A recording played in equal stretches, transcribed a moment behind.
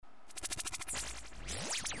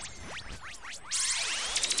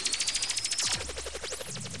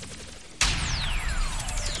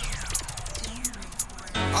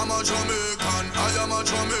a Jamaican, I am a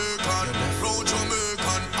Jamaican. Proud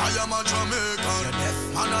Jamaican, I am a Jamaican.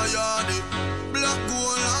 Man a yardy, black,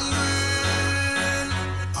 gold and green.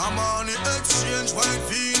 I'm on the exchange, white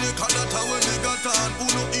Phoenix, and that's how we got on. Who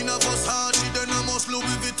no in a Versace, then I must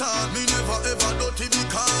Louis Vuitton. Me never ever dirty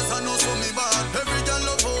because I know so me bad. Every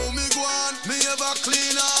girl love how me go on, me ever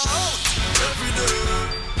clean out. Every day,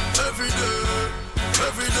 every day,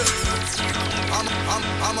 every day.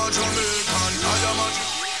 I'm a Jamaican, I am a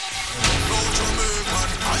proud Jamaican,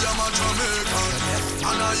 I am a Jamaican.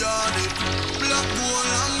 And I yardy, black, gold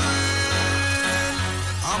and green.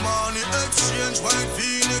 I'm on the exchange, white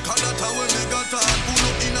Phoenix, and that's how we got on. Who no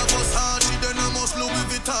in a Versace, then I must Louis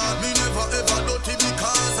Vuitton. Me never ever dirty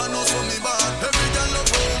because I know so me bad. Every girl love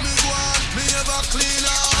how me go on, me ever clean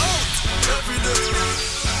out. Every day,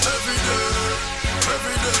 every day,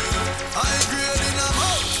 every day. I grade in a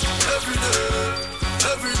mouth. Every day,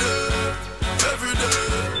 every day, every day.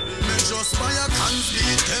 Me just buy a cans,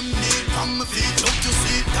 beat them neat on my feet. Look you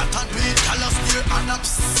see that and me, dollars here and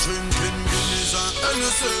ups. Drinking Guinness and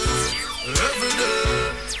Hennessy. Every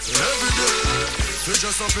day, every day. We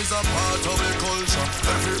just up is a part of the culture.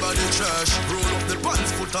 Everybody trash. Roll up the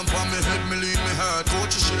pants, foot on my head, me leave me hurt.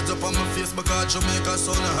 Coach shades up on my face because Jamaica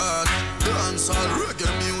sun hurt. Dance all reggae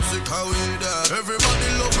music, how we that. Everybody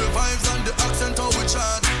love the vibes and the accent how we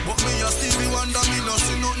chat. But me a Stevie Wonder, me no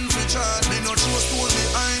see nothing to chat. Me no true stone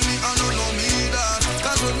behind me, I don't know me that.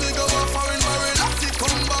 Cause when me go a foreign married, I see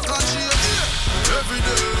come back and shake. Every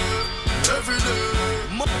day, every day,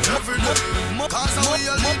 every day. Cause we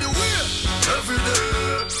a lead the way. Every day,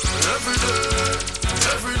 every day,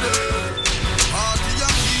 every day. Party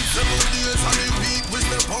and keep 7 days and a week. We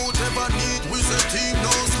step out ever need. We say team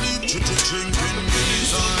no sleep. Drinking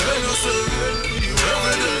Guinness and Hennessy.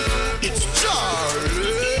 Every day, it's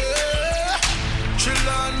Charlie.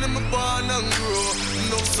 Chillin' in my barn and grow.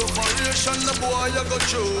 No separation, the boy I go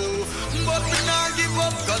through. But me not give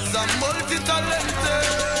up cause I'm multi-talented.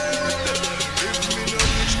 If me no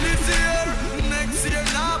reach this year, next year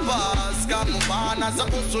nah pass. Cause I'm born as a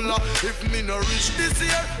hustler. If me no reach this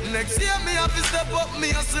year, next year me have to step up me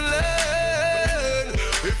hustling.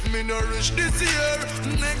 If me no reach this year,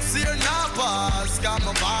 next year nah pass. Cause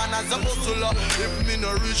I'm born as a hustler. If me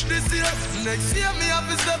no reach this year, next year me have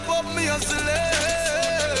to step up me hustling.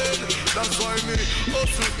 That's why me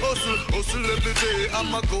hustle every day.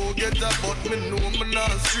 I'm a go-getter, but me know me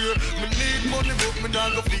not stray. Me need money, but me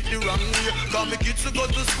not go feed the wrong way. Cause me kids to go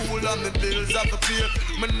to school and me bills have to pay.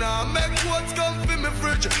 Me nah make what's come for me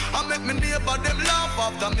fridge. I make me neighbor them laugh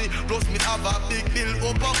after me. Plus me have a big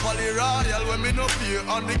bill up a Poly Royal when me no pay.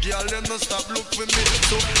 And the girl them no stop look for me.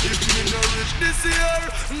 So if me no reach this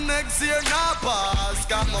year, next year nah pass.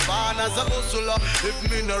 Cause me born as a hustler. If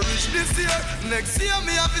me no reach this year, next year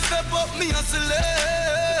me have to step up me hustling.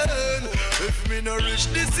 If me no reach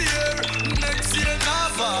this year, next year nah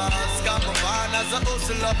pass. Cause me born as a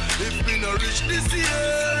hustler. If me no reach this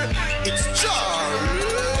year, it's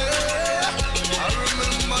Charlie. I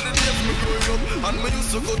remember the days me growing up, and me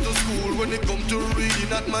used to go to school. When it come to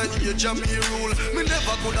reading at my age and me rule. Me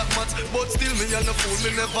never good at maths, but still me and a fool. Me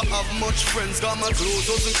never have much friends, cause my clothes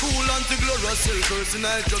wasn't cool. Auntie Gloria Silkers, and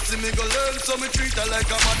I just see me go learn. So me treat her like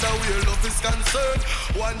a mother where love is concerned.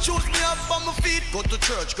 One shoes me up on my feet, go to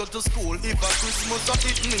church, go to school. If a Christmas I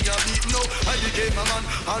hit me a beat now, I became a man,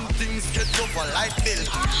 and things get tougher like bill,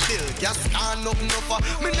 gas can't up enough.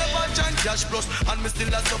 Me never join cash plus, and me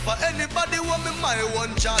still a suffer. Anybody want me my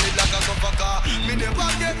one Charlie like a cover car. Me never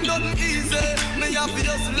get nothing easy. Me have to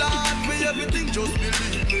just laugh, me everything just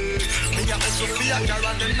believe me. Me have to be a car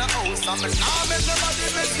in the house, and me nah make nobody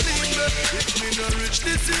mislead me. If me no reach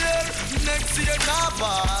this year, next year nah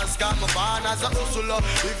pass. Cause me born as a hustler.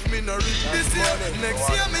 If me no reach this year, next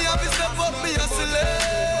year me have to step up me hustling.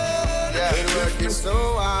 Been working so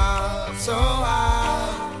hard, so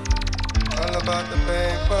hard. All about the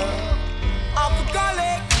paper. I'm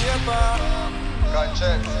collect paper.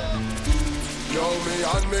 Conscience. Yo, me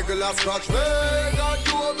and me glass scratch me. God,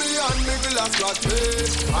 you me and me glass scratch me.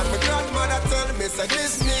 And my grandmother tell me, say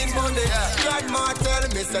this mean money. Grandma tell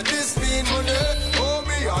me, say this mean money. Oh,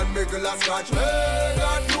 me and me glass scratch me.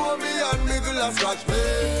 God, you me and me glass scratch me.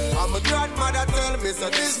 And my grandmother tell me, say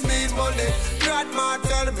this mean money. Grandma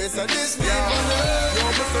tell me, say this mean money. Yo,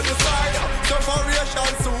 me say the side,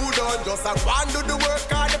 separation soon done. Just a go and do the work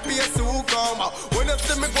and the pace who come. When you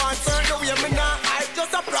see me go and turn away, me nah I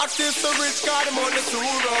just a practice the rich cause the money to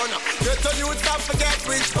run. Get a youth stop forget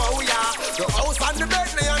rich for ya. The house and the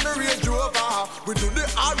Bentley and the Range Rover. We do the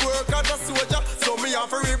hard work as a soldier, so me have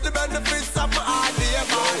to reap the benefits of my hard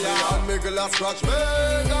labor. Me and me girl a scratch me.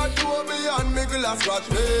 God told me and me girl a scratch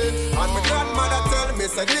me. And my grandmother tell me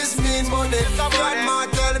say this mean money. Grandma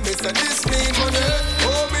tell me say this mean money.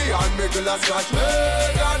 Oh me and me girl a scratch me.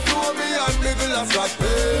 God told me and me girl a scratch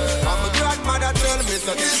me. And my grandmother tell me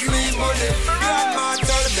say this mean money. Grandma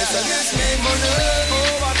tell me say this mean money.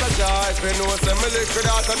 Oh what a joy, if you know say me liquid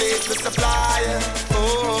out I need to supply.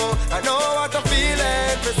 Oh I know what I'm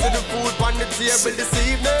feeling. Me see the food on the table this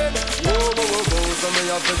evening. So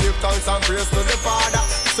me have to give thanks and praise to the Father.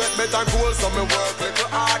 Set me time goals so me work little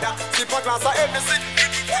harder. Sip a glass of Hennessy.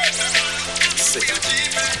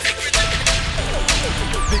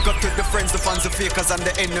 Big up to the friends, the fans, the fakers and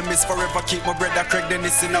the enemies. Forever keep my brother Craig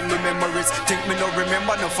Dennis in my memories. Think me no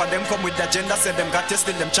remember, enough of them come with the agenda. Say them got you,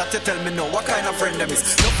 still them chat to tell me no what kind of friend them is.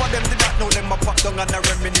 Enough of them did not know them a pop down and a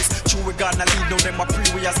reminisce. True we gonna lead, know them a pre,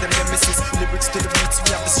 we as them nemesis. Lyrics to the beats,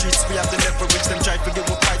 we have the streets, we have the leverage. Them try to give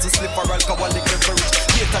up pies and slip for alcoholic leverage.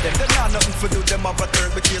 Hate of them, they not nothing for do, them have a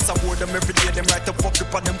third. But case I wore them every day, them right to fuck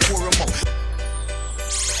up and them pour them out.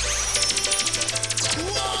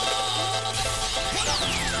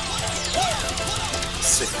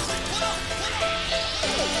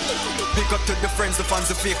 Big up to the friends, the fans,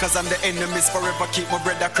 the fakers and the enemies. Forever keep my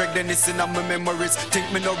brother Craig Dennis in my memories. Think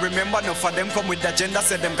me no remember, enough of them come with the agenda.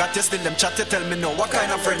 Say them got you, still them chat to tell me no what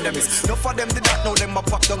kind of friend them is. Enough of them did not know them a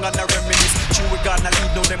pop down and a reminisce. True we gonna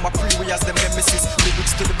lead, know them a pre, we as them nemesis.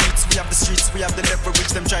 Lyrics to the beats, we have the streets, we have the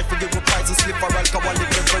leverage. Them try to give up pies and slip for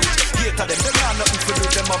alcoholic leverage. Hate of them, they not nothing to do,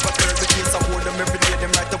 them have a third. The case I wore them every day,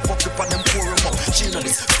 them right to fuck up and them pour them out. Gina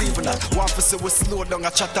this, Steven that, want to say we slow down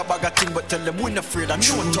a chat about a thing, but tell them we not afraid and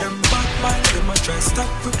no talk. Mind them a try stop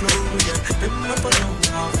with glory, yeah. Them never know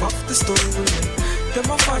half of the story, yeah.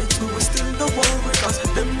 Them a fight we still no worry, cause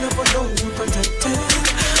them never know we protected.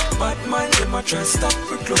 Bad mind them a try stop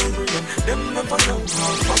with glory, yeah. Them never know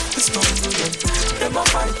half of the story, yeah. Them a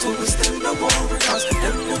fight we still no worry, cause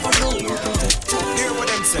them never know we protected. Hear what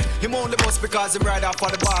them say, him only boss because him ride off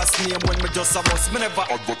for the boss name. When me just a boss, me never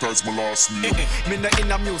advertise my last name. Me no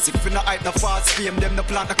in a music, finna hype no fast fame. Them no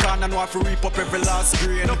plant a corn and want to reap up every last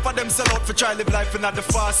grain. Enough of them sell out for try live life in the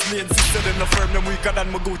fast lane. Sister them no firm, them weaker than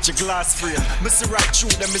my Gucci glass frame. Me see right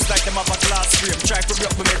through them, it's like them have a glass frame. Try to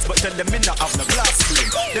rock my mates, but tell them me not have no glass frame.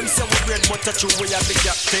 Them say we bread butter true, we have the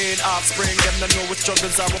captain. Offspring, them no know what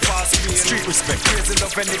struggles are we past pain. Street respect, crazy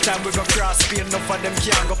love anytime we go cross pain. Enough of them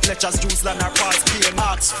can't go Fletcher's juice land our past pain.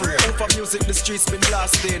 Axe free, over music the streets been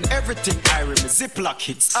blasting. Everything I me Ziploc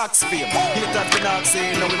hits, axe fame. Haters been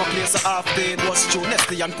asking, now we go place a half day. What's true,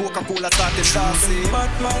 Nestle and Coca-Cola started dancing.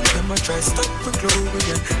 Bad man, them a try stop with glory,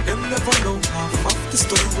 yeah. Them never know half of the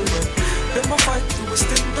story, yeah. Them a fight we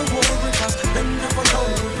still no worry, cause them never know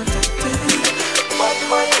we protected. Bad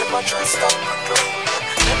man, them a try stop with glory,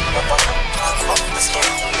 yeah. Them never know half of the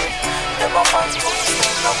story, yeah. Them a fight we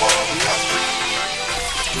still no worry, cause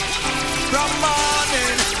from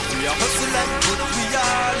morning, we are hustling, put we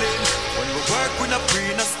all in. When we work, we not free,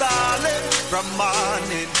 no stalling. From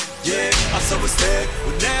morning, yeah, that's how we stay.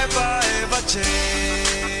 We never ever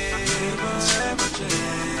change.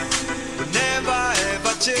 We never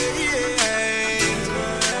ever change.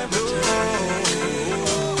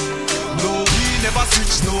 No, we never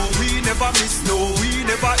switch, no, we never miss, no, we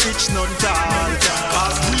never itch none down.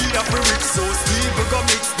 Cause we are free rich, so Steve we go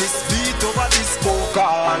mix this beat over this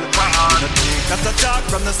vocal. That's a talk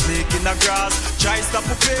from the snake in the grass. Try stop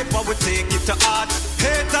a paper, we take it to art.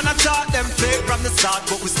 Hate and a talk, them fake from the start,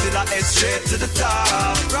 but we still are head straight to the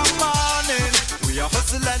top. From morning, we are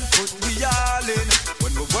hustling, put we all in.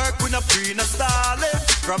 When we work, we not free, no stalling.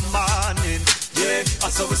 From morning, yeah,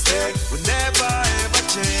 that's how we stay. We never ever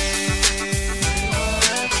change.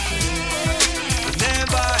 We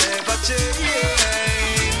never ever change.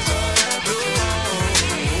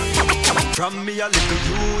 From me a little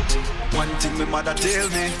youth, one thing my mother tell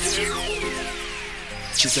me.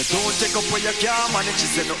 She said don't take up where you can manage, she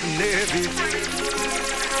said nothing heavy.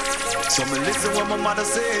 So me listen what my mother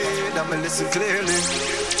said, and me listen clearly.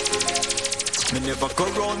 Me never go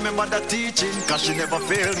round me mother teaching, cause she never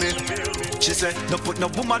fail me. She said, no put no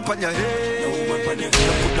woman on your head. No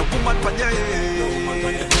put no woman on your head.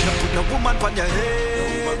 No put no woman on your head.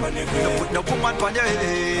 No put no woman on your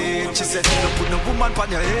head. She said, no put no woman on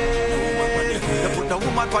your head. No put no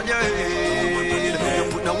woman on your head. No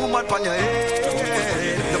put no woman on your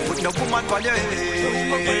head. No put no woman on your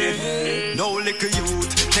head. No little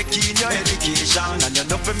youth, take in your education, and you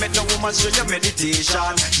never make no woman show your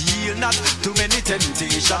meditation. Yield not too many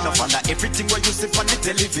temptation. No follow everything what you see on the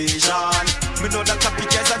television. Me know that topic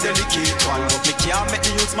is a delicate one, but me can't make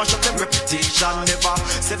the youth smash up them reputation. Never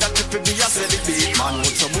said that if it be a celibate man,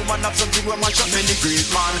 but some woman have something where mash up many great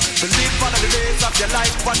man. Believe one of the days of your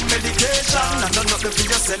life on medication, and nothing for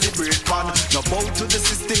you celebrate man. No bow to the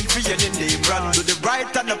system for any name run. Do the right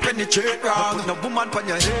and the penetrate wrong. No woman on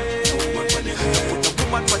your head. No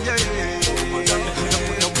woman on your head.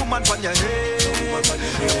 No woman on your head.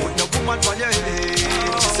 No woman on your head.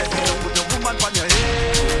 She said no put no woman on your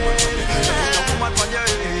head. No woman on your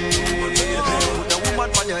head. No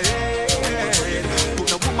woman on your head. Put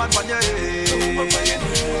no woman on your head.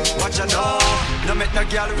 Watch out now. No make no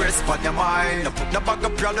girl rest on your mind. No put no bag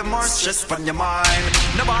of problem or stress on your mind.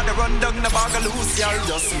 No bother run down, no bother lose y'all.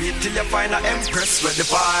 Just wait till you find an empress with the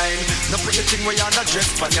vine. No put the thing where you're not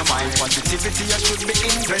dressed on your mind. Positivity you should be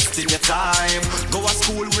investing your time. Go to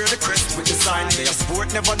school wear the crest with the sign. They a sport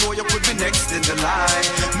never know you could be next in the line.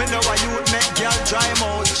 Me know a youth make girl dry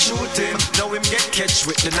mouth shoot him. Now him get catch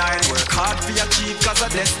with the 9. Work hard for your cheat cause of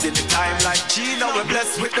destiny time. Like Gina we're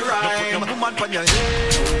blessed with the rhyme. No woman on your head.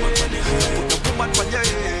 No woman on your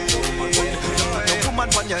head. No woman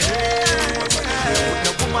on your head.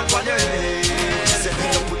 No woman on your head. She said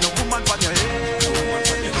don't put no woman on your head. Don't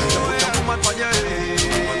put no woman on your head.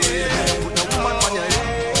 Don't put no woman on your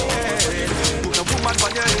head. Put no woman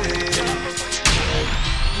on your head.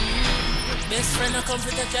 Best friend I come to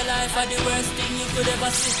take your life are the worst thing you could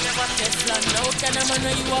ever see. Never Teflon, no can a man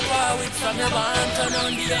you are far with from your band turn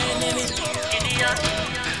on the enemy. Idiot.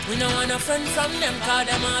 We don't want a friend from them, cause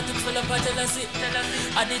them heart is full of jealousy.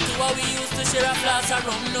 I did to what we used to share a flask of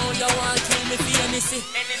rum. Now you want to kill me for anything.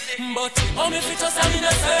 But how me fit us I'm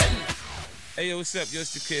innocent. Hey yo, what's up? Yo,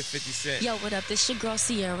 it's the kid 50 Cent. Yo, what up? This your girl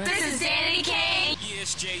Sierra. This is Danny Kane. Yeah,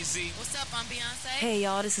 it's Jay-Z. What's up? I'm Beyonce. Hey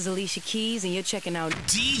y'all, this is Alicia Keys and you're checking out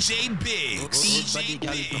DJ Biggs. DJ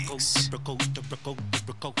Biggs.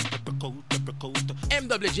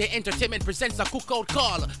 MWJ Entertainment presents a cookout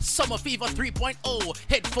call Summer Fever 3.0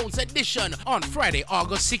 Headphones Edition on Friday,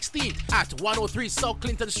 August 16th at 103 South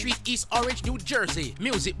Clinton Street, East Orange, New Jersey.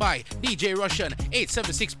 Music by DJ Russian,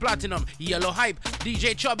 876 Platinum, Yellow Hype,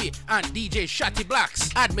 DJ Chubby, and DJ Shatty Blacks.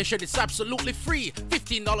 Admission is absolutely free.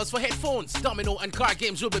 $15 for headphones. Domino and card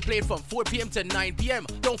games will be played from 4 p.m. to 9 p.m.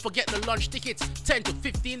 Don't forget the lunch tickets, $10 to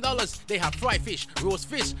 $15. They have fried fish, roast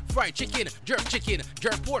fish, fried chicken,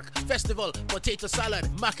 jerk pork, festival, potato salad,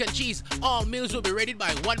 mac and cheese. All meals will be ready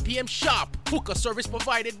by 1 p.m. sharp. Hookah service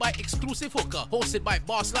provided by Exclusive Hookah. Hosted by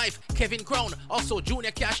Boss Life, Kevin Crown, also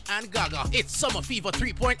Junior Cash and Gaga. It's Summer Fever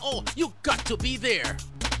 3.0. You got to be there.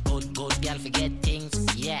 Good girl forget things,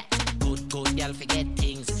 yeah. Good girl forget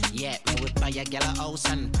things, yeah. Me would buy a girl a house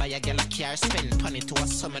and buy a girl a car, spend money to a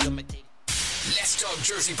summer do me thing. Let's Talk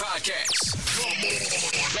Jersey Podcast.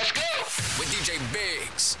 Let's go. With DJ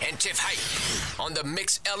Biggs and Tiff Hype on the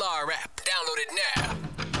Mix LR app. Download it now.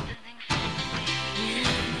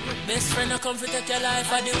 Best friend I come to take your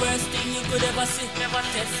life are the worst thing you could ever see. Never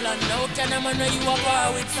Teflon, no can a man you are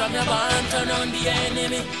far with from your band turn on the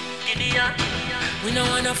enemy. Idiot. We don't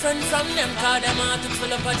want a friend from them, cause them heart is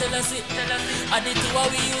full of jealousy. I did to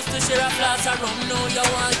what we used to share a flask of rum. Now you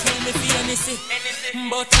want to kill me for anything.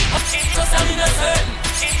 But cause I'm innocent.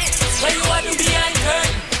 When you are to behind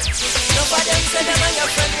curtain. Nobody say them are your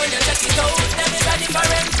friend when you check it out. Them is a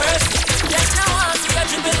different person. Yes, now I see you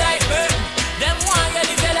dribble like bird. Them want you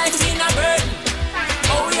live your life in a burden.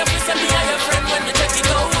 Oh, you have to say me are your friend when you check it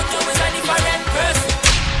out. You is a different person.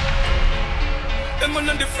 Them on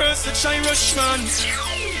the first to try rush man.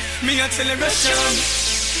 Me a tell a Russian.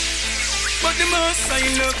 But the most I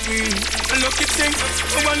love me. A lucky thing.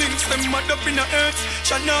 Our links them mad up in the earth.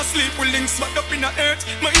 Shall not sleep with links mad up in the earth.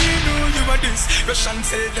 My know you are this. Russian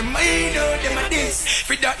tell them I know them are this.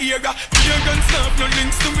 For the era, your guns stop no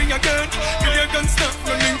links to me again. Your guns stop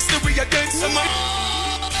no links to me again. So my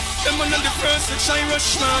them on the first to try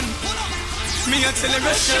rush man. Me a tell a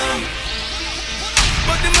Russian.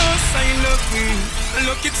 But the most I love me. A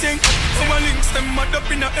lucky thing. Our links them mad up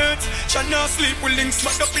in the earth. Shall not sleep with links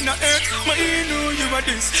mad up in the earth. My know you are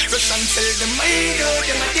this. Russian tell them I know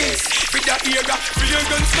them are this. With that era, real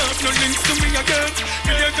guns stop no links to me again.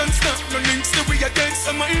 Real guns stop no links to me again.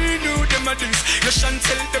 So I know them are this. Russian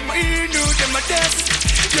tell them I know them are this.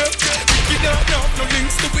 Yeah, we don't know no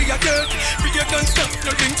links to me again. Real guns stop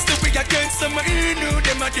no links to me again. So I know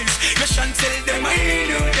them are this. Russian tell them I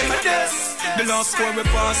know them are this. The last four we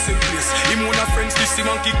pass in place. Him one of friends this him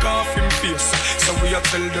and kick off him face. So we a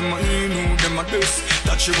tell them I know them a this.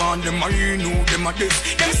 That you want them I know them a this.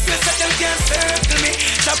 Them say that them can't circle me.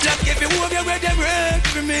 Stop like if you move you where they work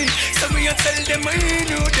for me. So we a tell them I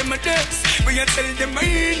know them a this. We a tell them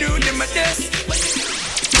I know them a this.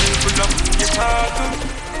 Careful of your talking.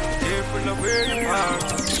 Careful of where you are.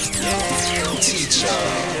 Yeah, teacher.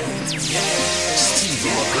 Yeah, Steve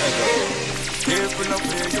McGregor. Careful of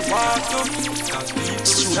where you walk to, cause people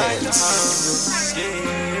will try to harm you.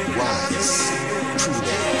 Yeah. Wise,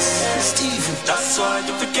 prudence, Stephen. That's why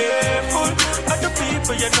you be careful of the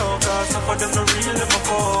people you know, cause some of them don't really live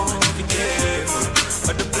before. Be careful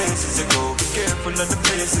of the places you go. Be careful of the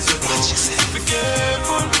places you go. Be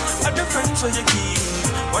careful of the friends where you keep.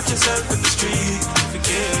 Watch yourself in the street. Be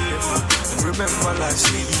careful and remember life's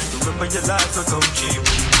sweet. Remember your life will come cheap.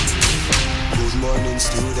 Good morning,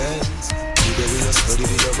 students. Today we are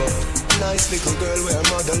studying about nice little girl where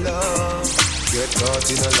mother love. Get caught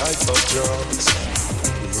in a life of drugs.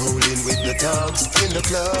 Rolling with the dogs in the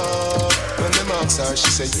club. When the marks are, she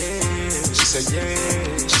say yeah. She say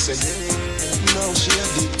yeah. She say yeah. Now she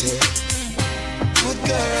addicted. Good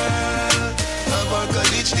girl, have her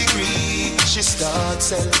college degree. She starts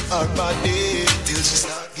sell her body till she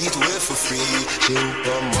start get away for free. She hook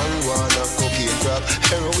on marijuana, cocaine, crack,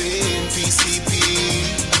 heroin, PCP.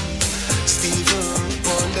 Stephen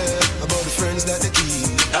wonder about the friends that they keep.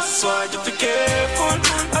 That's why you be careful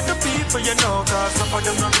of the people you know, cause some of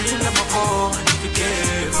them don't really live before. Be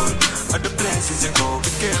careful of the places you go. Be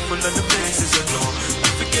careful of the places you go.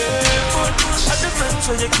 Be careful of the friends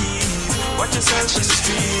where you keep. Watch yourself in the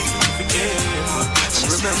street. Be careful and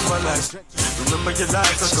remember life. Remember your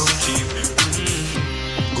life will come cheap.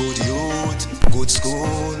 Good youth, good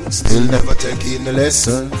school, still never taking the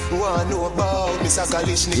lesson. Wanna know about Mr.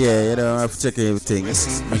 Kalishnik? Yeah, you don't have to check everything.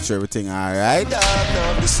 Make sure everything alright. Dad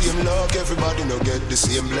now have the same luck, everybody no get the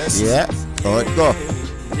same blessing. Yeah, how it go?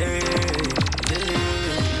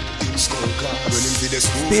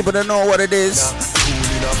 People don't know what it is.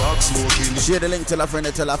 Share the link, tell a friend,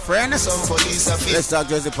 tell a friend. Let's Talk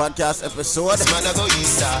Jersey Podcast episode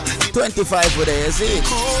 25 for the see.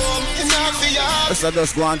 Let's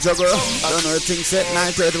just go and juggle. Don't know the thing set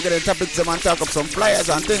 9:30. We get the topics and talk up some flyers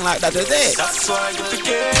and things like that today. That's why you be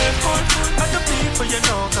careful of the people you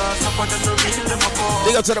know, cause some of them don't really live before.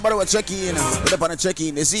 They got to the bottom of check-in. Put up on the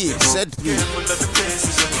check-in, they see. Said please. Careful of the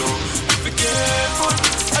places you go. Be careful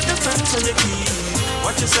of the friends where you keep.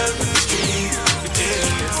 Watch yourself in the street. Be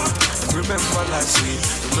careful. Remember life's sweet.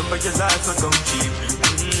 Remember your life will come cheap.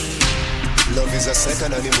 Love is a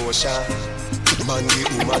second an emotion. Man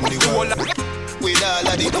the woman the one. With all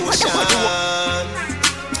of the ocean.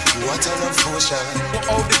 What a love ocean.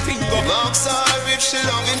 Marks are if she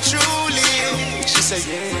loving truly. She say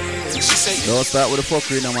yeah. She say yeah. Don't start with the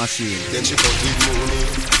fuckery in the machine. Then she cut with money.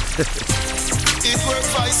 It work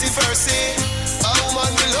vice versa. A woman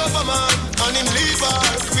will love a man and him leave her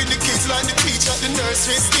with the kids like the teacher, the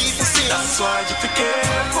nursery, Stephen sing. That's why you be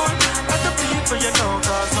careful of the people you know,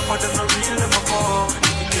 cause some of them don't really live before.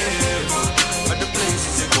 Be careful of the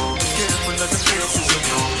places you go. Be careful of the places you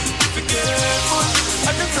go. Be careful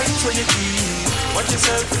of the friends where you keep. Watch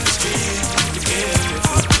yourself in the street. Be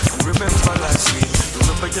careful and remember life's sweet.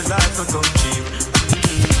 Remember your life will come cheap.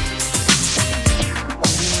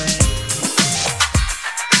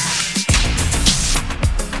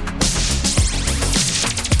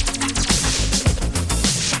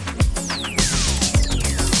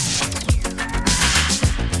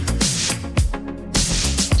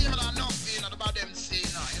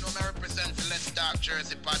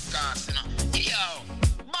 Jersey Podcast, you know. Yo,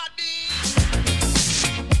 buddy.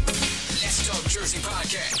 Let's Talk Jersey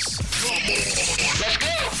Podcast. Let's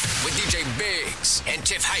go. With DJ Biggs and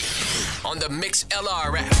Tiff Hype on the Mix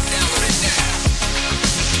LR app. Download it now.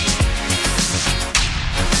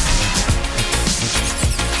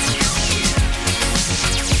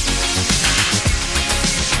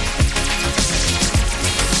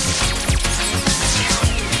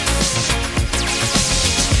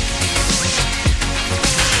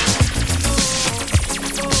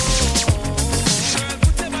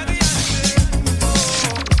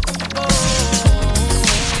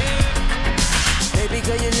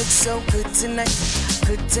 So good tonight,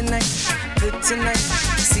 good tonight, good tonight.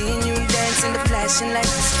 Seeing you dance in the flashing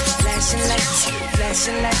lights, flashing lights,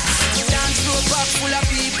 flashing lights. Dance to a park full of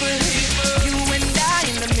people, you and I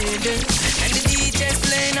in the middle, and the DJ's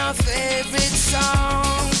playing our favorite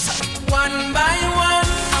songs. One by one,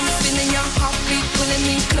 I'm feeling your heartbeat pulling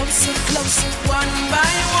me closer, closer. One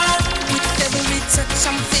by one, with every touch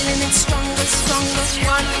I'm feeling it stronger, stronger.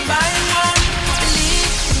 One by one,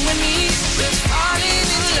 believe you and me, we're falling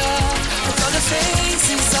in love. Cause all the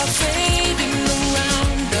faces are fading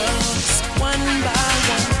around us. One by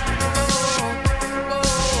one,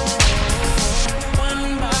 one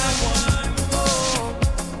by one.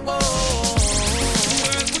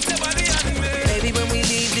 Baby, when we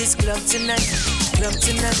leave this club tonight, club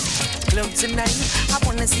tonight, club tonight, I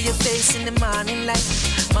wanna see your face in the morning light,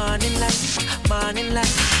 morning light, morning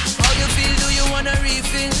light. All you feel? Do you wanna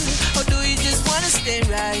refill? Or do you just wanna stay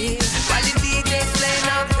right here? While the DJ playing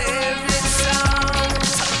our favorite songs.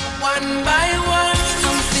 One by one,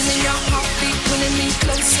 I'm feeling your heartbeat pulling me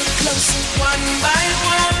closer, closer. One by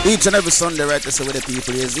one. Each and every Sunday, right, to say with the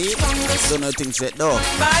people, you see? Don't know things yet, though.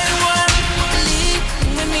 One by one, believe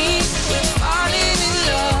with me, we're falling in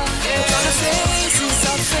love. Yeah. All the faces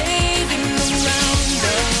are fading around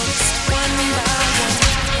us. One by one.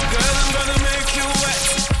 Girl, I'm gonna make you wet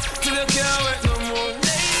till you can't wet no more.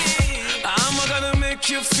 I'm gonna make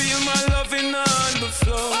you feel my loving on the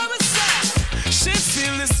floor. She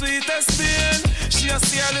feel the sweetest thing. She a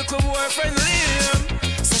see her little boyfriend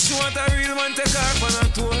Liam. So she want a real man take her on a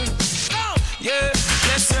tour. Yeah,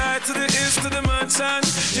 let's ride to the east to the mansion.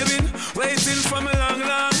 You've been waiting for me long,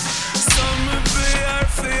 long. So me play our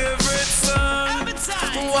favorite song.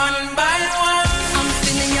 One by one, I'm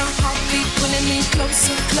feeling your heartbeat pulling me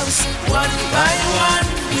closer, closer. One by one,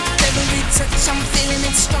 with every touch I'm feeling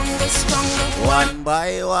it stronger, stronger. One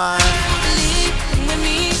by one. Believe with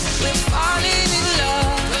me, we're falling in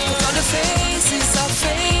love. With all the faces of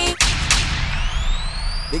fame.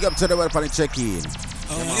 Big up to the world for the check-in.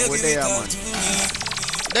 We're there, man.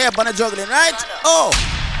 There up on the juggling, right? Oh!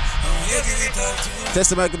 Test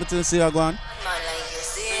the mic, let me see how go on.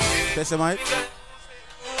 Test the mic.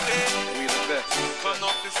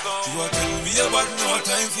 You are telling me about no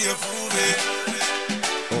time for your food.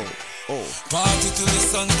 Oh. Party till the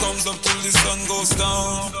sun comes up, till the sun goes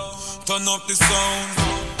down. Turn up the sound.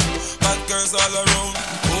 Bad girls all around.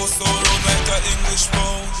 Oh, so round like an English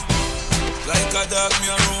pound. Like a dog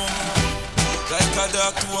me a roam. Like a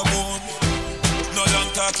dog to a bone. No long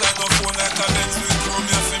talk like no phone. Like a Benz with chrome.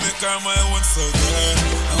 You feel me car my own. So girl,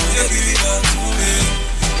 I want you give it all to me.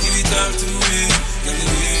 Give it all to me. Get it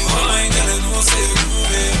in. Oh, I ain't gonna know say you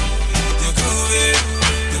groove it. You groove it.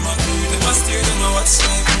 Them a groove, them a steer, them a watch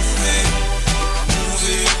like move it. Move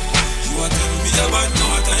it. You a tell me about no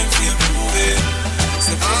time for you prove it.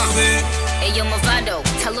 Say prove it. Hey yo Movado,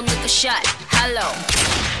 tell him look a shot, hello.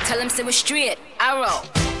 Tell him say we're straight, arrow.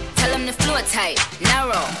 Tell him the floor tight,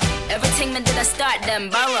 narrow. Everything man did I start them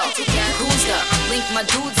borrow. Who's up? Link my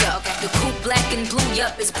dudes up. The coupe black and blue,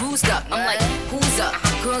 yup, it's bruised up. I'm like, who's up?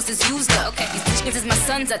 Girls is used up. These bitches is my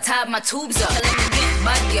sons, I tied my tubes up.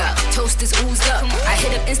 Bud up, toast is oozed up. I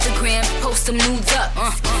hit up Instagram, post some nudes up.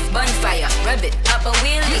 Bonfire, rev it, up a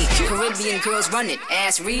wheelie. Caribbean girls run it,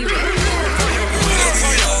 ass re-rip. Give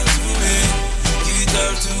it all to me. Give it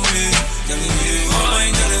all to me. Tell me, oh, I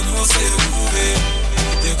ain't gotta know, say you move it.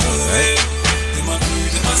 You groove it.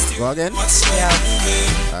 Go again?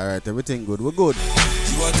 Yeah. Alright, everything good. We're good.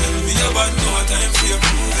 You are telling me about no time for your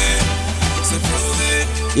prove it. Say prove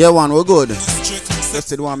it. Yeah, one, we're good. Just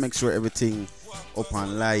did want to make sure everything up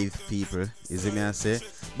on live, people. You see me I say?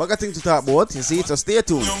 But I got things to talk about, you see? So stay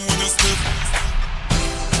tuned. So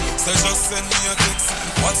just send me a text.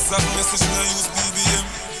 WhatsApp message and I use BBM.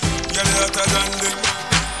 You're the hotter than them.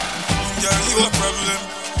 Girl, you a problem.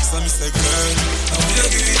 So me say, girl, I want you to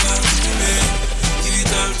give it all to me. Give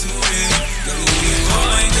it all to me. Girl, you know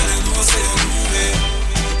I ain't gonna know, say you groove it.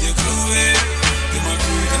 You groove it. Them a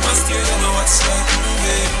groove, them a steer, them a watch like move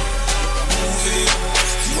it. Move it.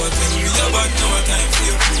 You are telling me about no time for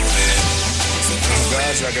you prove it. So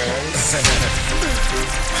Gaza girls.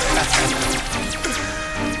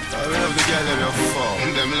 I love the girl that you fuck.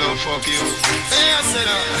 Them love fuck you. Hey, I said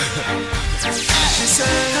She said,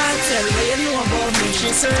 can't tell what you know about me. She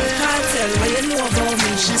said, can't tell what you know about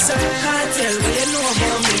me. She said, can't tell what you know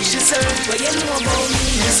about me. She said, what you know about me.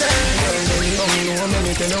 She said, girl, when you don't know,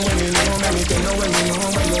 me tell you when you know, me tell you when you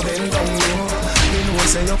know, when you bend down low. Me know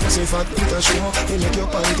say your pussy fat, it a show. You make your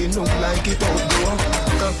panty look like it outdoor.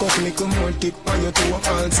 Can't cock little more tip on your toe.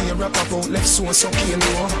 I'll see you wrap up out left so you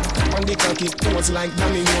know. On the cocky toes like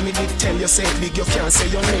domino. Me did tell you say big, you can't say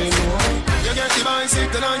your name no. You get the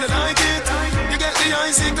bicycle and you like it. You get the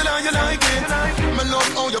icicle and you like it. Me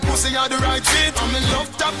love how your pussy are the right fit. And me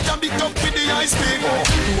love tap it up with the ice pick. You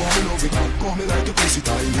want me love it, call me like your pussy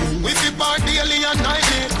tiny. We fit bar daily and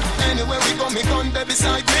nightly. Anywhere we go, me gun there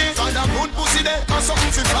beside me. Find a good pussy there, and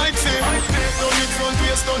something to fight for. Turn it front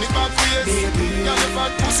waist, turn it back waist. Girl, your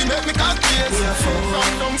fat pussy make me cock waist.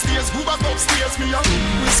 From downstairs, go back upstairs, me a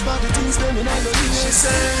whisper the things them in all the ears. She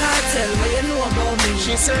said, can't tell what you know about me.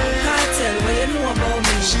 She said, can't tell what you know about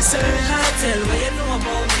me. She said, can't tell what you know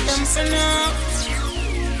about me. Them say no.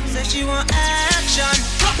 Say she want action.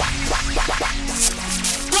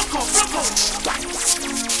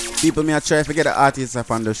 People, me I try to get the artists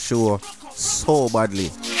up on the show so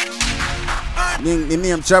badly. Me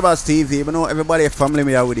name Travis TV, but know everybody family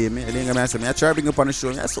me out with him. I think I say me I try to bring up on the show.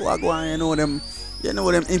 I saw I go on, you know them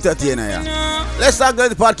entertainer. Yeah. Let's start with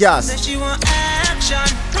the podcast.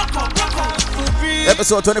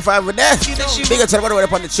 Episode 25 with that. Big up to everybody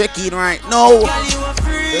up on the check-in right now.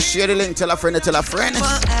 Just share the link, tell a friend to tell a friend.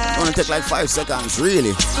 It's gonna take like 5 seconds,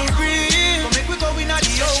 really.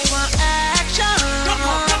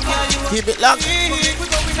 Keep it locked.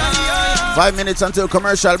 5 minutes until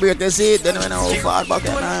commercial break, you see it. Then we know how far back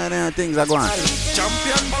and things are going.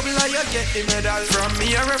 Champion bubbler, you get the medal. From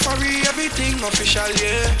me a referee, everything official,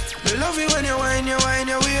 yeah. Me love it when you whine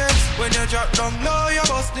your waist. When you drop down low, you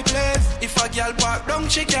bust the place. If a girl pop down,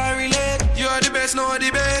 she can't relate. You are the best, no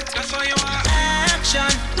debate. That's why you want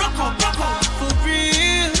action. Rock up, for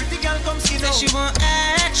real. Pretty girl come see that she want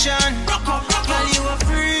action. Rock up, girl, you are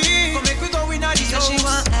free. Come make we go in the house. She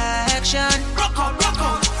want action. Rock up,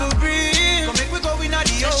 for real. Come make we go in the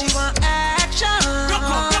house. She want action. Rock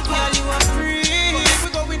up, girl, you are free. Come make we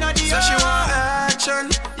go in the house. So she want action.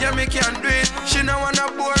 Yeah, me can't do it. She no want a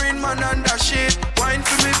boring man and that shit. Wine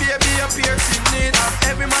for me, baby, a piercing need.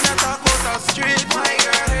 Every man that talk out the street. My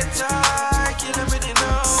girl, it's hard. Kill him with it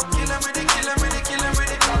now. Kill him with it, kill him with it, kill him with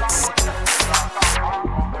it.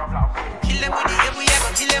 Kill him with it, yeah, we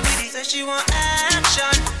ever kill him with it. So she want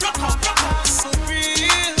action. Rock up, for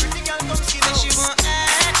real. Pretty girl come see that she want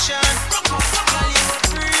action. Rock up, girl, you are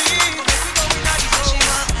free. Come make we go in the house. She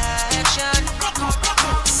want action. Rock up,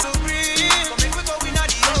 for real. Come make we go in the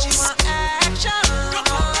house. She want action. Rock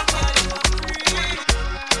up, girl, you are free.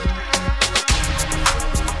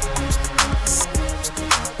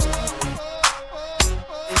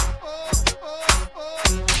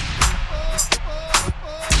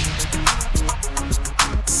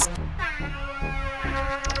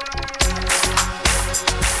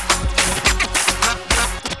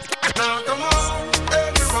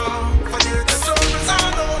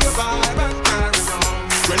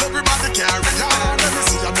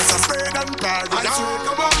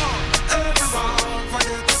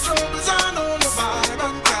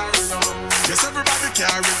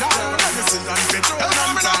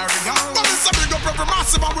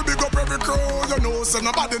 So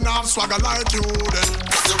nobody now swagger like you then.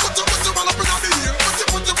 Put you all up in the ear. Put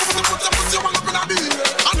you all up in the ear.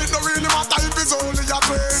 And it don't really matter if it's only your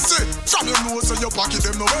 20. From your nose and your pocket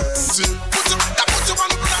them no empty. Put you all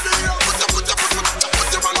up in the ear. Put you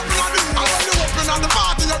all up in the ear. And when you open at the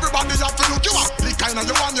party, everybody have to look you up. The kind of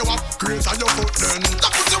you want you up, great on your foot then.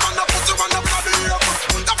 Put you all up in the ear.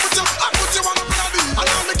 Put you all up in the ear. And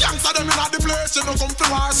all the gangsters them in the place, you don't come to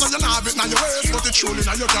war, so you don't have it in your waist, but it's truly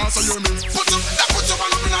in your car, so you mean. Put you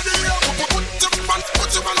all up in the ear.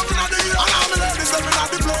 Put you all up in the ear. And all the ladies them in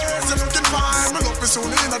the place, you looking fine. Me love me soon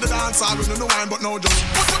in the dance hall, we no wine, but no just.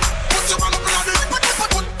 Put you all up in the ear. Put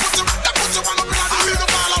you all up in the ear. I big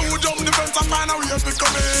up all who jump the fence and find a way to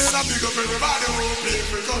come in. I big up everybody who play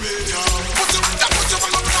for come in, yo. Put you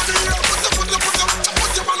all up in the ear. Put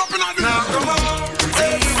you all up in the ear. Now come on,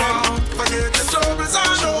 everyone, forget the troubles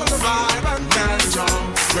and all the vibe and carry on.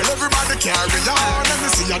 Well, everybody carry on. Let me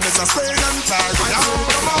see you miss a Spain and carry on.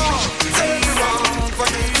 Come on, everyone,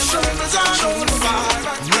 forget the troubles and all the vibe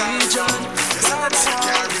and carry on. Everybody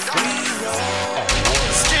carry on.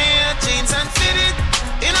 Straight jeans and fitted.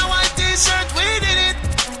 In a white t-shirt, we did it.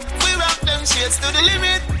 We rock them shades to the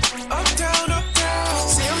limit. Uptown, uptown.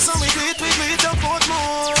 Same song we do it up out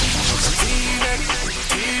more. V-neck,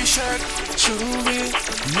 t-shirt, jewelry,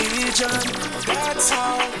 Legion. That's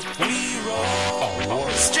how we roll.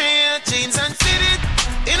 Straight jeans and fitted.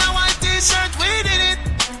 In a white t-shirt, we did it.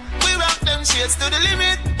 We rock them shades to the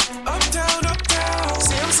limit. Uptown, uptown.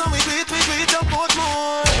 Same song we do it up out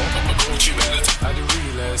more. Gucci belt, are the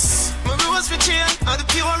realest. My rules for chain, are the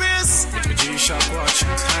purest. With my G-Shock watch,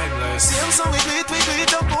 timeless. Same song we do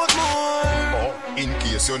it up out more. In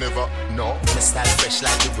case you never know. My style fresh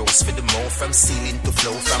like the rose for the more. From ceiling to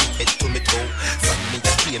floor, from head to my toe. From me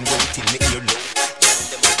to cane go till me ear low.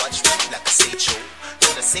 Them I watch me like a stage show.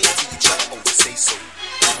 And the same teacher always say so.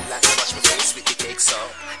 Like I watch my face with the cakes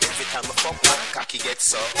up. Every time I fuck my cocky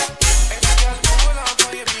gets up. Every girl pull out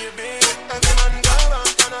for your baby. Every man go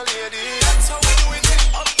around on a lady. That's how we do it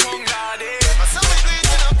uptown daddy. That's how we do it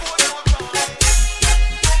in a pole.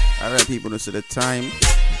 Alright, people, this is the time.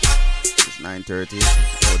 It's 9:30.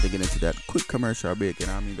 We're digging into that quick commercial break. You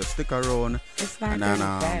know what I mean? Just stick around. It's not and really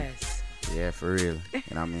then, fast. Yeah, for real.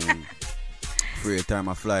 You know what I mean? Free time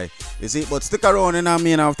I fly. You see, but stick around, you know what I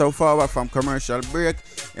mean? After we forward from commercial break,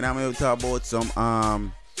 you know what I mean? We'll talk about some,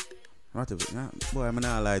 what is it? Boy, I'm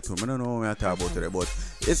not lie to him. I don't know what we're talking about today, but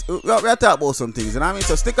it's, we're talking about some things, you know what I mean?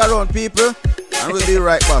 So stick around, people, and we'll be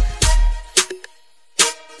right back.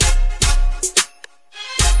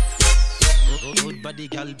 Good body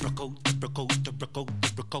girl broke out, broke out, broke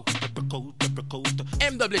out, broke out, broke out, broke out.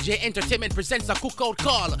 MWJ Entertainment presents a cookout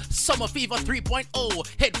call, Summer Fever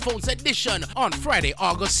 3.0 Headphones Edition on Friday,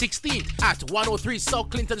 August 16th at 103 South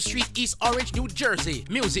Clinton Street, East Orange, New Jersey.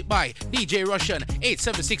 Music by DJ Russian,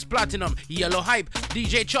 876 Platinum, Yellow Hype,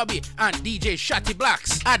 DJ Chubby, and DJ Shatty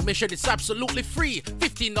Blacks. Admission is absolutely free.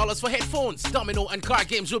 $15 for headphones. Domino and card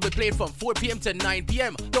games will be played from 4 p.m. to 9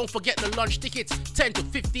 p.m. Don't forget the lunch tickets, $10 to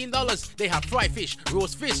 $15. They have fried fish,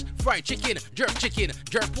 roast fish, fried chicken,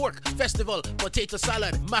 jerk pork, festival, potato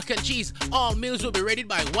salad, mac and cheese. All meals will be ready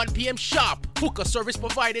by 1 p.m. sharp. Hookah service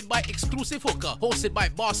provided by Exclusive Hookah, hosted by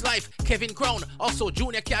Boss Life, Kevin Crown, also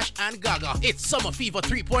Junior Cash and Gaga. It's Summer Fever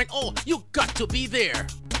 3.0. You got to be there.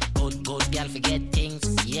 Good girl forget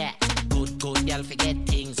things, yeah. Good girl forget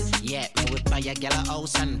things, yeah. Me would buy a girl a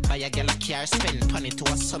house and buy a girl a car, spend money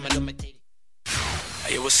to a summer do me thing.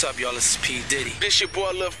 Hey, what's up, y'all? This is P. Diddy. This your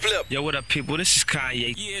boy Lil Flip. Yo, what up, people? This is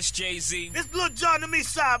Kanye. Yeah, it's Jay-Z. This Lil Jon and me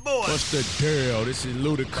side boy. What's the deal? This is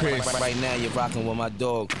Ludacris. Right now, you're rocking with my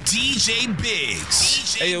dog, DJ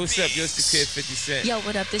Biggs. Hey, yo, what's up? Yo, it's the Kid 50 Cent. Yo,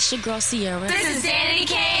 what up? This your girl Sierra. This is Danny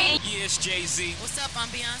Kane. Yeah, it's Jay-Z. What's up? I'm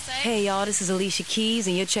Beyonce. Hey, y'all, this is Alicia Keys,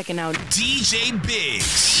 and you're checking out DJ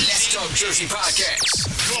Biggs. Let's Talk Jersey Podcast.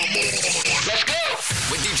 Let's go.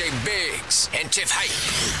 With DJ Biggs and Tiff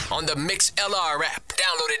Hype on the Mix LR app.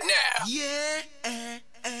 Download it now. Yeah,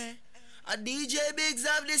 a DJ Biggs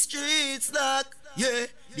of the streets lock. Yeah,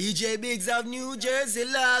 DJ Biggs of New Jersey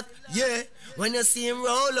lock. Yeah, when you see him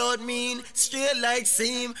roll out mean, straight like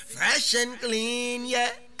seam, fresh and clean. Yeah,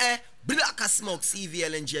 Black as Smoke,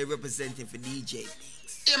 CVL and J representing for DJ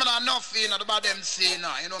Biggs. Yeah, man, I know feeling about them say, you know,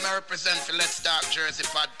 I represent for Let's Talk Jersey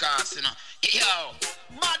Podcast, you know. Yo,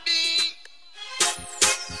 buddy.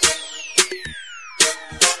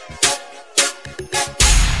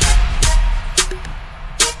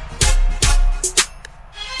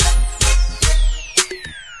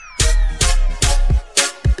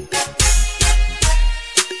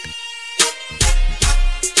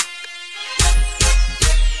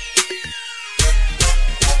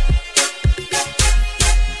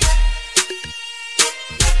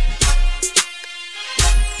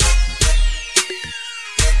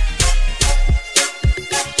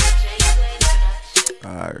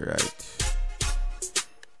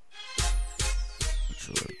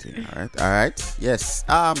 All right. Yes.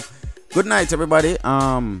 Good night, everybody.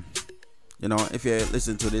 You know, if you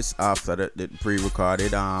listen to this after the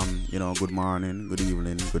pre-recorded, you know, good morning, good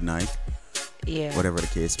evening, good night. Yeah. Whatever the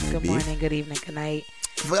case may be. Good morning, good evening, good night.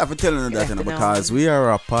 I forgot to tell you that, you know, because we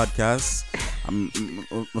are a podcast.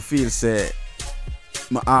 I feel say,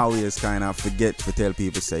 I always kind of forget to tell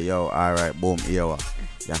people, say, yo, all right, boom, here. You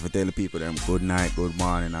have to tell the people them good night, good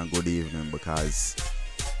morning, and good evening, because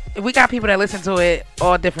we got people that listen to it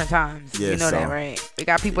all different times. Yeah, you know that, right? We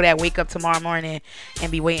got people that wake up tomorrow morning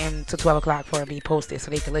and be waiting till 12 o'clock for it to be posted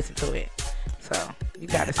so they can listen to it. So you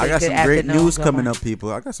gotta say I got good some great news good coming morning. up,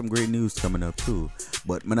 people. I got some great news coming up too.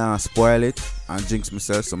 But I'm not spoil it and jinx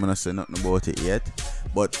myself, so I'm not say nothing about it yet.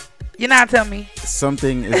 But you're not telling me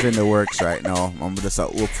something is in the works right now. I'm just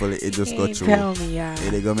hopefully it just go through. Tell me, yeah.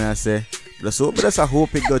 They go me I say. But I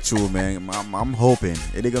hope it go through, man. I'm hoping.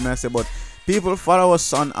 They go me I say, but people follow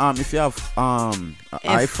us on if you have an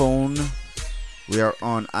iPhone, we are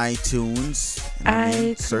on iTunes.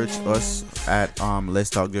 Search us at Let's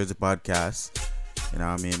Talk Jersey Podcast. You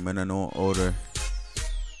know what I mean? I don't know how the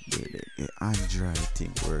Android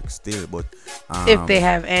thing works still, but if they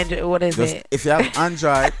have Android, what is it? If you have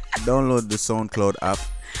Android, download the SoundCloud app.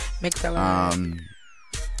 MixLR.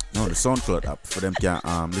 No, the SoundCloud app for them can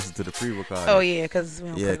listen to the pre-recorded. Oh yeah, because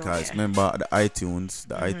remember the iTunes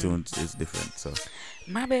iTunes is different. So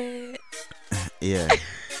my bad. Yeah.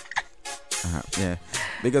 Yeah.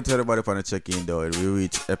 Big up to everybody for the check-in though. We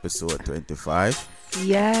reached episode 25.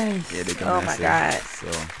 Yes. Yeah, oh my God. So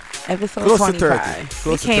episode close 25. To 30.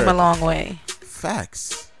 We came a long way.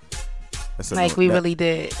 Facts. Like we really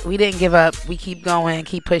did. We didn't give up. We keep going,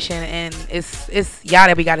 keep pushing, and it's y'all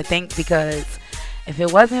that we got to thank, because if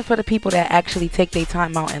it wasn't for the people that actually take their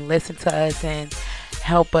time out and listen to us and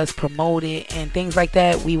help us promote it and things like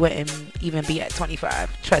that, we wouldn't even be at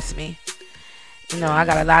 25. Trust me. You know, I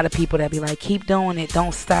got a lot of people that be like, keep doing it,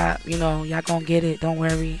 don't stop. You know, y'all gonna get it, don't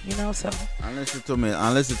worry. You know, so. And listen to me,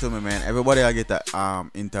 man. Everybody I get that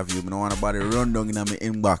interview, I don't want nobody run down in my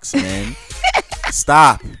inbox, man.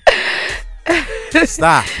 Stop.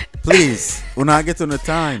 Stop, please. When I get on the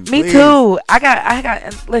time. Me please. too. I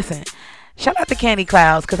got. Listen. Shout out to Candy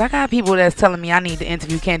Clouds, because I got people that's telling me I need to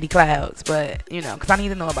interview Candy Clouds, but you know, because I need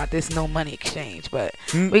to know about this no money exchange. But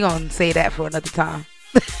we're gonna say that for another time.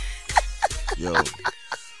 Yo,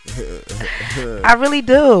 I really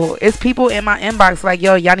do. It's people in my inbox like,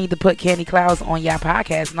 yo, y'all need to put Candy Clouds on y'all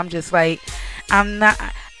podcast. And I'm just like, I'm not.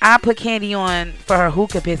 I put Candy on for her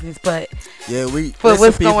hookah business, but yeah, for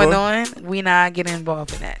what's going on, we not getting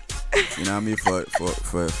involved in that. You know what I mean?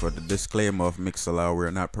 For the disclaimer of Mixlr, we're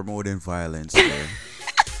not promoting violence there.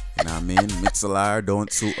 You know what I mean? Mixlr,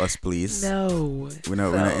 don't sue us, please. No. We're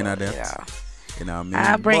not in that. Yeah. You know what I mean?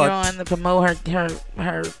 I bring her on to promote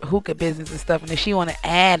her hookah business and stuff, and if she want to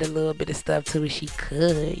add a little bit of stuff to it, she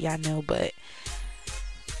could, y'all know, but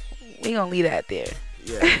we gonna leave that there.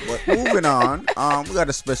 Yeah, but moving on, we got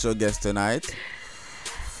a special guest tonight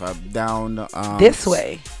from down this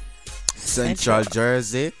way, Central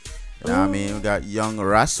Jersey. You know what I mean? We got Young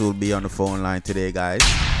Russ who will be on the phone line today, guys.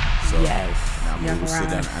 So, yes, Young Russ.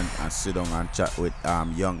 Sit down and chat with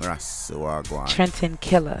Young Russ. So I go on. Trenton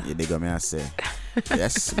Killer. You dig what I say?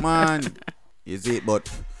 Yes, man. Is it? But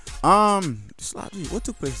what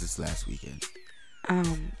took place this last weekend?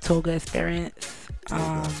 Toga Experience.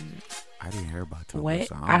 I didn't hear about Toga. Wet.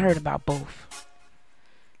 I heard about both.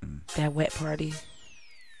 That wet party.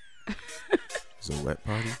 It's a wet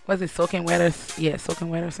party? Was it Soaking Wet or Soaking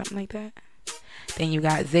Wet or something like that? Then you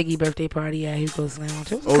got Ziggy birthday party at Hugo's Lounge.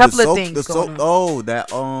 There was a couple of things going on. Oh,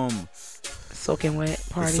 that Soaking Wet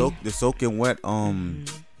party. The Soaking Wet Oh,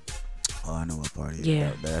 I know what party.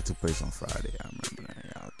 Yeah. That took place on Friday. I remember that.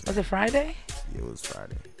 Yeah, okay. Was it Friday? Yeah, it was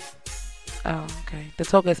Friday. Oh, okay. The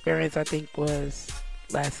Toga Experience I think was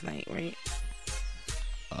last night, right?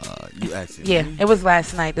 You actually. Yeah, it was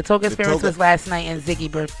last night. The Toga Experience was last night, and Ziggy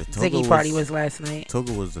party was last night.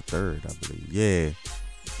 Toga was the 3rd, I believe. Yeah.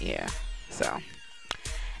 Yeah. So,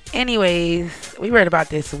 anyways, we read about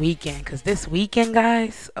this weekend because this weekend,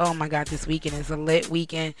 guys. Oh my God, this weekend is a lit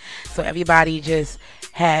weekend. So everybody just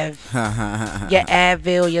have your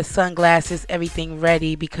Advil, your sunglasses, everything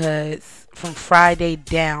ready because from Friday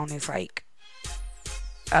down, it's like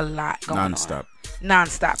a lot going on.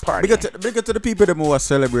 Non-stop party. Big up to the people that more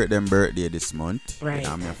celebrate their birthday this month. Right. You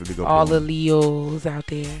know, I have to big up all the Leos out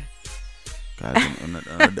there. Guys,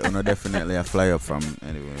 I'm definitely a fly up from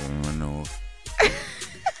anyway.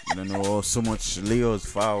 You don't know so much Leos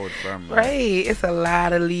forward from. Right. It's a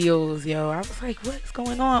lot of Leos, yo. I was like, what's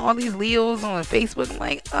going on? All these Leos on Facebook. I'm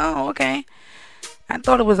like, oh, okay. I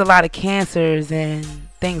thought it was a lot of Cancers and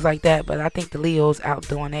things like that, but I think the Leos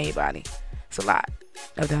outdoing everybody. It's a lot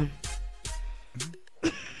of them.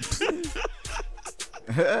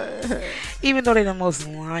 Even though they're the most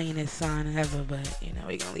lioness sign ever, but you know,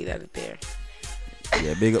 we're gonna leave that there.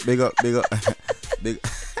 Yeah, big up.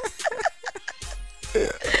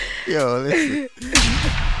 Yo,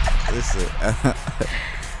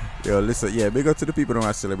 listen. Yeah, big up to the people who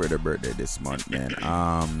want to celebrate their birthday this month, man.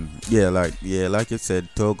 Like you said,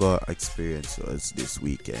 Toga Experience was this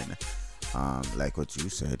weekend. Like what you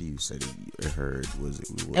said you heard it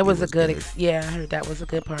was good. I heard that was a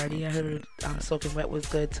good party. I heard Soaking Wet was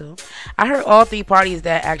good too. I heard all 3 parties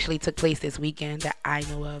that actually took place this weekend that I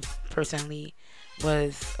know of personally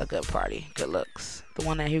was a good party. Good looks. The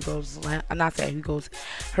one at Hugo's, I'm not saying Hugo's,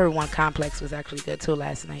 her one Complex was actually good too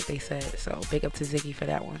last night, they said. So big up to Ziggy for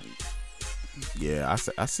that one. Yeah,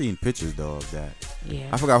 I seen pictures though of that. Yeah.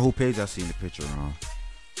 I forgot who page I seen the picture on.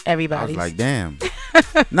 Everybody. I was like, damn.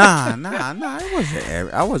 Nah.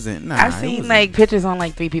 It wasn't. Nah. I seen like pictures on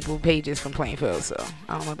like 3 people pages from Plainfield. So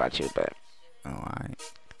I don't know about you, but. Oh,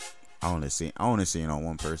 I only seen on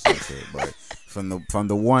one person say, but from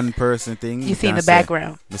the one person thing. You seen the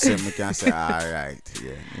background. We can say, all right,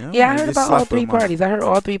 yeah. You know, yeah, I heard about all 3 parties. I heard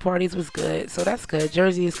all 3 parties was good, so that's good.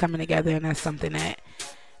 Jersey is coming together, and that's something that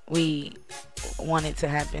we wanted to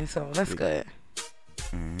happen. So that's good.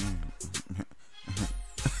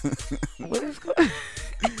 What is good?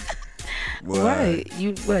 What?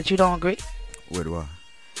 You don't agree? With what?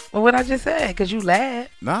 Well, what I just said, because you laughed.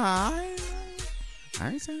 Nah, I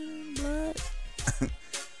ain't saying blood.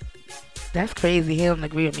 That's crazy. He don't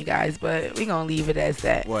agree with me, guys, but we gonna leave it as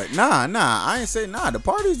that. What? Nah. I ain't say nah. The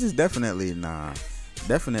party's just definitely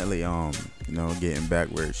getting back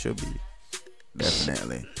where it should be.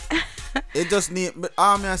 Definitely. It just need. But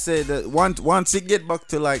I say that once it get back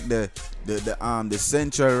to like the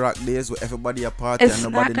Central Rock days where everybody a party it's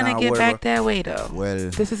and nobody not gonna get back that way though. Well,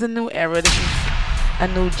 this is a new era. This is a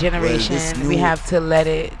new generation. We have to let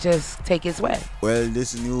it just take its way. Well,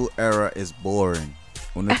 this new era is boring.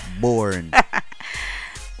 It's boring.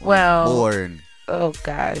 Well, boring. Oh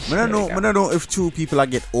gosh. I don't know if 2 people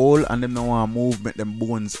get old and them don't want to move, make them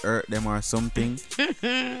bones hurt them or something. Cause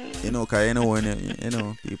when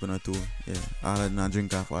people not too. Yeah, all of them not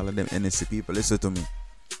drink off all of them NSC people. Listen to me.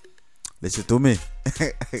 Listen to me.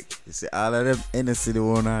 You see, all of them Hennessy they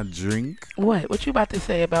wanna drink. What you about to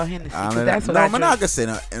say about Hennessy? All of them, That's what no, I I'm drink. not gonna say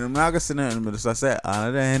that. I'm not gonna say nothing. But as I said, all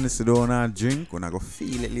of them Hennessy they wanna drink. When I go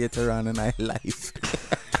feel it later on in my life.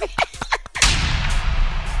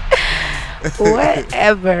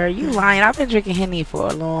 Whatever. You lying. I've been drinking Henny for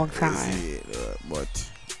a long time. But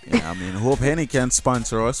yeah, I mean, hope Henny can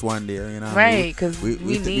sponsor us one day. You know, Right, 'cause we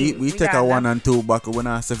take got a 1 enough. and 2 buckle when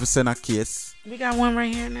I say if send a case. We got one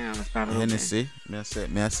right here now. Let's probably Hennessy. Me I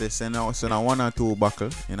say send a 1 or 2 buckle.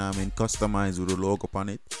 You know what I mean? Customized with the logo on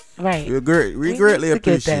it. Right. We We greatly need to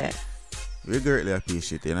get appreciate that. it. We greatly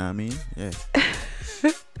appreciate it. You know what I mean? Yeah.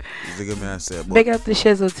 Me I say, but Big up the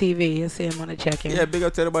Shizzle TV. You see him on the check-in. yeah, big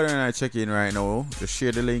up to everybody that check in right now. Just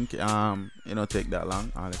share the link. Take that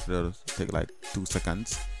long. All it does take like 2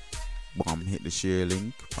 seconds. Boom, hit the share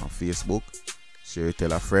link on Facebook. Share it,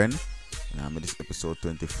 tell a friend. And I'm in this episode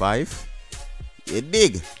 25. You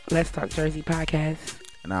dig? Let's Talk Jersey podcast.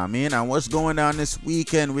 You know what I mean? And what's going on this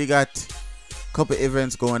weekend? We got a couple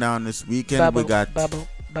events going on this weekend. We got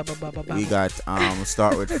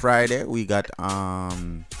start with Friday. We got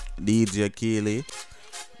DJ Keely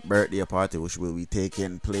birthday party, which will be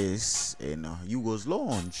taking place in Hugo's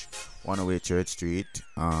Lounge, 108 Church Street,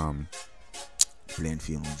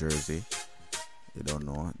 Plainfield, New Jersey. You don't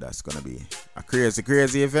know, that's gonna be a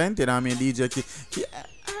crazy event. You know what I mean? DJ Keely.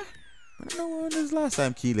 I don't know when this last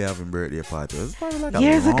time Keely having birthday party. It was probably like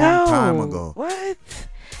Years a long time ago. What?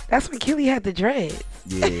 That's when Keely had the dreads.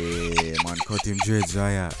 Yeah, man, cut him dreads,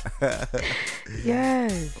 yeah.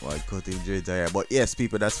 Yes. Man, cut him dreads, yeah. But yes,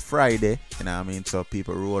 people, that's Friday. You know what I mean? So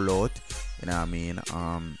people roll out. You know what I mean?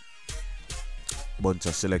 Bunch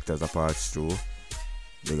of selectors apart through.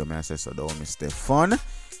 They gonna say so don't miss the fun.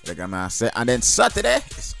 They gonna say, and then Saturday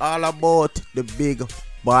it's all about the big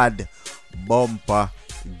bad bumper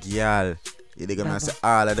girl. They're gonna say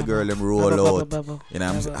all of the girl them roll out. You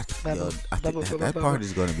know what I'm saying? I think that party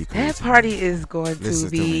is gonna be crazy. That party is going to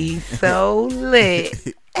be so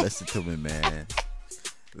lit. Listen to me, man.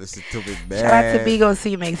 Listen to me, man. Shout out to Bigo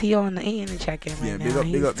C-Mix. He in the check-in right now.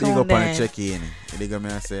 Big up on the check-in. They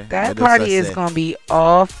gonna say that party is gonna be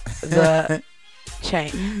off the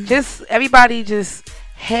chain. Just everybody just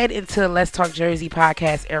head into Let's Talk Jersey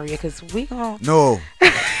podcast area because we gonna No.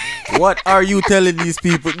 What are you telling these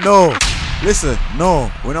people? No. Listen,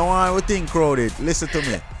 no. We don't want everything crowded. Listen to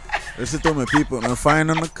me. People. We find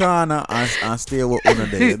on the corner and stay with one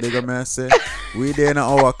day. They gonna say, we there in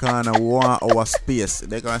our corner, we want our space.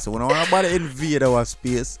 They gonna say, we don't want nobody invade our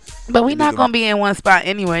space. But we not gonna be in one spot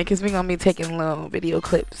anyway, because we're gonna be taking little video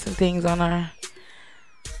clips and things on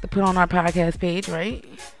to put on our podcast page, right?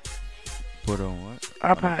 Put on what?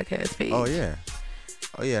 Our podcast page. Oh yeah,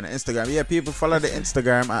 on Instagram. Yeah, people follow the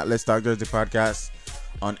Instagram at Let's Talk Jersey Podcast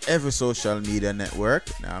on every social media network.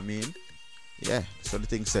 You know what I mean? Yeah, so the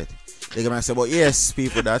thing said. They're gonna say, well, yes,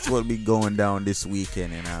 people, that's what be going down this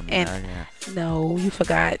weekend. You know what I mean? And no, you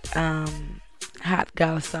forgot Hot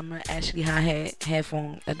Gala Summer, Ashley High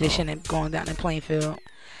Headphone Edition and going down in Plainfield,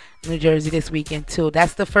 New Jersey this weekend too.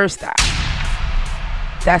 That's the first stop.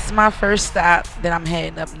 That's my first stop. Then I'm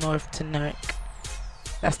heading up north to Newark.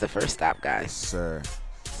 That's the first stop, guys. Yes, sir.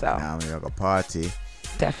 So now we have a party.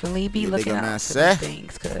 Definitely be looking out for these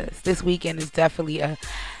things, because this weekend is definitely a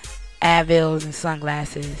Advils and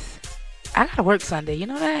sunglasses. I gotta work Sunday, you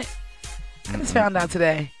know that? I just found out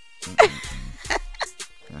today. That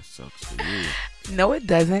sucks for you. No, it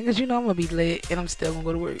doesn't, because you know I'm gonna be lit and I'm still gonna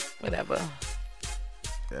go to work. Whatever.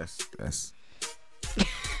 That's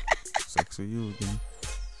sucks for you again.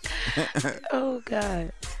 Oh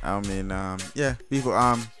God. I mean, yeah, people.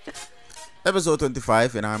 Episode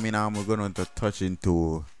 25, and I mean, we're going to touch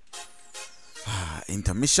into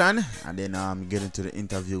intermission, and then get into the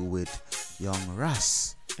interview with Young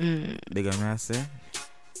Ras. They gonna say.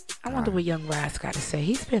 I wonder what Young Ras got to say.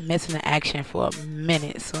 He's been missing the action for a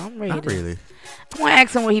minute, so I'm ready. Not really. I want to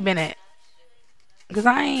ask him where he been at, because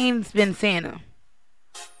I ain't been seeing him.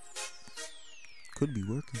 Could be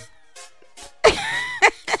working.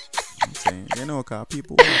 I'm saying, you know, car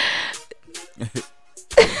people work.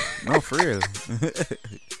 No, for real.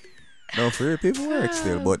 No, for real, people work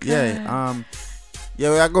still. But yeah, we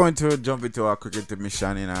are going to jump into our cricket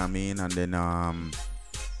intermission, you know what I mean? And then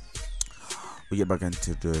we get back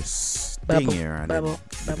into this thing here and then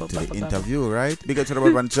to the interview, right? Big up to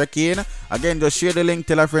the and check in. Again, just share the link,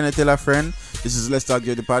 tell a friend. This is Let's Talk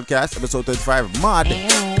Jersey Podcast, episode 35. Mad.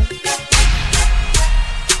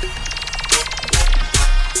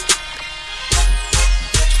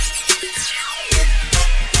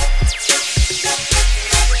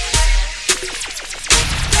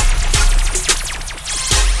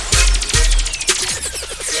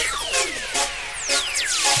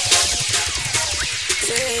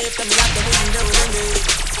 get them like the window with them day.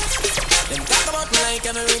 Them talk about me like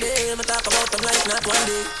every day, me talk about them like not one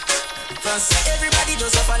day. Cause everybody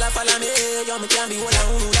just a follow me, yo, me can't be one of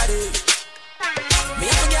who that day. Me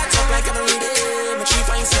have to get up like every day, my tree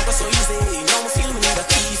finds never so easy. Now me feel me need a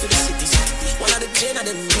key for the city. One of the gen of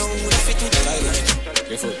them know the fit with the light.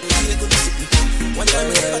 Careful. One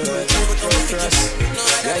time we never do it, overcome the figures.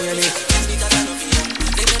 Yeah, you need.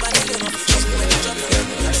 They never did enough.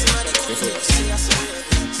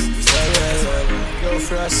 Yo,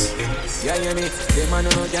 Frost. Yeah, you need. They man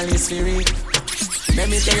know girl is free. Let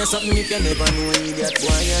me tell you something if you never know you get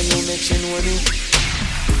boy and you make she know me.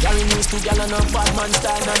 Girl used to girl on a bad man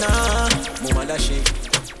style, nah. Mama that shit.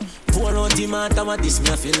 Pour out the matter what this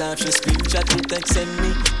me I feel like she speak chat to text send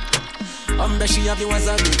me. She have you as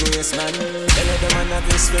a big waist man. Tell her the man have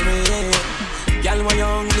his spirit. Girl when you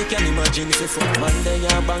hungry can imagine if you fuck man then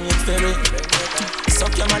you bang it ferry.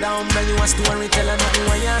 Suck your mother you a story tell her nothing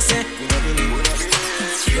what you say. You know believe.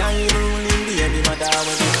 Girl you ruling baby mother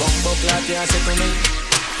when you come buck like you say to me.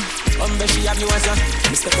 She have you as a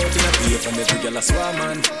Mr. Out in a beef and every girl a swarm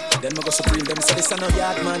man. Then me go supreme them say this a no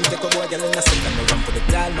yard man. Take a boy girl in a second and run for the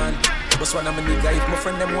dial man. But one of my nigga if my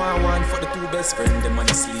friend them want one for the two best friend them on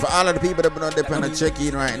the sleep. For all of the people that been on depend on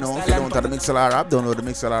check-in right now, if you don't have the MixLR app, download the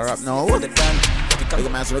MixLR app now. Take a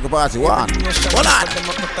man to make a party, one. Hold on.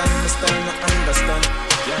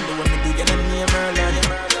 Can't do what me do, you know me a Merlin.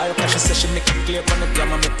 I'll catch a session, make it clear from the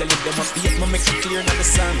grammar. Me tell them a beat, me make it clear not the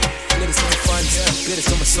song. Play this for my fans, play this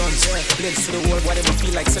for my sons. Play this for the world, whatever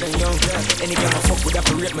feel like sitting young. Any girl I fuck with, I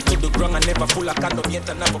rate me to the ground. I never pull a condom yet,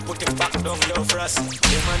 I never put it back down. Yo, for us, the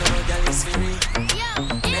man I know girl is free.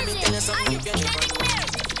 Let me tell you something, if you never know.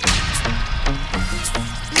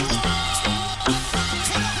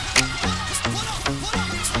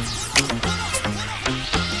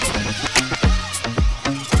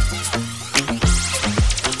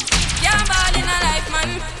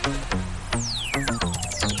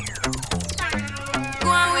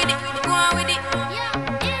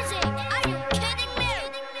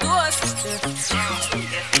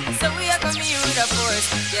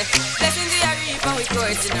 Blessings we are reaping, we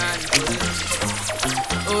coursing on.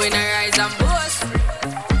 Oh, in our eyes and boast.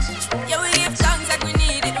 Yeah, we give thanks like we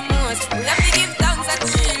need it the most. We have to give thanks like we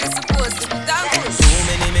really supposed to. Thankful. So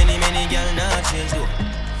many girl not change though.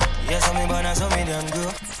 Yes, I'm born as some damn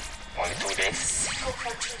girl. Only 2 days.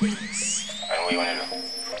 And what you wanna do?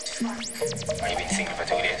 Have you been single for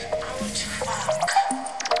 2 days? I want to fuck.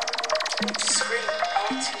 I want to scream. I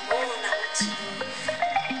want to moan.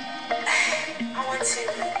 I want to.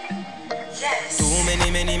 Yes. Too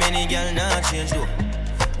many girl not change though.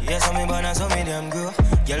 Yes, I'm born as some damn girl.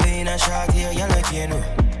 Girl in a shark here, girl like you know.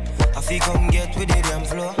 I feel come get with the damn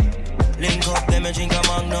flow. Link up, them a drink a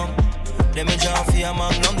magnum. Them a jump for a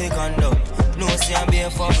magnum, they condom. No see I'm being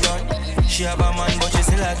for run. She have a man, but she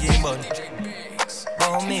still a game bun.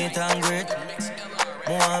 Bow meat and great.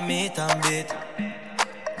 More meat and bait.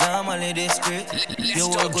 Normally discreet. You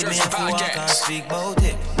walk with me if you walk and speak about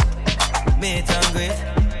it. Meat and great.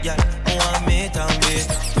 Yeah, more meat and bait.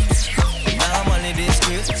 Normally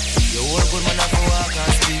discreet. You walk with me if you walk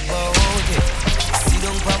and speak about it. See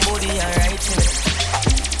don't come body and right in it.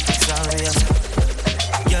 Sorry, yes.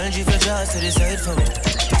 Girl, give your jaws to the side for me.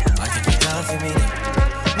 I think you down for me.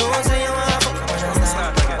 No say you want to fuck when I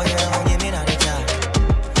start, but you don't give me that job.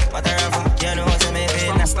 Whatever, you know what I mean. When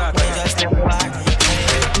you just step back,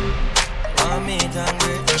 want me to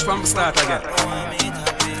angry. Push from the start again.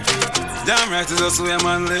 Damn right, it's just way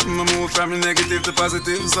man let me move from the negative to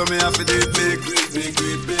positive, so me have to do it big, big,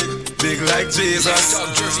 big, big, big like Jesus. Let's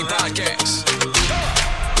Talk Jersey Podcast.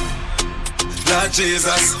 Like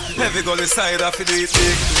Jesus, every goal inside have to do it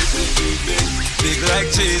big, big, big, big, big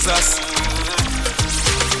like Jesus.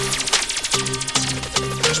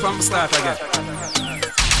 Push from the start again.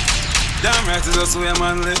 Damn right, it's just way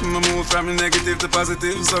man let me move from the negative to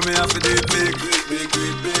positive, so me have to do it big, big,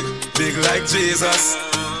 big, big, big like Jesus.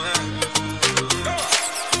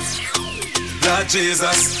 Like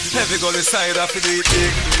Jesus, every goal inside have to do it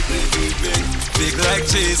big, big, big, big, big like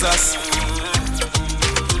Jesus.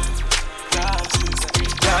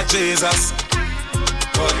 Like Jesus.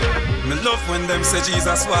 But me love when them say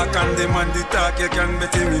Jesus walk and them and the talk, you can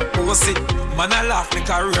bet him in pussy. Man I laugh me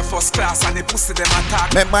career first class and the pussy them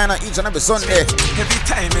attack. Make mine each and every Sunday. Every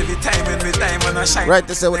time and I shine. Right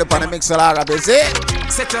to say with the pan MixLR app, is it?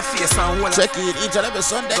 Set your face and hold check it each and every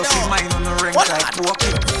Sunday. Just see mine on the ring what like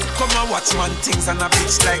walking. Come and watch man things and a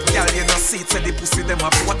bitch like girl, you know see it, say the pussy them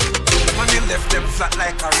up what. Man you left them flat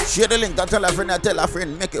like a roof. Share the link and tell a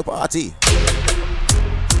friend, make a party.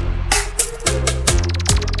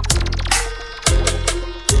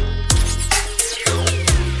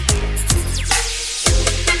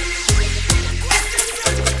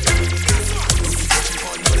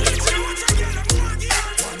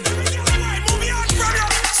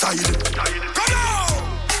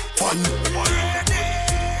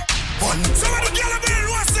 One. So when the girl been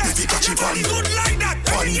what's that? If you catch it on. Good like that.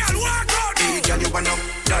 One. Girl walk out. Hey girl, you wanna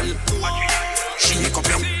doll? She make up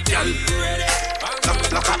your girl.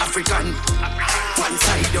 Like a African. One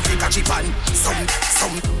side you fi catch it on. Some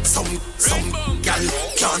girl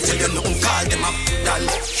can't tell you nothing. Call them up doll.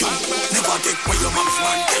 You never take where your mom's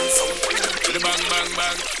man tell some. The bang bang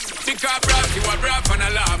bang. Because brave, you a brave and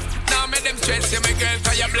a laugh. Now make them stress you, my girl,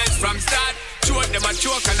 cause you're blessed from start. Choke them a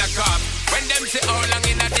choke and a cough. When them say how long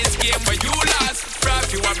in this game where you last.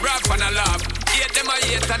 Brave, you a brave and a laugh. Hate them a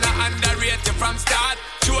hate and a underrate you from start.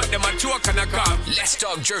 Choke them a choke and a cough. Let's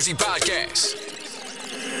Talk Jersey Podcast.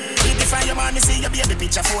 From your man, me see your baby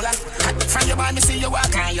picture fuller. From your man, me see you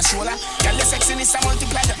walk on your shoulder. Girl, your sexiness a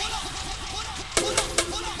multiplier.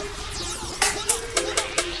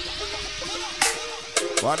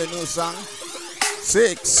 What a new song?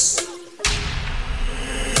 6.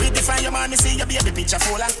 From your man, me see your baby picture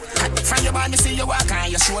fuller. From your man, me see you walk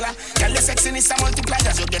on your shoulder. Girl, your sexiness a multiplier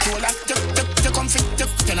as you get older. You come fit,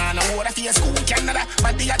 you know no water for your school, Canada,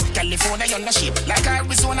 body at California, you're no shape like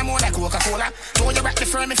Arizona, more like Coca-Cola. Throw you back the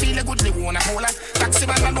firm, me feel a good, wanna hold her. Taxi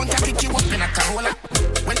man, I don't pick you up in a Corolla.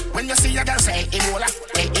 When you see a girl say Ebola,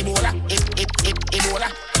 Ebola.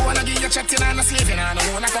 Wanna give you chatting and a slaving and a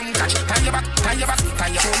wanna come catch. Tie your back, tie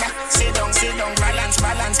your shoulder. Sit down, balance.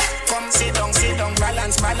 Come sit down,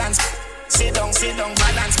 balance. Sit down,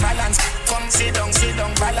 balance. Come sit down,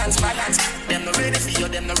 balance. Them no ready for you,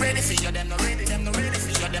 them no ready for you, them no ready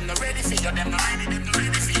for you, them no ready for you, them no ready for you.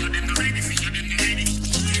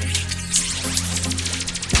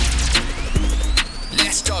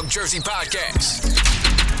 Let's Talk Jersey Podcast.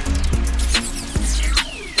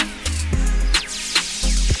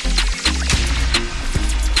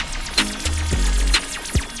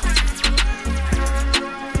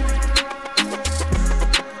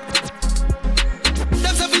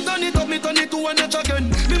 Turn it to one notch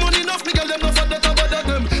again. Me money enough, me girl them no for that about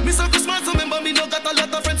them. Me say Christmas, remember me no got a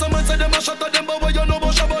lot of friends. Someone say them a shot at them, but what you know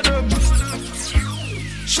about shabba them?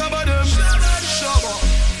 Shabba them.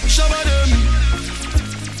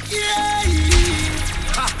 Yeah.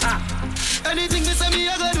 Anything they say me,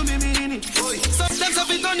 I gotta do me mean it. So them say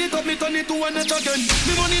me turn it to one notch again.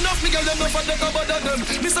 Me money enough, me girl them no for that about them.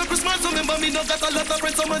 Me say Christmas, remember me no got a lot of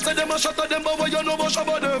friends. Someone say them a shot at them, but what you know about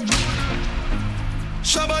shabba them?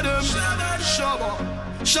 Shabba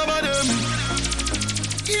them.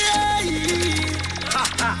 Yeah.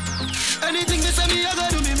 Anything they say me, I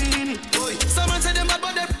gotta do me mean it. Someone say them bad,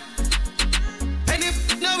 but them. And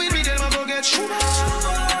if now we read them, I go get sugar. Well,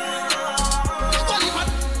 if my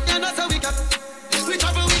that's how we got. We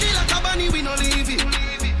travel with it like a bunny, we no leave it.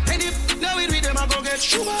 And if now we read them, I go get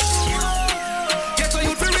sugar. Get so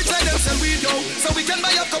you feel rich like them, sell we go. So we can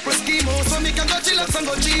buy a couple schemos, so we can go chill out and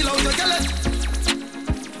go chill out. You get it?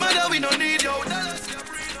 Mother, we don't need you.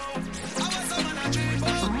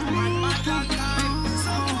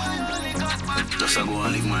 Just I go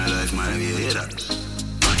and live my life, my way, hear that?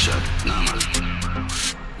 Not shot, normal.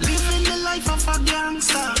 Living the life of a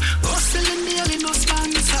gangster, hustling daily, no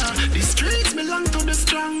sponsor. The streets belong to the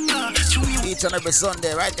stronger. Each and every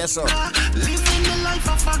Sunday, right there, so. Living the life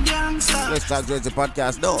of a gangster. Let's Talk Jersey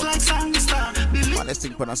Podcast, no. Like sangster. Man, let's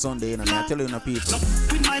think on a Sunday, you know, I tell you, people.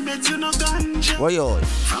 With my beds, you know, ganja. What you?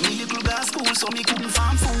 From me little girl school, so me couldn't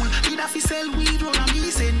farm fool. Did I fi sell weed, run a me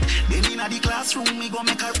send. Then in the classroom, me go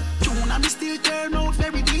make a tune. And me still turn out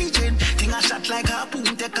very diligent. Thing a shot like a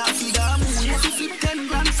poon, take a figure moon. You fi flip 10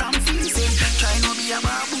 grand from Vincent. Try no be a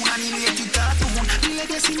baboon, animated cartoon. Me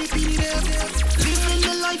legacy, me pin it. Living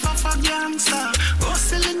the life of a gangster.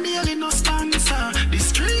 Hustling daily, no sponsor. The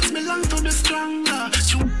streets belong to the stronger.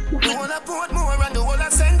 The whole of Portmore and the whole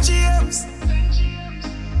of St. James.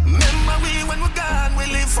 Remember we when we're gone, we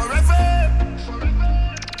live forever.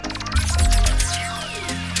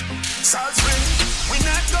 Salt Spring, we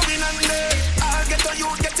not going under. I'll get on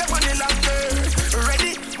you, get your money longer.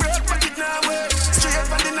 Ready, break, put it now, straight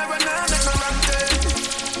up and in a run, now make no run.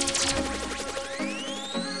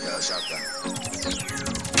 Yeah, shotgun.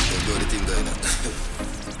 Don't do the thing going on.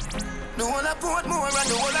 The whole of Portmore and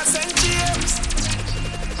the whole of St. James.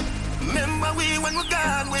 Remember we when we're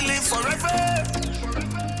gone, we live forever.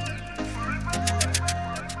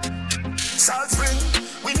 Salt Spring,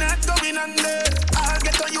 we not going under. I'll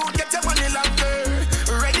get on you, get your money longer.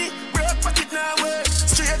 Ready, break, put it now,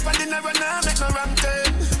 straight on the narrow, now make no wrong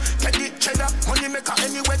turn. Petty cheddar, money maker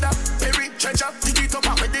any weather. Perry treasure, dig it up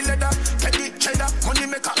out with the leather. Petty cheddar, money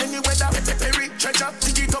maker any weather. Perry treasure,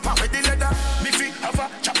 dig it up out with the leather. Me fi have a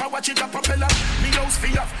chopper, watch it a propeller. Me house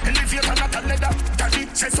fi up, elevator not a leather. Daddy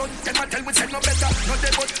say son, them a tell me say no better. No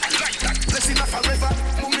they but I like that, blessing a forever.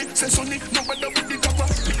 Mommy say sonny, no better with the cover.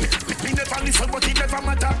 Me never listen but it never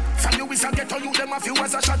matter. From you I get to you, them a few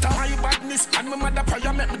as a shatter. My badness and my mother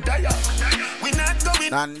prayer make me die. We not going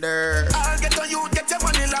Thunder. I'll get to you, get your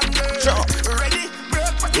money longer. Sure. Ready?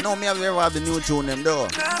 You know me have ever have the new tune them though.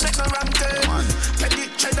 Come on.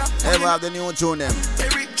 Ever have the new tune them.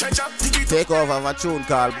 Take off of a tune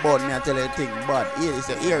called Bud. Me I tell you a thing, Bud. Hear it,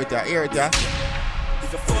 hear it.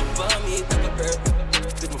 If you fuck for me, it never hurt.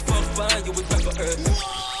 If you fuck for you, it never hurt.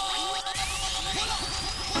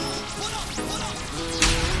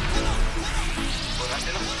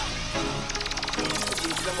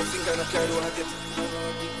 I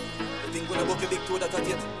think when I book a big toe that I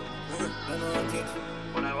get.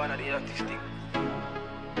 When I wanna do that thing.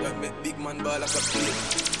 I make big man ball like a plate.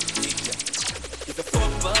 If you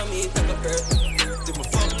fuck for me, it never hurt. If you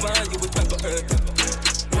fuck for you, it never hurt.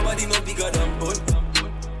 Nobody no bigger than Bun.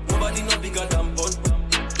 Nobody no bigger than Bun.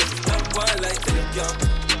 Stop one like till you jump.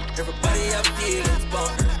 Everybody have feelings,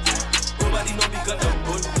 but nobody no bigger than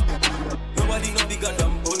Bun. Nobody no bigger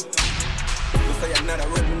than Bun. You say you're not a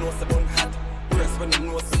red, no say Bun hot. Press when you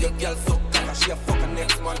know see your girl so cock, she a fucking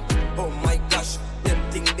next man. Oh my gosh, them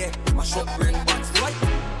thing there, my shop brain box. Why?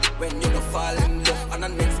 When you don't fall in love and the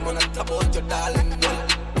next man a top out your darling one.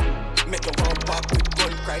 Make you one pop with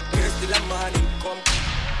gun, cry tears till the morning come.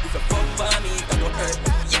 If you fuck for me, it go hurt.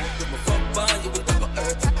 Yeah, if you fuck for you, it go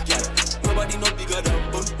hurt. Yeah, nobody no bigger than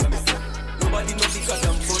Bun. Let me say, nobody no bigger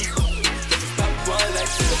than Bun. If you stop one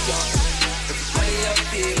like you can, everybody have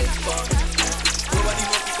feelings, but nobody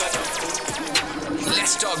no bigger than Bun.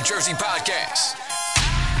 Let's Talk Jersey Podcast.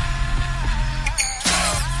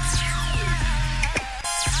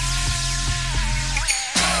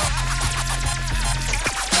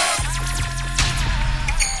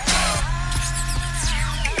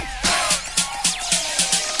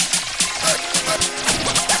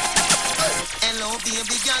 Hello,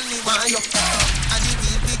 baby girl, me want you. I the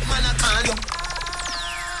real big man, I call you.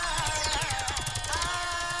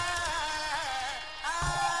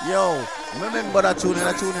 Yo, remember that tune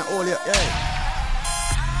all yeah.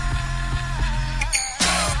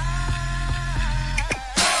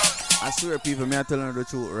 I swear people, me I telling you the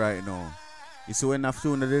truth right now. You see when that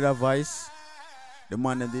tune did a voice, the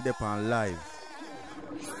man that did it on live.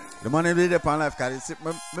 The man that did it on live, cause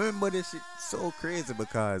remember this shit so crazy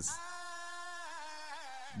because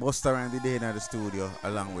Busta Rhymes did it in the studio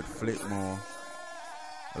along with Flipmore,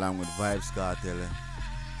 along with Vybz Kartel.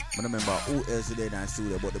 I don't remember who else did it in the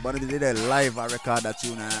studio, but the band did it live. I record that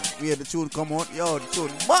tune and we had the tune come out. Yo, the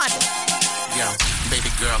tune bad. Yo,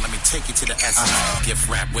 baby girl, let me take you to the essence.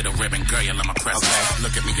 Gift wrap with a ribbon, girl, you let my presence. Okay.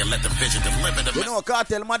 Look at me, you let the vision deliver the. You know,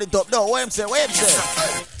 Kartel man, the top door. What him say?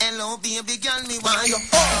 Hello, baby girl, me want you.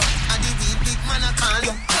 I the real big man, I call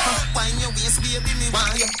you. Wine your waist, baby, me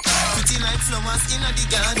want you. Pretty like flowers in the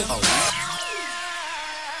garden.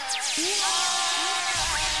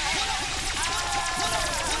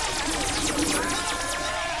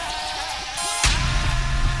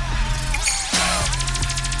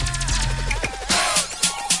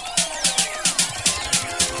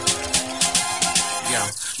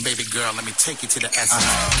 Baby girl, let me take you to the essence.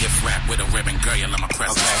 Gift wrap with a ribbon, girl, you let my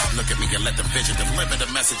presence. Okay. Look at me, you let the vision deliver the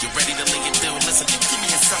message. You ready to lay it down? Listen, you give me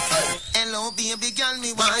a something. Hello, baby girl,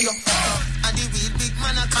 me want you. I the real big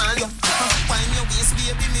man, I call you. Wine your waist,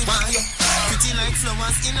 baby, me want you. Pretty like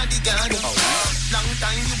flowers in the garden. Long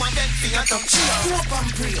time you want that for your tongue. She a hope and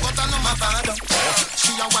pray, but I know my father.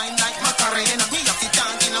 She a wine like Macarena. We have to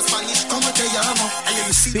talk in a Spanish, come with the yamo.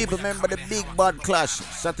 People remember the Big Bad Clash,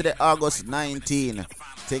 Saturday, August 19.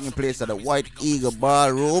 Taking place at the White Eagle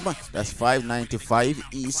Ballroom. That's 595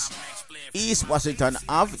 East Washington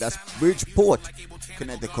Ave. That's Bridgeport,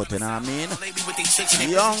 Connecticut. You know what I mean?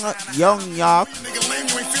 Young York.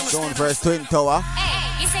 Zone versus Twin Tower.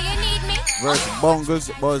 Hey, you say you need me? Versus Bungles.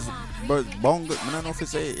 Bungles. I don't know if you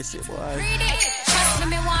say it, boy. Read it. Trust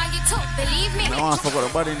me, why you talk, believe me. I forgot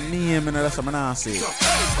about the name, and that's what I'm saying.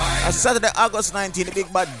 Saturday, August 19, the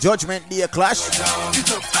Big Bad Judgment Day Clash.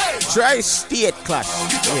 Tri-State Clash.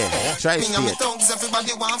 Yeah, Tri-State.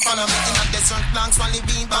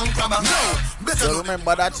 So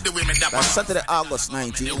remember that. That's Saturday, August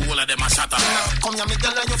 19. Alright.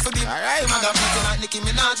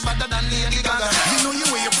 You know you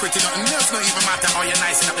way you're pretty, nothing else don't even matter how you're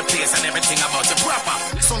nice up the place and everything about you proper.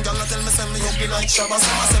 Some girl tell me say me ugly like Shabba,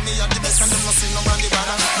 some say me are the best and them not sing around the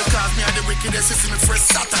bother. Because me are the wickedest, you see me first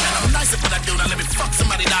Saturday and I'm nice for that dude and let me fuck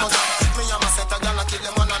somebody daughter. Me and my set a girl I kill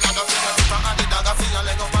them one another. And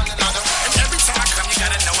every time I come, you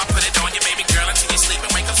gotta know I put it on you, baby girl, until you sleep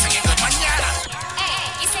and wake up singing good manana.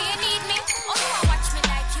 Hey, you say you need me? Oh, you want watch me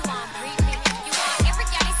like you want breathe me. You want every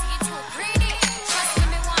girl you see you too pretty. Trust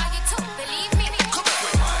me, why you too believe me.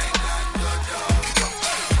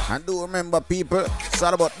 And do remember, people, it's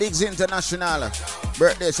all about Diggs International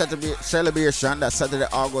birthday celebration. That's Saturday,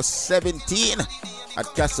 August 17 at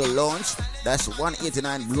Castle Lounge. That's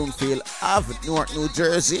 189 Bloomfield Ave, Newark, New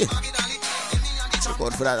Jersey. Look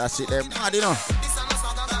out for that. That's it there. Mad, you know.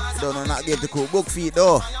 You don't know not get the cool book feed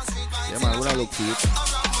though. Yeah, man, we're not look for it.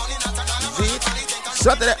 See it?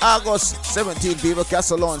 Saturday, August 17, people,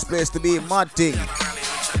 Castle Lounge, place to be, mad thing.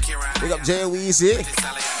 Big up Jay Weezy.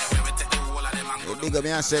 Big up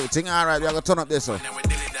me and say everything alright, we are going to turn up this one.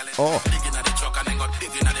 Oh.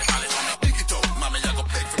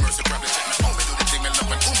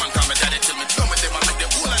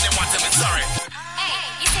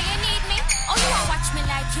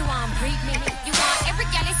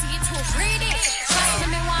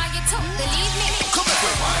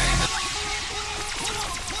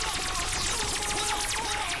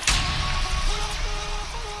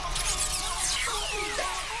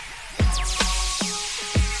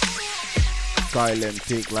 Kyle them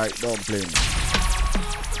thick like dumpling.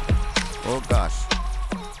 Oh gosh.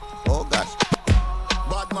 Oh gosh.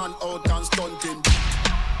 Bad man out and stunting.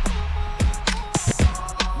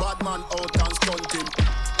 Bad man out and stunting.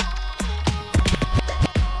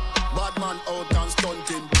 Bad man out and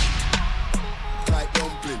stunting. Like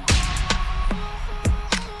dumpling.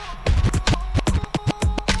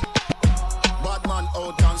 Bad man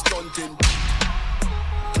out and stunting.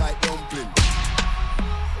 Like dumpling.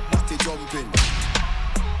 Batty jumping.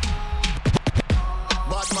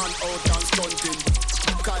 Bad man out and stunting.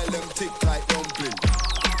 Kyle them thick like dumpling.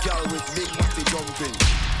 Girl with big batty jumping.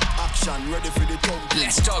 Action ready for the thumping.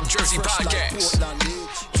 Let's Talk Jersey Podcast.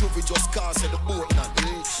 Juvie just cast at the Portland.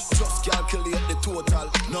 Just calculate the total.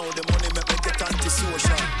 Now the money make me get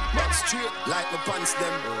anti-social. Man straight like my pants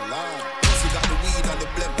them. Oh Lord. Plus we got the weed and the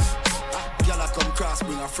blems. Y'all come cross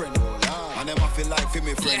bring a friend. Oh Lord. And them I feel like for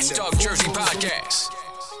me friend. Let's Talk Jersey Podcast.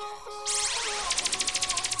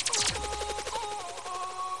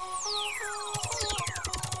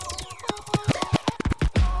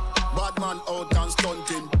 Bad man out and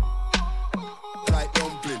stunting. Like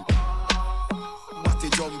dumpling. Batty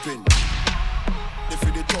jumping. They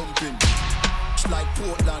feel the thumping. Like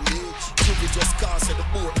Portland, Juvie just cast at the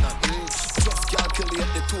Portland, Just calculate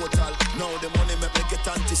the total. Now the money make me get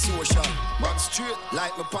anti-social. Man straight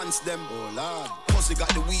like my pants them. Oh Lord. Pussy got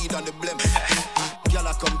the weed and the blem.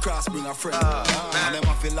 Y'all come cross bring a friend. And them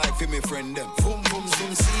I feel like for me friend them. Boom boom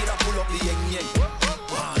zoom see that pull up the yeng yeng.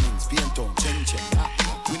 Warnings, being tongue, chen chen.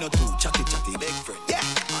 We not do chatty chatty big friend. Yeah.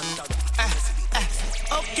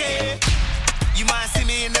 Okay. You might see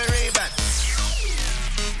me in the Ray-Ban.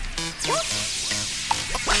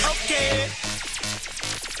 Okay.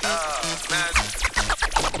 Man.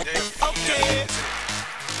 Okay.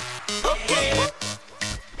 Okay.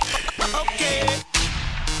 Okay.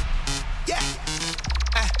 Yeah.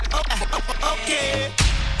 Okay.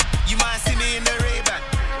 You might see me in the Ray-Ban.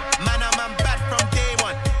 Man, I'm bad from day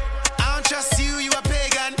one. I don't trust you, you a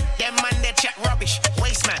pagan. Them man, they chat rubbish.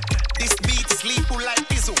 Waste man. This beat is lethal like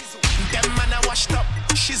Bizzle. Them man, I washed up.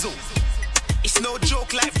 Shizzle. It's no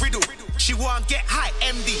joke like Riddle. She won't get high,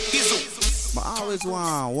 MD, Dizzle. But I always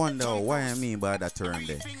wonder why I mean by that term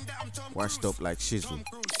there. Washed up like shizzle.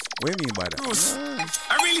 What do you mean by that?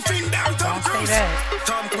 I really think that Tom Cruise.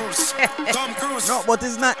 Tom Cruise. Tom Cruise. No, but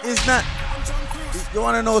it's not. You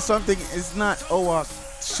want to know something? It's not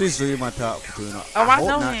shizzle you might talk to, you know. Oh, I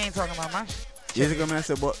know he ain't talking about my shit. Yes, you I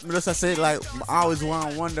say, but just I say like I always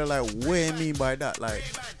wonder like what you mean by that? Like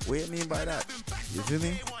what you mean by that? You feel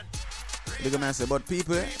me? Look at me, I say, but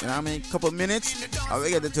people, you know what I mean? Couple minutes, I will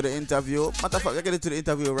get into the interview. Matter of fact, I get into the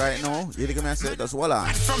interview right now. You look at me, I say, that's voila.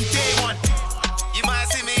 From day one, you might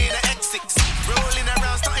see me in the X6, rolling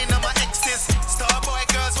around, starting on my exes. Starboy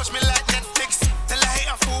girls watch me like Netflix. Tell I hate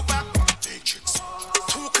a full back. Matrix.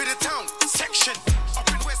 Talk of the town, section. Up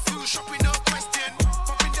in West Hill, shopping, no question.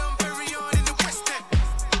 Popping down very on in the West End.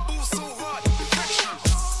 Ooh, so hard, perfection.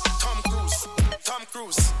 Tom Cruise, Tom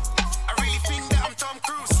Cruise. I really think that I'm Tom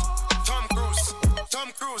Cruise. Tom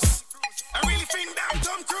Cruise. I really think that I'm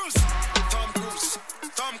Tom Cruise. Tom Cruise.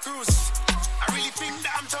 Tom Cruise. I really think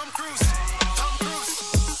that I'm Tom Cruise. Tom Cruise.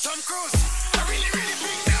 Tom Cruise. I really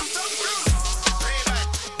think that I'm Tom Cruise. Ray-Ban.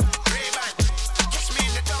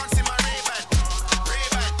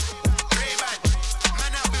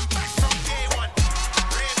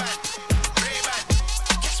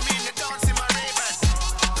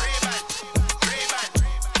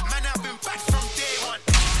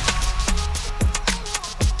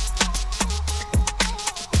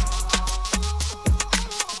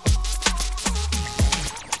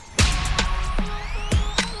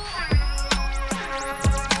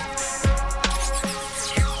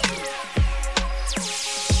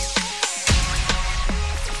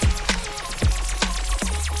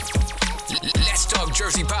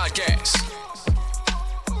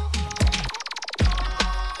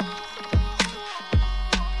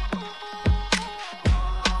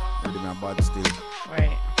 give me a bad still.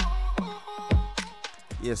 Right.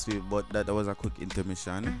 Yes, but that was a quick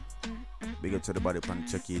intermission. Big up to the body pan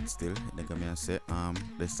check it still. Then come here and say,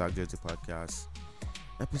 Let's Talk Jersey Podcast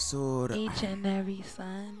episode. Each and every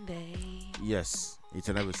Sunday. Yes, each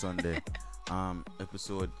and every Sunday.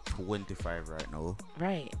 Episode 25 right now.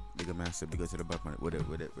 Right. Big up and say, big up to the back man. With it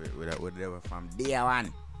from day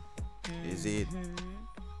one. Is it?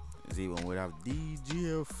 Is it when we have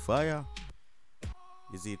DJ Fire?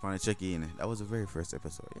 Is it on the check-in? That was the very first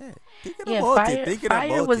episode. Yeah. Thinking about it.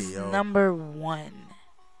 Fire was number 1.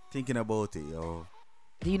 Thinking about it, yo.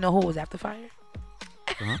 Do you know who was after Fire?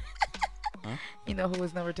 Huh? You know who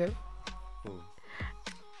was number 2? Who?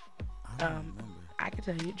 I don't remember. I can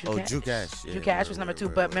tell you. Drew Cash. Drew Cash was number 2.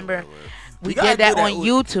 But remember, we did that on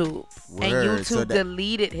YouTube. And YouTube so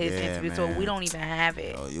deleted his interview, so we don't even have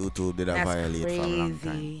it. Oh, YouTube did a violate for a long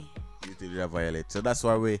time. YouTube did a violate. So that's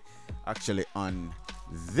why we actually on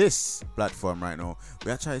this platform right now.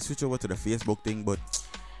 We are trying to switch over to the Facebook thing, but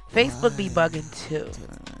Facebook be bugging too.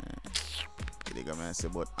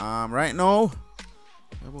 But right now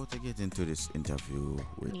we're about to get into this interview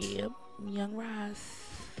with Young Ross.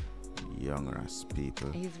 Young Ross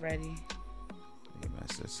people. He's ready.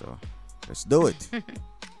 So let's do it.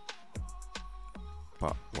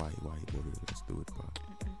 Pop, why, buddy? Let's do it, Pop.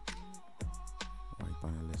 Why,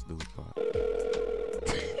 panel? Let's do it, Pop.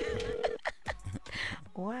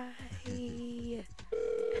 Why?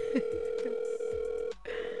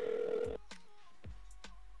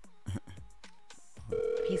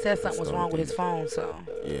 He said something was wrong with his phone, so.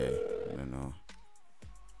 Yeah, I don't know.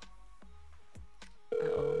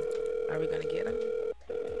 Are we gonna get him?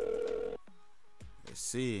 Let's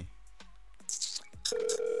see.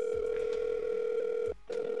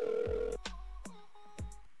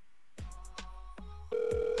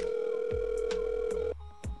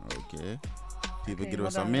 Okay. People give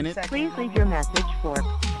us a minute. Please leave your message for.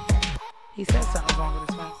 He said something wrong with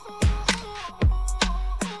his phone.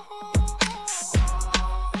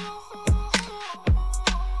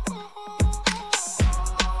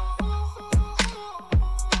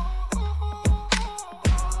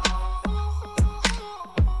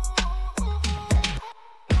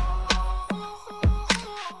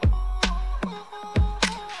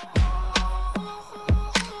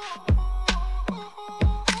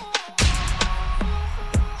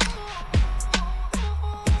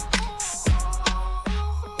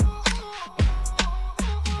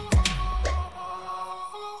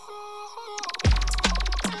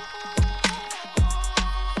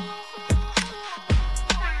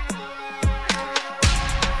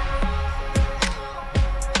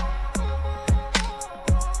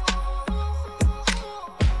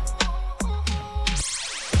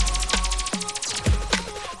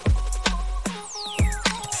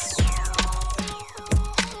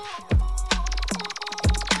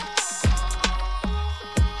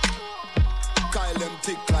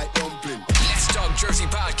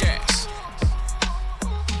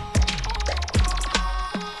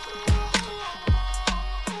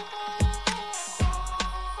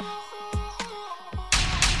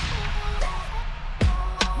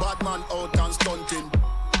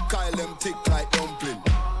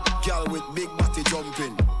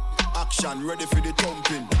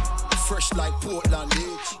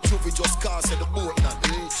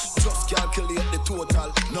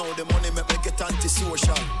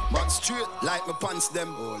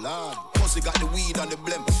 Them, oh Lord, cause we got the weed and the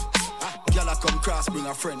blem. Girl, I come cross, bring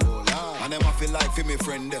a friend, oh Lord. And them I feel like for me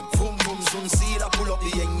friend them. Boom, boom, soon see that pull up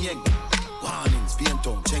the yeng yeng. Warnings, being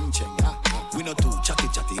tongue, cheng cheng. We not too chatty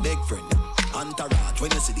chatty, big friend. Entourage,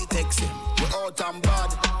 when you see the text him. We out and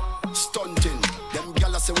bad, stunting. Them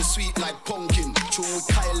gyal say we sweet like pumpkin. True, we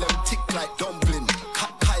Kyle them thick like dumpling.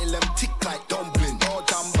 Kyle them thick like dumpling. Out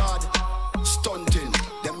and bad, stunting.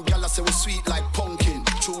 Them gyal say we sweet like pumpkin.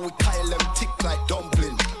 True, we Kyle them thick like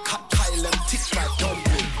dumpling. Kyle them thick like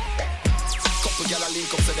dumpling. Couple gyal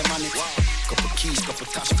link up to the man it. Couple keys, couple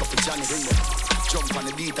cash, couple Johnny. Jump on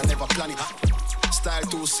the beat, I never plan it. Style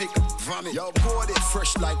too sick, vomit. Yo, board it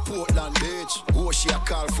fresh like Portland, bitch. Who she a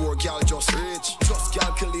call for, girl just rich. Just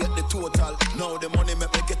calculate the total. Now the money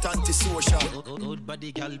make me get antisocial. Good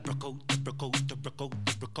body, girl, broke out.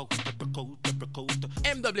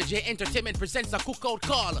 MWJ Entertainment presents a cookout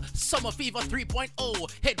called Summer Fever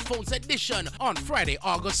 3.0 Headphones Edition on Friday,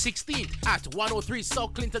 August 16th at 103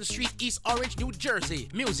 South Clinton Street, East Orange, New Jersey.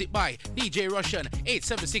 Music by DJ Russian,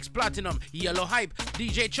 876 Platinum, Yellow Hype,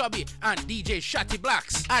 DJ Chubby, and DJ Shatty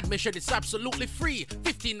Blacks. Admission is absolutely free.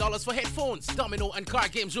 $15 for headphones. Domino and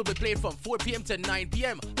card games will be played from 4 p.m. to 9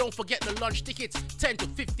 p.m. Don't forget the lunch tickets, $10 to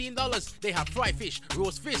 $15. They have fried fish,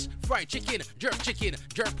 roast fish, fried chicken,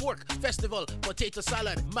 jerk pork, festival, potato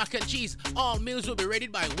salad, mac and cheese. All meals will be ready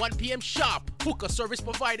by 1 p.m. sharp. Hookah service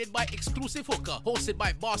provided by Exclusive Hookah. Hosted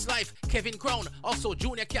by Boss Life, Kevin Crown, also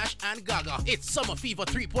Junior Cash and Gaga. It's Summer Fever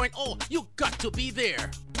 3.0. You got to be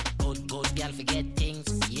there. Good girl forget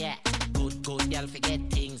things, yeah. Good girl forget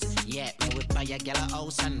things, yeah. Me would buy a girl a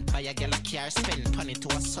house and buy a girl a car, spend money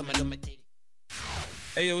to a summer do me thing.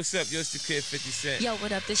 Hey, yo, what's up? Yo, it's the kid 50 Cent. Yo,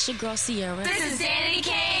 what up? This your girl Sierra. This is Danny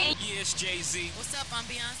Kane. Yeah, it's Jay-Z. What's up? I'm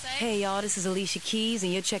Beyonce. Hey, y'all, this is Alicia Keys,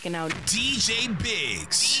 and you're checking out DJ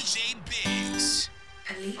Biggs.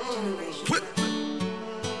 Elite Generation.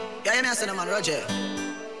 Yeah, I said I'm on Roger.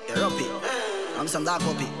 Yeah, Ruppy. I'm some dark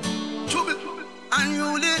puppy. Trouble.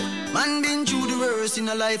 Unruly. Man been through the worst in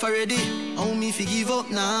a life already. How me fi give up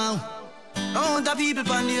now? All the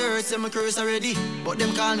people on the earth say me curse already, but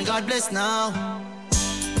them call me God bless now.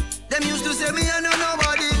 Them used to say me I know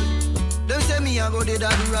nobody. Them say me I go dead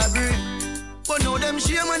at the robbery. But now them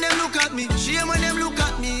shame when them look at me. Shame when them look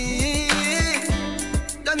at me.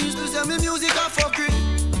 Them used to say me music a fuckery.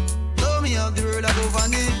 Know me have the world over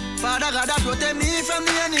me. Father God that protect me from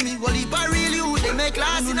the enemy. Well if I really who they make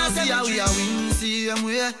class in a cemetery. See how we are win, see them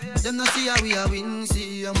way. Them not see how we are win,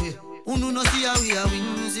 see them way. Who no see how we are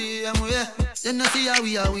win, see them way. Them not see how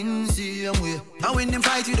we are win, see them way. And when them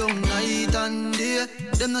fight we don't night and day.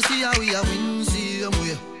 Them not see how we are win, see them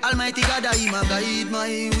way. Almighty God I him a guide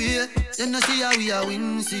my way. Them not see how we are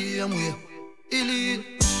win, see them way. Elite,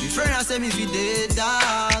 my friend I say me fi dead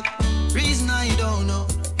dog. Reason I don't know.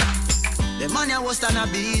 The man ya was stand a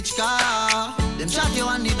beach car. Them shot you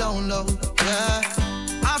on the down low, yeah.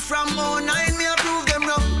 I from 09 me approve them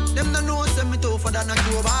wrong. Them don't know say me tougher than a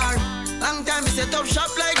crowbar. Long time me set up shop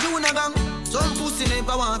like Juna gang. Some pussy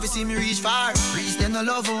never want to see me reach far. Priest them no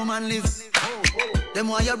love how man live. Them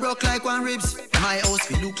want you broke like one ribs. My house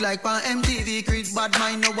fi look like one MTV crib. Bad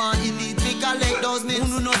mind no want elite fi collect those nits.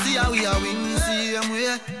 Who no see how we are win, see them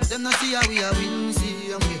way. Them no see how we are win, see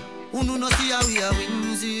them way. Who no see how we are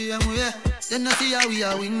win, see them way. Them no see how we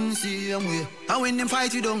are win, see them way. And when them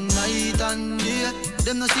fight we don't night and day.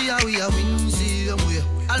 Them no see how we are win, see them way.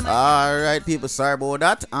 Alright, people, sorry about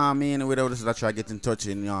that. I mean, without this, I try to get in touch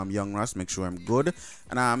in Young Russ, make sure I'm good.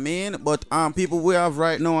 And but people we have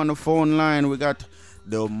right now on the phone line, we got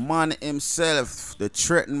the man himself, the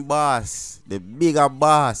Trenton boss, the bigger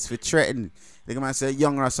boss for Trenton. They can say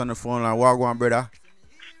Young Russ on the phone line. What going, brother?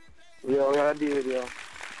 Yo, what do you do?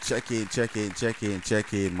 Check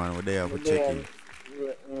in, man. We're there, we're checking.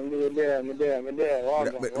 Me there.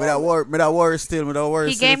 Without worry still.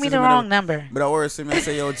 He gave me the wrong number. Without worry still, I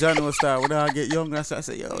say, yo, John will start. When I get Young Russ, I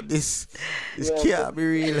say, yo, this can't be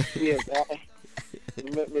real. Yes,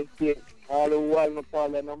 make me see all the while I call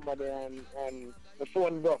the number there and the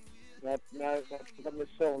phone broke. That's the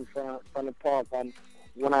sound from the park, and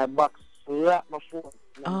when I back slap my phone.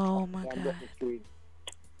 Oh my God.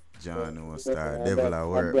 John will start. Devil at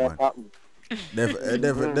work, man.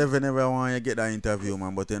 Never want you to get that interview,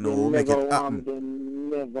 man, but they know we'll make it happen. They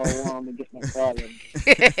never want me to get my calling.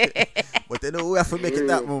 But they know we have to make it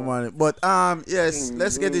happen, man. But yes,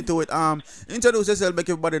 let's get into it. Introduce yourself, make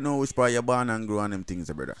everybody know which part you're born and grow and them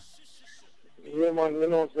things, brother. Yeah, man, you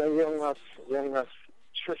know, so young as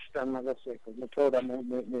Tristan, like I say, because I told them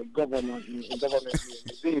the government is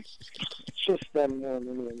deep. Tristan,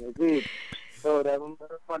 is deep. So that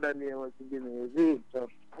mother name was to give me a read. So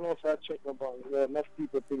I know if I check about it, enough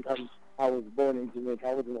people think I was born in Jamaica.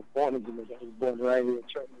 I wasn't born in Jamaica. I was born right here in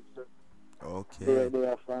Trenton. So okay. They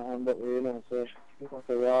are fine, but you know, so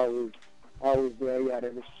we always there, yeah,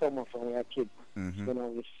 every summer from when we were kids. Mm-hmm. You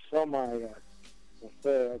know, the summer, yeah. So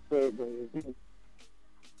I say,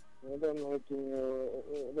 I don't know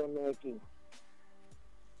anything.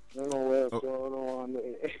 I don't know where it's going on.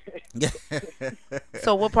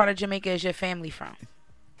 So what part of Jamaica is your family from?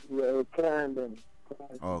 Yeah, Clarendon.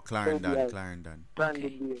 Oh, Clarendon.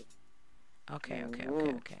 Okay.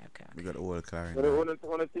 We got old Clarendon. But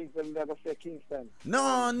one of the things that never say Kingston. No,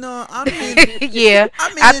 I mean... yeah,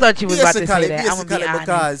 I thought you was about to say that. I'm gonna be honest.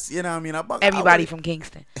 Because, you know what I mean? Everybody from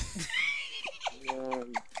Kingston.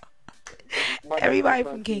 Everybody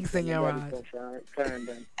from Kingston, you're right.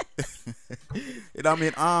 You know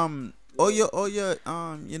what I mean?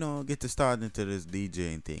 You know, get to start into this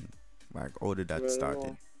DJing thing. Like, how did that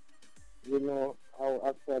started? You know,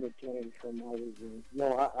 I started playing from I was in.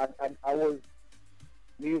 No, I was.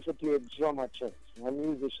 We used to play drum at church. I'm a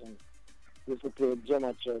musician. We used to play drum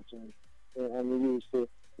at church, and we used to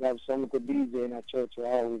have some good DJ in our church. I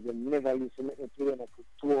always never used to make me play, and I could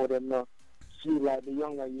tour them now. See, like the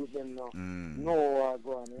younger youth them now know where I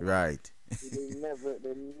go on. Right. They never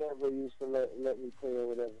used to let me play or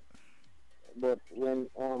whatever. But when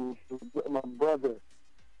my brother,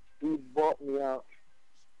 he bought me out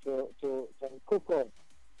to cook up.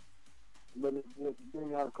 But it's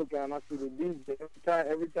doing out cooking, and I see the DJ.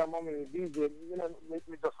 Every time I'm in the DJ, you know, make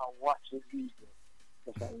me just watch the DJ.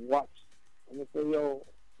 Just watch. And they say, yo,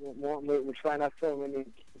 we're trying to film in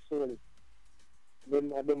Kingston.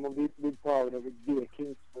 Then I'm a big part of every day,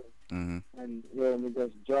 Kingston. And, you know, we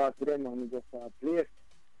just draw to them and we just play.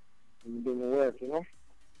 And we do my work, you know.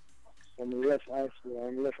 So I left high school. I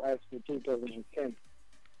left high school 2010.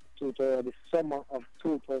 The summer of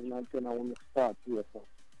 2010, I want to start here.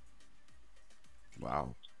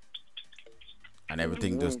 Wow. And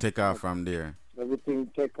everything just take off from there.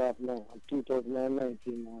 Everything take off now.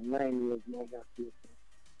 2019, 9 years now.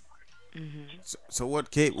 So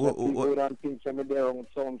what, Kate? What don't think some of their own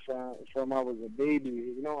songs from I was a baby.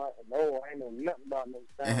 You know, I know nothing about no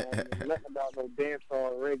sound. I know nothing about no dance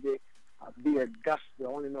or reggae. I'd be a gospel. I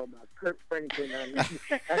only know about Kirk Franklin.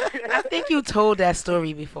 I think you told that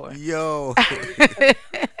story before. Yo.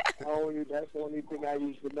 That's the only thing I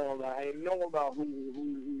used to know about. I didn't know about who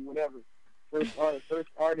whatever. First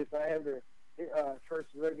artist I ever, first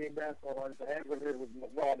reggae dancehall artist I ever heard was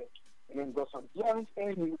Nevada. And then go some young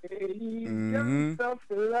anyway, young stuff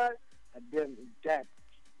a lot. And then that's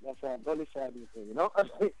how Dolly Side is, you know.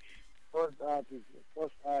 First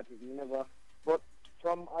artist, never. But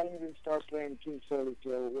from I even start playing King Soul, so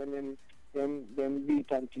when them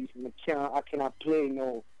beat and teach me, I cannot play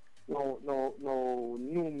no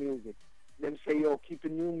new music. Them say, yo, keep the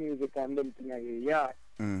new music and them thing I hear, yeah.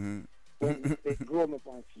 Then they grow me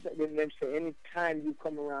on. Then them say, anytime you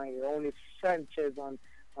come around here, only Sanchez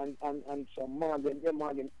and some Morgan, them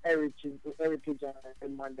Morgan heritage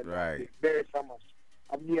and man, right. Very famous.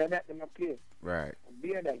 I'll be at that, them I play. Right. I'll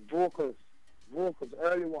be at that, vocals,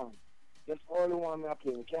 early one. Just early one I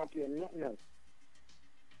play. We can't play nothing else.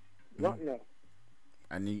 Nothing else.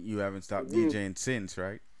 And you haven't stopped DJing since,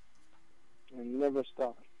 right? I never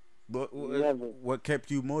stopped. But never. What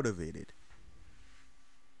kept you motivated?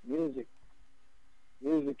 Music.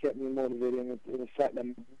 Music kept me motivated, and the fact that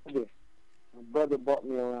my brother brought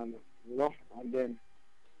me around, you know, and then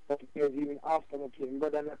even after my play, my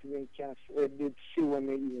brother not even did see when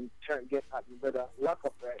they even get at my brother lock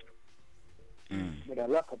up right now. But I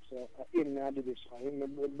lock up, so I did this for him. My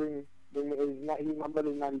brother's not even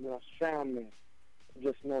a sound man. He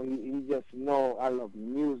just know I love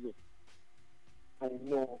music. I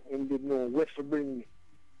know him didn't know what to bring me.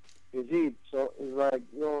 You see? So it's like,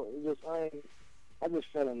 you know, I just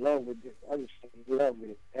fell in love with this. I just fell in love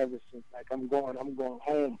with it ever since. Like I'm going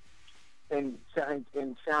home and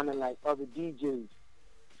sounding like other DJs.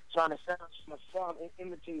 Trying to sound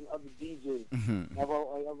imitating other DJs. I've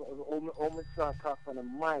almost started talking on the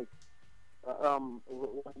mic.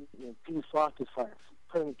 P45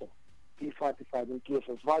 printer. P45 in case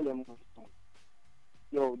of volume.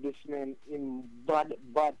 Yo, this man in bad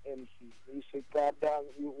MC. He said, God down,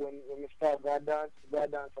 when we start God dance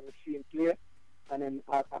on the same player, and then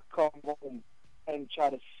I come home and try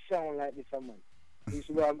to sound like this man. This is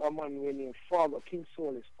where I'm on when Father, King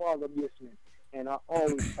Soul is Father Basement. And I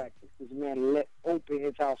always practice. This man let open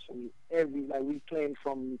his house for me we playing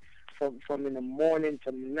from in the morning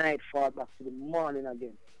to night, far back to the morning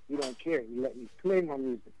again. He don't care. He let me play my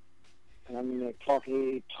music. And I'm in there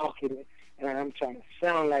talking, and I'm trying to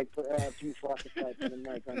sound like P45 to the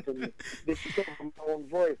mic. I'm telling you, this is from my own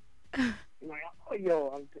voice. I'm like,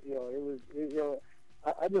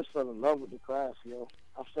 I just fell in love with the craft, yo.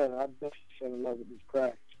 I definitely fell in love with this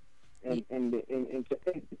craft. And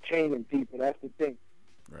entertaining people, that's the thing.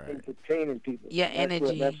 Right. Entertaining people. Yeah,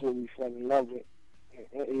 energy. That's what we fell in love with.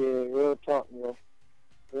 Yeah, real talk, yo.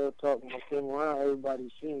 Real talk. When I came around,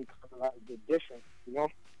 everybody's seeing like the difference, you know?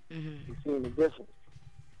 You're seeing the difference.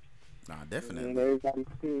 Nah, definitely. And everybody's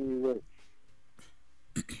seeing you with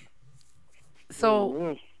it.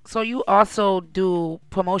 So you also do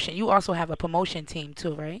promotion. You also have a promotion team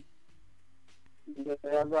too, right? Yeah,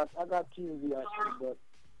 I got Team VIP, but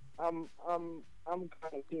I'm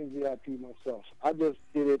kind of Team VIP myself. I just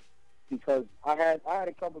did it because I had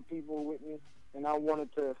a couple people with me, and I wanted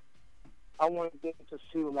them to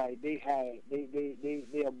feel like they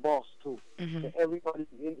a boss too. So everybody,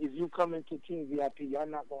 if you come into Team VIP, you're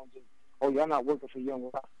not going to oh, y'all not working for Young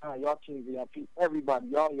Rock. Nah, y'all Team VIP. Everybody,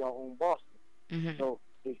 y'all your own boss. Mm-hmm. So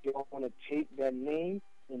if y'all want to take that name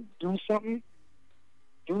and do something.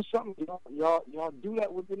 Y'all do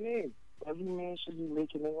that with the name. Every man should be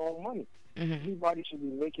making their own money. Mm-hmm. Everybody should be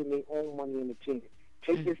making their own money in the team.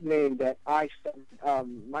 Take this name that I started.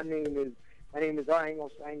 My name is. I ain't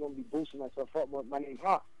gonna be boosting myself up, but my name's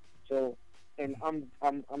Hot. So, and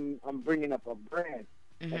I'm bringing up a brand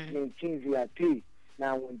that's named Team VIP.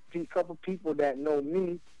 Now, when a couple people that know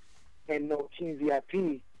me and know Team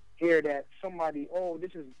VIP hear that somebody, oh,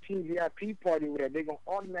 this is Team VIP party over there, they're gonna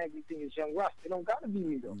automatically think it's Young Rock. It don't gotta be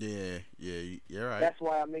me though. Yeah, you're right. That's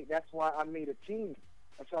why I made a team.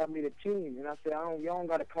 That's why I made a team. And I said, y'all don't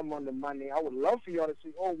gotta come under my name. I would love for y'all to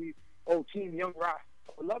say, Team Young Rock.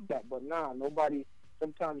 I would love that, but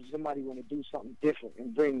sometimes somebody want to do something different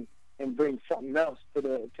and bring something else to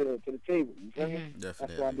the table. You feel me? That's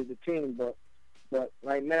why I did the team. But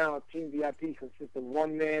right now, Team VIP consists of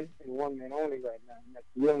one man and one man only right now, and that's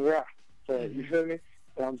Young Rock. So you feel me?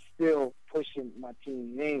 But I'm still pushing my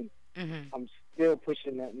team name. I'm still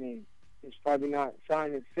pushing that name. It's probably not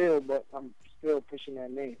signed and sealed, but I'm still pushing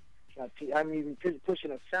that name. I'm even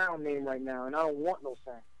pushing a sound name right now, and I don't want no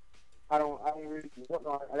sound. I don't really want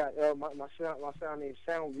no. I got my sound name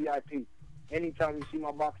Sound VIP. Anytime you see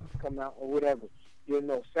my boxes come out or whatever, you'll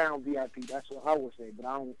know Sound VIP. That's what I would say. But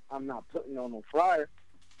I'm not putting on no flyer.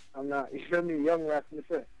 I'm not. You feel me? Young Rap in the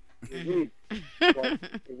set. But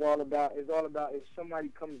it's all about if somebody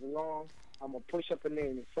comes along, I'm gonna push up a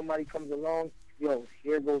name. If somebody comes along,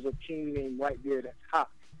 here goes a team name right there that's hot.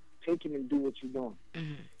 Take it and do what you're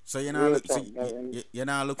doing. So you're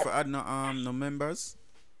not look for no members.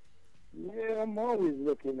 Yeah, I'm always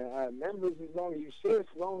looking at members as long as you serious,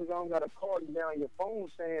 as long as I don't got to call you down your phone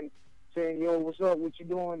saying, yo, what's up, what you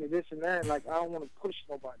doing, and this and that. Like, I don't want to push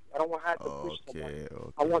nobody. I don't want to have to push nobody.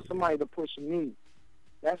 Okay. I want somebody to push me.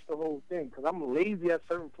 That's the whole thing, because I'm lazy at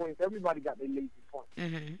certain points. Everybody got their lazy points.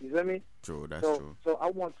 You feel me? True, that's true. So I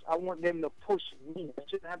want them to push me. I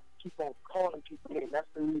shouldn't have to keep on calling people in. That's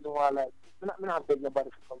the reason why, like, I'm not begging nobody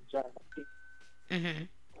to come join my team.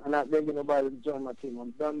 I'm not begging nobody to join my team. I'm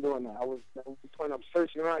done doing that. I was at the point I'm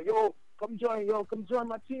searching around. Come join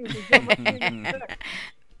my team. And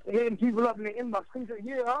hitting people up in the inbox. They say,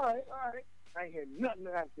 yeah, all right. I ain't hear nothing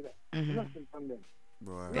after that. Nothing from them.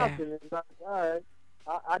 Right. Nothing. It's like, all right.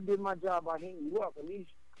 I did my job by hitting you up. At least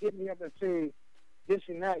hit me up and say this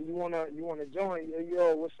and that. You wanna join?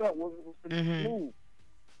 Yo, what's up? What's the move?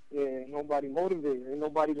 Yeah, ain't nobody motivated. Ain't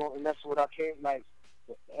nobody going. And that's what I came like.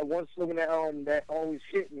 One slogan that always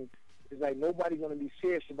hit me is like nobody's gonna be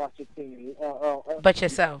serious about your thing, but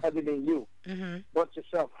yourself, other than you, but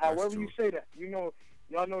yourself. However you say that,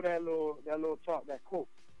 y'all know that little talk, that quote.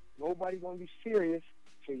 Nobody's gonna be serious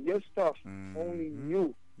for your stuff, only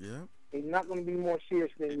you. Yeah. They're not gonna be more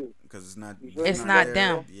serious than you. Because it's not. It's not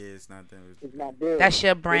them. Yeah, it's not them. It's not them. That's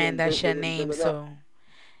your brand. That's your name. So.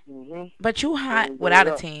 But you hot without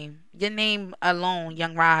a team. Your name alone,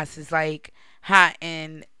 Young Ross, is like hot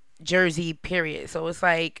in Jersey, period. So it's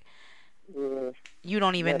like you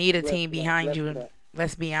don't even need a team behind you.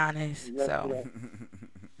 Let's be honest. So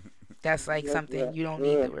that's like something you don't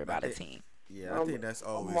need to worry about a team. Yeah, I think that's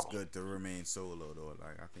always good to remain solo though.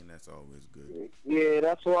 Like I think that's always good. Yeah,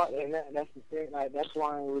 that's why, and that's the thing. Like that's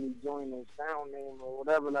why I ain't really joining a sound name or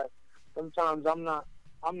whatever. Like sometimes I'm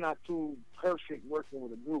not too perfect working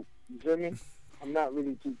with a group. You feel me? I'm not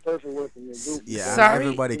really too perfect working with a group. Yeah,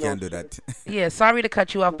 everybody can do that. Yeah, sorry to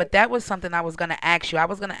cut you off, but that was something I was gonna ask you. I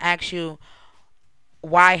was gonna ask you,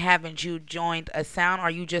 why haven't you joined a sound?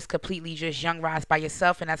 Are you just completely just Young Ross by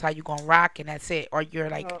yourself, and that's how you gonna rock, and that's it? Or you're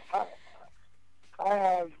like, I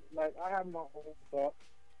have my own thoughts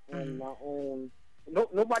and my own.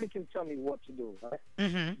 Nobody can tell me what to do,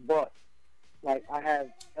 right? But like I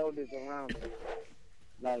have elders around me,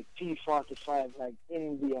 like T45, like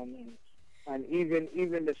India, and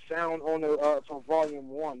even the sound owner for Volume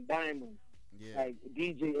 1, Diamond, like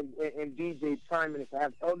DJ and DJ Prime Minister. I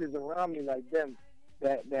have elders around me like them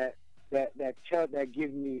that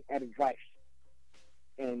give me advice.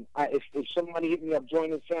 And if somebody hit me up,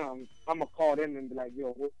 join the sound, I'm gonna call them and be like, yo,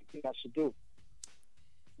 what do you think I should do?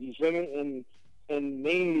 You feel me? And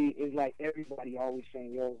mainly it's like everybody always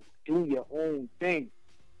saying, yo, do your own thing.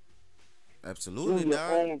 Absolutely, do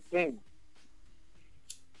your own thing.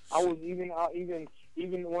 I was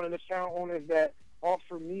even one of the sound owners that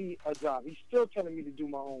offered me a job. He's still telling me to do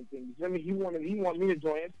my own thing. You feel me? He want me to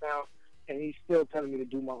join his sound, and he's still telling me to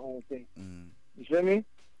do my own thing. You feel me?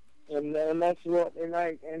 And that's what and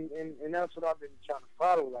that's what I've been trying to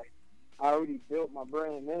follow. Like I already built my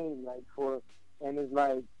brand name, like and it's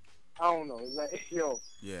like I don't know. It's like, yo,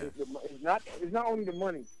 Yeah. it's not only the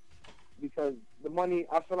money, because the money,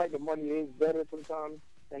 I feel like the money is better sometimes,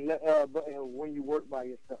 but when you work by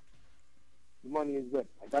yourself, the money is better.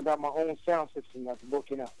 Like I got my own sound system that's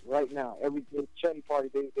working out right now. Every Trenton party,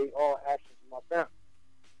 they all access my sound.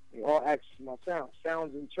 They all access my sound.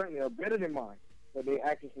 Sounds in Trenton are better than mine, but they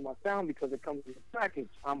access my sound because it comes with a package.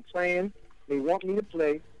 I'm playing, they want me to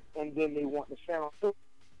play, and then they want the sound too.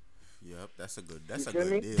 Yep, that's a good deal.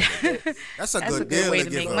 That's a good deal way to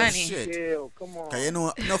make money. Shit. Deal, come on. Cause you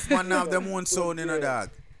know enough man have them one sound in a dog.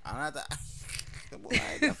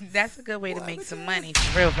 That's a good way to make some money,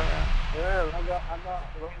 for real. Yeah, I got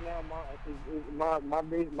right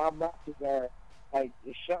now. My boxes are like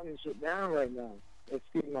it's shutting shit down right now.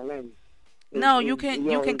 Excuse my language. No, you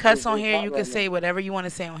can cuss on here. You can say whatever you want to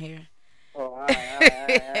say on here. Oh, all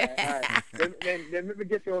right. Then let me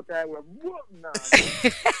get your time with whoop nah,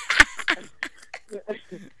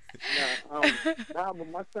 but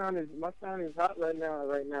my sound is hot right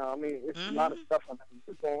now. I mean, it's a lot of stuff I'm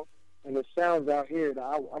on, and the sounds out here that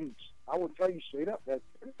I would tell you straight up that's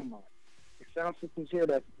better than mine. The sound systems here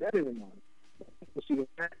that's better than mine. You see the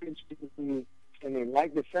package, people see, and they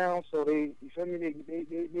like the sound, so they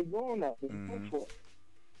go on that. They go for it.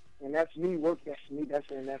 And that's me working.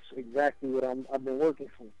 That's exactly what I've been working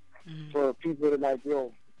for. For people that like,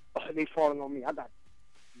 yo, they falling on me. I got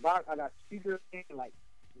speakers in, like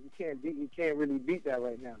you can't really beat that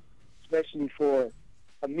right now, especially for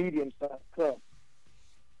a medium sized club.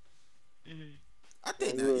 I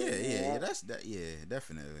think that's that. Yeah,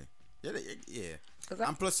 definitely. Yeah.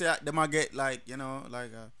 And plus, they might get like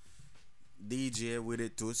like a DJ with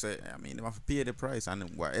it too. So I mean, they have to pay the price, and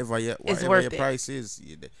whatever your price is,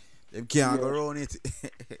 they can't go around it.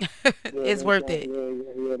 It's worth it.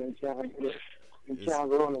 Yeah, they can't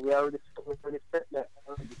go around it. We already set that.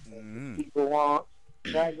 People want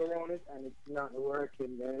try go around it, and it's not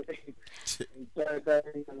working, man.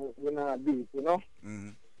 We're not deep, you know?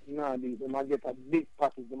 Not deep. They might get a big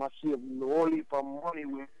package. They might see a whole heap of money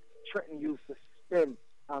with Trenton used to spend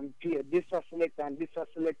and pay this a selector,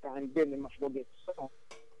 and then they must go get some.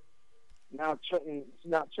 Now Trenton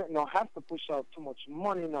don't have to push out too much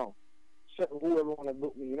money now. Whoever want to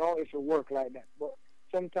book me, if it work like that. But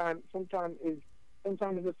sometimes it's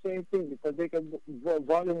the same thing, because they can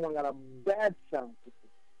Volume 1 got a bad sound system.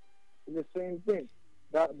 It's the same thing.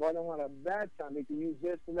 That Volume 1 got a bad sound. They can use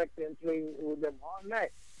their selector and play with them all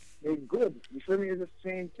night. They're good. You feel me? It's the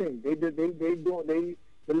same thing. They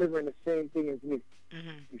delivering the same thing as me.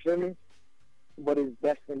 You feel me? But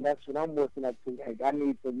that's what I'm working at too. Like, I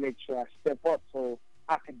need to make sure I step up so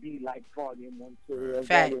I could be like Volume 1 to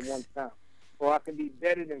Volume 1 sound. Or I can be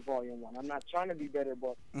better than Volume 1. I'm not trying to be better,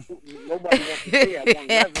 but nobody wants to say at one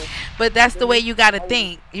level. But that's the way you got to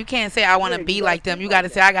think. You can't say I want to be like them. You got to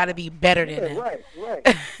say I got to be better than them. Right.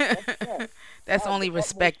 That's only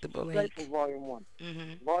respectable. Respect for Volume 1.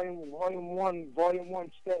 Volume 1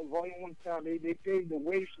 sound. They paved the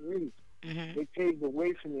way for me. They paved the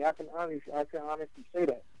way for me. I can honestly say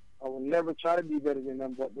that. I will never try to be better than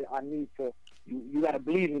them, but I need to. You got to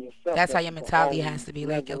believe in yourself. That's how your mentality has to be.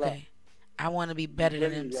 Like, okay, I want to be better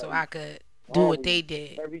than them, so I could do what they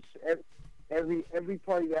did. Every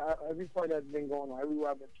party that's been going on,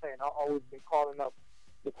 everywhere I've been playing, I've always been calling up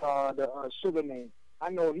the Sugar name. I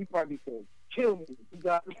know he probably could kill me. He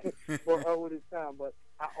got with his sound, but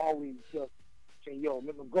I always just say, yo,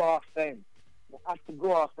 remember go off thing. I have to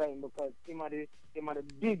go off thing because he might have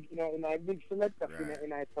big, in a big selector in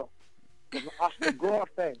that talk. I have to go off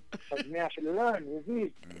thing because me I should learn.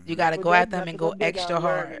 You got to go at them and go extra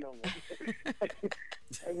hard.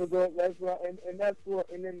 That's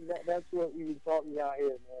what we were talking out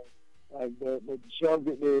here, man. Like the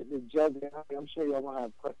juggling. I'm sure y'all gonna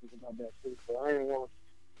have questions about that too. So I ain't want.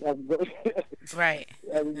 Right.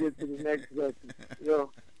 As we get to the next question,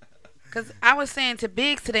 Because I was saying to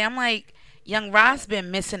Biggs today, I'm like, Young Ross been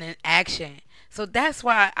missing in action, so that's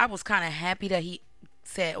why I was kind of happy that he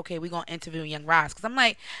said, okay, we're going to interview Young Ross. Because I'm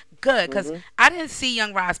like, good. Because I didn't see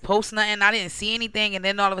Young Ross post nothing. I didn't see anything. And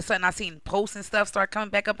then all of a sudden I seen posts and stuff start coming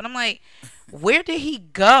back up. And I'm like, where did he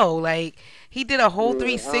go? Like, he did a whole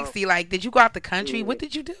 360. Like, did you go out the country? What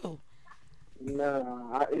did you do?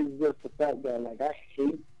 Nah, it's just the fact that, like, I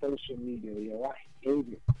hate social media, yo. I hate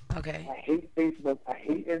it. Okay. I hate Facebook. I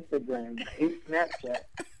hate Instagram. I hate Snapchat.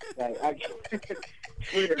 Like,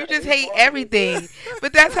 Twitter, you just hate everything.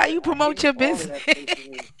 But that's how you promote your business.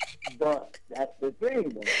 But that's the thing,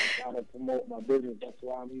 though. I gotta promote my business. That's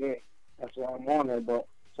why I'm there. That's why I'm on there. But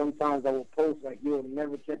sometimes I will post, like, you'll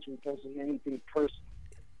never catch me posting anything personal.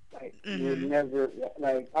 Like, you would never,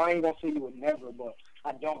 like, I ain't gonna say you would never, but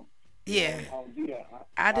I don't. Yeah. I'll do that.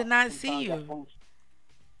 I did not see sometimes I you. post,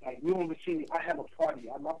 like, you don't even see me. I have a party.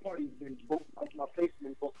 My party's been booked. Like, my face has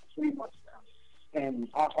been booked for 3 months now. And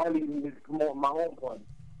I hardly even come on my own party.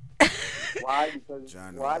 Why? Because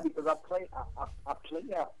I play out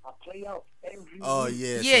every Oh week.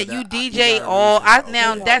 yeah. Yeah, so you that- DJ gotta all. research.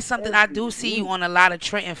 Now that's something I do see you on a lot of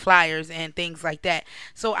Trenton flyers and things like that.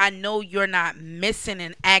 So I know you're not missing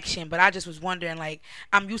in action, but I just was wondering, like,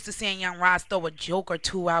 I'm used to seeing Young Ross throw a joke or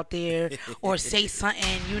two out there or say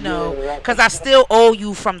something, you know, because I still owe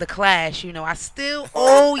you from the Clash. You know, I still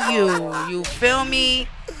owe you. You feel me?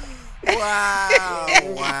 Wow.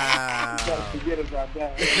 Forget about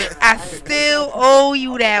that. I still owe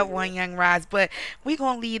you that one, Young Ross, but we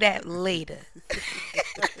gonna leave that later.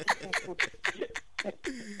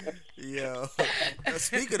 Yo,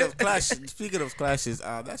 speaking of clashes,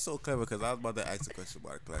 that's so clever because I was about to ask a question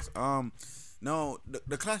about the clash. No,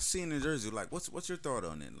 the clash scene in Jersey, like, what's your thought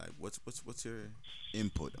on it? Like, what's your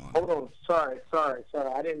input on it? Hold on, sorry. I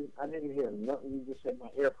didn't hear nothing. You just said my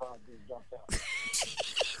AirPods just dropped out.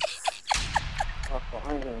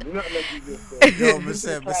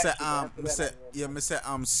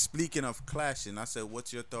 Speaking of clashing, I said,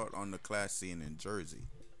 what's your thought on the clash scene in Jersey?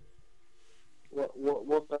 What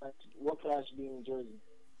clash being in Jersey?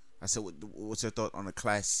 I said, what's your thought on the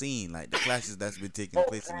clash scene, like the clashes that's been taking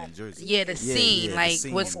place in New Jersey? Yeah, the scene, like,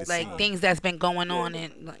 scene, what's the like scene. things that's been going on,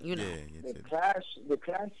 and you know. The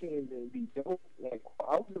clash scene would be dope. Like,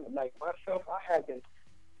 I was like myself, I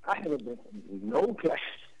haven't been no clash.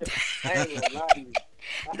 I ain't gonna lie to you.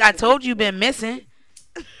 I told you been missing.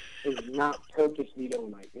 It's not purposely though.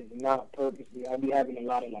 Like, it's not purposely. I be having a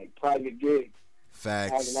lot of like private gigs.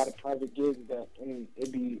 Facts. I have a lot of private gigs that, and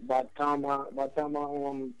it be by the time I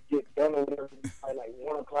get done or whatever, by like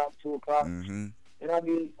 1 o'clock, 2 o'clock, and I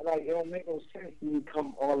be like, it don't make no sense for me to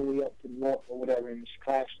come all the way up to the north or whatever and this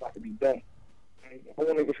clash so I could be done. Like,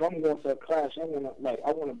 if I'm going to a clash, I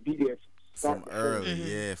wanna be there from early.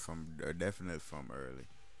 Yeah, definitely from early.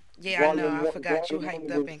 Yeah, I know. I forgot you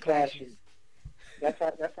hyped up in clashes. That's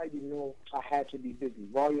how you know I had to be busy.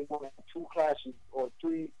 Volume 1 had 2 clashes or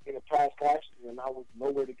 3 in the past clashes, and I was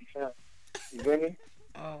nowhere to be found. You feel me?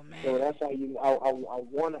 Oh man. So that's how you. I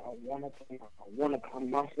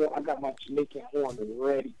got my Jamaican horn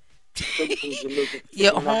ready.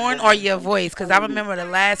 Your horn or your voice? Because I remember the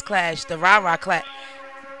last clash, the Rah-Rah clash.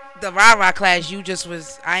 The Rah-Rah clash, you just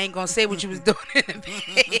was. I ain't gonna say what you was doing,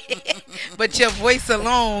 but your voice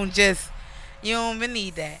alone, just you don't even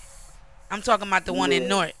need that. I'm talking about the one in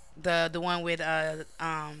North, the one with Mr.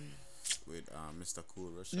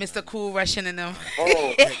 Cool Russian. Mr. Cool Russian and them.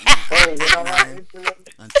 Oh, and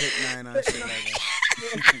Tech Nine and shit like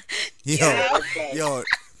that.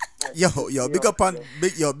 Yo, big up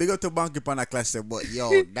to Banky Pana class, but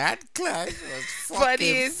yo, that class was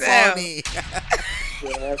fucking funny.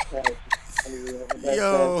 Yeah, that's funny.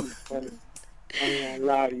 Yo. I ain't gonna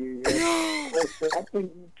lie to you. I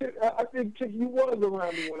think Chick, you was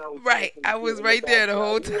around me when I was right. I was right there the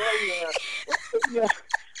whole time. Yeah.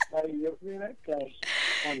 That clash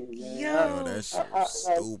funny, man. Yo, that shit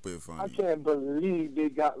stupid funny. I can't believe they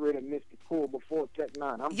got rid of Mr. Cool before Tech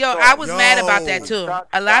 9. I was mad about that too.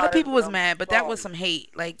 A lot of people was mad, but that was some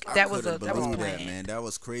hate. Like that was planned. Man, that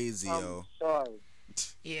was crazy, yo. Sorry.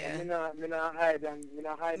 Yeah.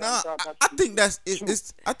 I think that's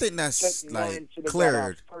I think that's like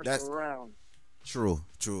cleared. That's true.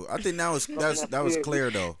 I think that was clear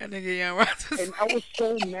though. And I was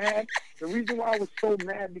so mad. The reason why I was so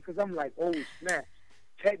mad because I'm like, oh snap,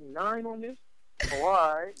 Tech 9 on this. Oh,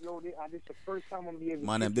 all right, yo, this is the first time I'm being able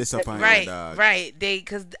to. I'm disappointed. Right.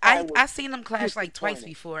 Because I seen them clash like twice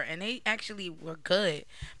before, and they actually were good.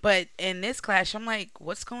 But in this clash, I'm like,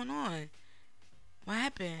 what's going on? What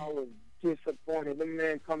happened? I was disappointed. The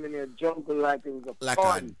man come in there jumping like it was a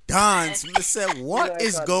party. A dance. I said, what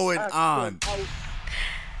is going on?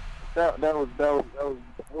 That was I was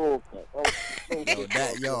so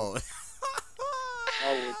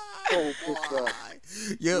pissed off.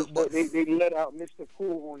 Yeah, but they let out Mr.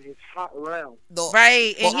 Cool on his hot round.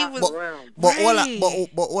 Right, and he was. All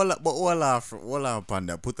upon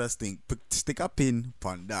that. Put a stick a pin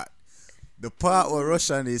upon that. The part where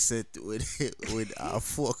Russian is set with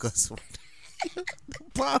focus. The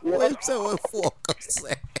part where he said with focus.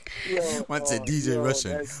 Man said DJ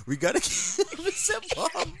Russian. We gotta keep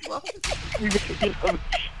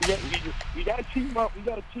We gotta team up. We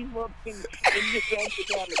gotta team up and get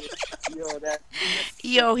together.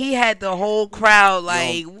 Yo, he had the whole crowd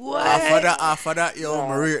like, what? After that,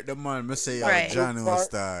 Maria the man, me say, right. John will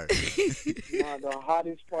start. The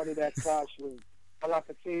hottest part of that clash was all I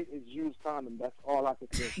could say is use condom. That's all I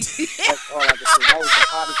could say. That's all I could say. That was the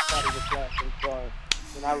hottest part of the class in far.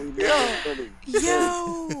 And I remember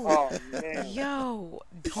oh man.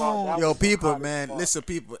 Yo, people, man. Listen,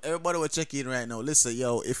 people. Everybody will check in right now. Listen,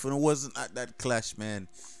 yo, if it wasn't at that clash, man,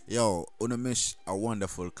 yo, Una miss a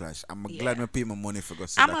wonderful clash. I'm glad me pay my money for go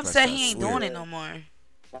see I'm that upset clash. he ain't doing it no more.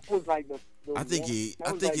 That was like I think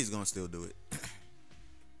he's gonna still do it.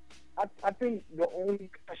 I think the only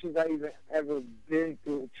clashes I even ever been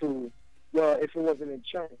to well, if it wasn't in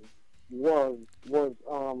China, was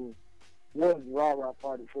Rah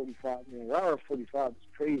Party 45, man. Rah 45 is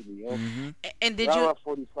crazy, yo. Mm-hmm. And did Rah you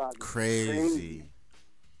 45 is crazy.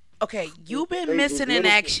 Okay, you've been missing in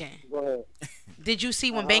action. Did you see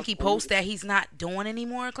when Banky post that he's not doing any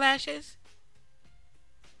more clashes?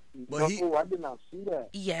 But I did not see that.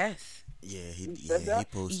 Yes. Yeah, he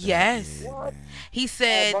posted. Yes, that. He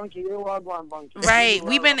said. Bunky. Right,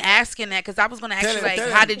 we've been asking that because I was gonna ask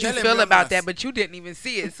you how did you feel about that, but you didn't even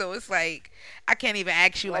see it, so it's like I can't even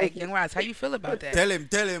ask you like, Young Ross, how you feel about that? Tell him,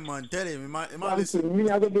 man, tell him.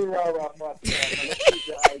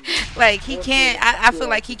 Like he can't. I feel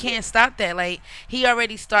like he can't stop that. Like he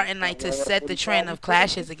already starting like to set the trend of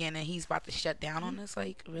clashes again, and he's about to shut down on us.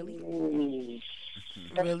 Like really.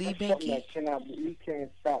 Really, Banky? We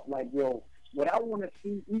can't stop. Like, yo, what I want to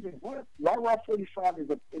see, even Rah 45 is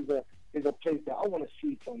a place that I want to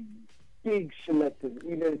see some big selectors,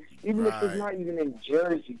 even if it's not even in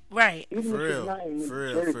Jersey. Right. Even if it's not in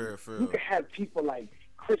Jersey. You can have people like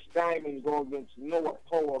Chris Diamond go against Noah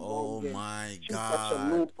Power. Oh my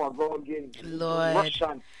God. Go against Lord.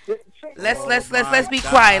 Russian. Let's be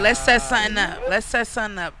quiet. Let's set something up. Let's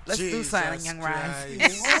do something, Young Ross.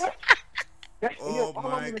 Oh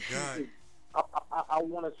my God! I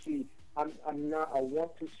want to see. I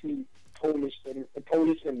want to see Polish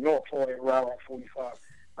and North Florida Rah 45.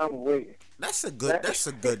 I'm waiting. That's a good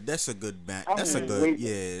match.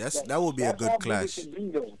 That would be a good clash.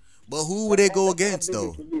 But who would they go against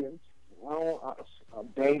though?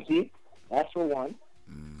 Banky. That's for one.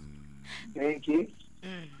 Banky.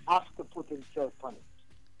 Oscar put himself on it.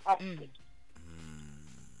 Oscar.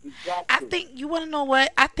 I think you want to know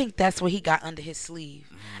what? I think that's what he got under his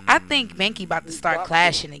sleeve. I think Banky about to start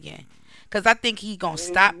clashing again, cause I think he gonna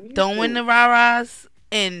stop throwing the rah-rahs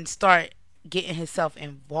and start getting himself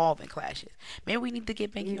involved in clashes. Maybe we need to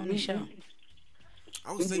get Banky on the show.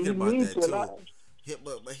 I was thinking about that too. Yeah,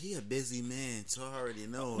 but he a busy man, so I already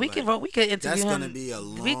know. We could interview him. That's gonna be a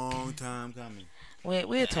long time coming.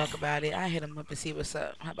 We'll talk about it. I hit him up and see what's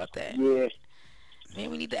up. How about that? Yeah. Maybe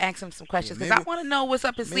we need to ask him some questions because I want to know what's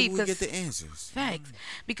up his sleeve. Maybe we get the answers. Facts.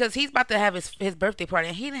 Because he's about to have his birthday party,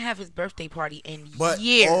 and he didn't have his birthday party in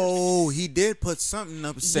years. Oh, he did put something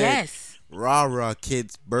up. Said, yes. Rah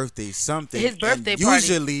kid's birthday something. His birthday party.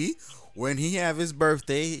 Usually, when he have his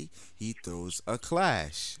birthday, he throws a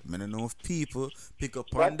clash. I don't know if people pick up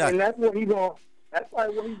on that. And that's what he going. That's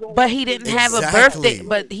probably what he's going. But he didn't have a birthday.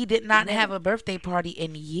 But he did not have a birthday party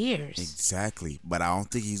in years. Exactly. But I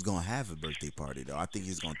don't think he's gonna have a birthday party though. I think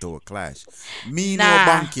he's gonna throw a clash. Me no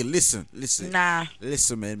Banky. Listen. Nah.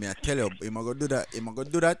 Listen, man. Me I tell you, am I gonna do that? You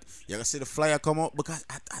gonna see the flyer come up because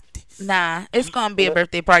Nah, it's gonna be a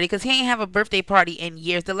birthday party because he ain't have a birthday party in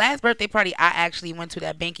years. The last birthday party I actually went to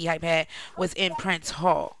that Banky Hype had was in Prince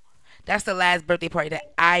Hall. That's the last birthday party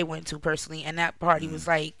that I went to personally, and that party was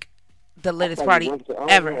like the littiest party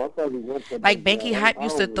ever. Like Banky Hype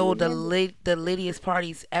used to throw the littiest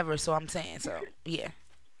parties ever. So I'm saying, so yeah.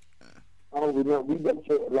 We went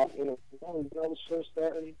to like when I was first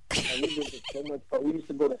starting. We went to so much. We used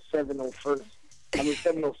to go to 701st.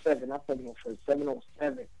 707, not 701st.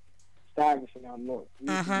 707. Stuyvesant out north.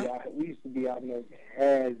 We used to be out there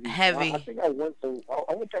heavy. I think I went to.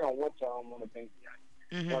 I went to on a Banky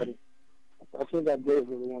Hype party. I think I did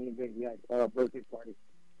really want to Banky Hype birthday party.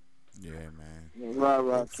 Yeah, man.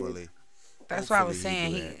 Hopefully. That's why I was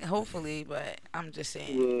saying hopefully, but I'm just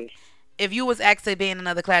saying. Yeah. If you was asked to be in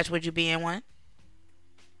another clash, would you be in one?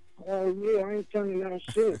 Oh yeah, I ain't telling you that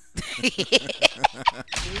shit. I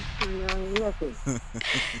ain't telling you nothing.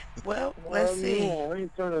 Well, let's see. I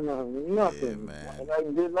ain't telling you nothing. Yeah,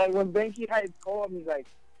 man. Like when Banky Hype called me, like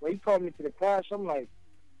when he called me to the clash, I'm like,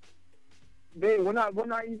 babe, when I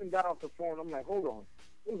even got off the phone, I'm like, hold on.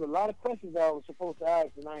 There was a lot of questions that I was supposed to ask,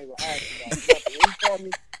 and I ain't gonna ask about.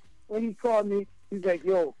 When he called me, he's like,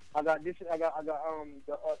 "Yo, I got this. I got the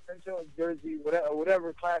Central Jersey,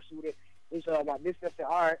 whatever class you with." He said, "I got this." I said,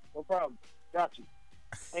 "All right, no problem, got you."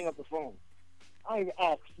 Hang up the phone. I ain't even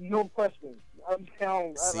ask no questions. I'm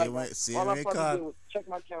down. See all when I you fucking call. did was check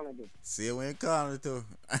my calendar. See when you call me too.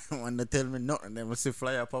 When they tell me nothing, then I see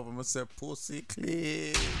flyer pop and I say pussy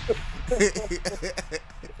clean.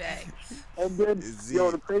 And then,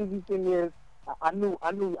 yo, the crazy thing is, I knew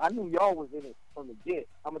y'all was in it from the get.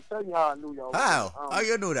 I'm gonna tell you how I knew y'all. How? Was How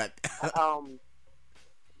you know that?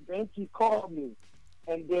 Banky called me,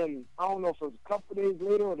 and then I don't know if it was a couple days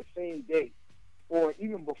later or the same day, or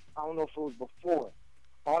even before. I don't know if it was before.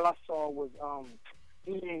 All I saw was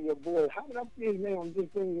he and your boy. How did I see his name on this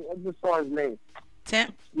thing? I just saw his name.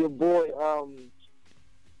 Tim. Your boy.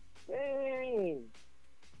 Dang.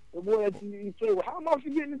 The boy that you say, well, how am I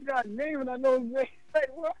forgetting this guy's name and I know his name? Like,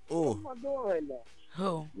 what am I doing right now?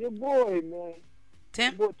 Who? Your boy, man.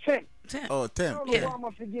 Tim? Your boy, Tim. Oh, Tim. I don't know why am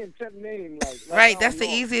I forgetting Tim's name. Like Right, that's the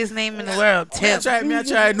easiest name in the world, Tim. I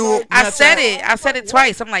try know. I said it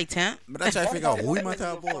twice. I'm like, Tim. But I try to figure out who am I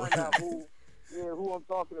talking about. Who I'm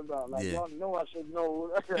talking about. Like, Yeah. y'all know I should know.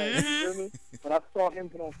 You feel me? But I saw him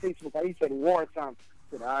put on Facebook. He said wartime.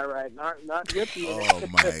 I said, all right, not yet. Oh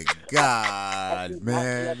my God,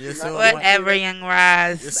 man! You're so Whatever, young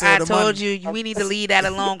Rise. so I the told man- you we need to leave that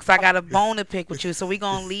alone because I got a bone to pick with you. So we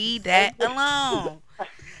gonna leave that alone.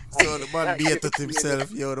 So the man beat with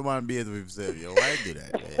himself, yo. The man beat with himself, yo. Why do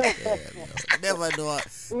that, man? Damn, yo.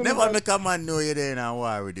 Never make a man know you're there and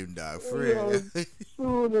war with him, dog. For real.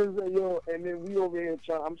 Soon as and then we over here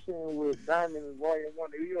trying. I'm sitting with Diamond and Volume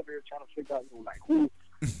 1. We over here trying to figure out, like who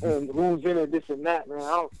and who's in it, this and that, man.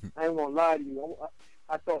 I ain't gonna lie to you.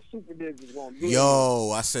 I thought Super Diz was gonna be.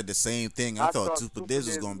 Yo, I said the same thing. I thought Super Super Diz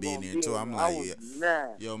was Diz gonna be in gonna there be too. in I'm it. like, I was mad.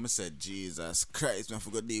 yo, I said, Jesus Christ, man, I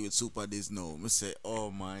forgot to deal with Super Diz now. I said,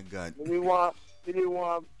 oh my God. We want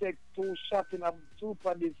to take 2 shots in a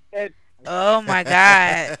Super Diz head. Oh my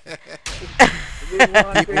God.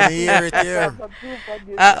 People hear it here.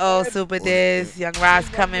 Super Diz. Young Ross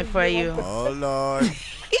coming for you. Oh Lord.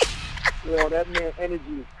 Yo, that man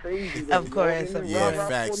energy is crazy. Of course, of Yeah, course.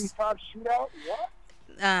 facts. 45 shootout? What?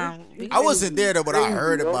 I wasn't there though, but I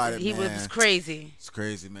heard about it. He man. was crazy. It's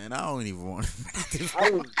crazy, man. I don't even want to.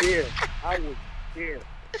 I was there.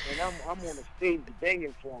 And I'm on the stage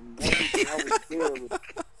banging for him. I was there.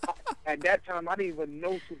 At that time, I didn't even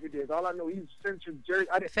know Super Diz. All I know, he was Central Jersey.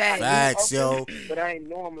 Facts, yo. But I didn't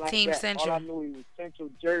know him like Team that. Central. All I knew, he was Central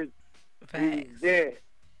Jersey. Facts. He was there.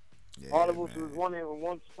 Yeah, all of us was in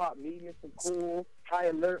one spot. Me, Mr. Cool, High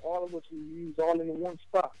Alert, all of us was all in one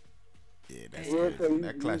spot. Yeah, that's good.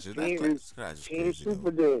 That clashes. That clashes crazy,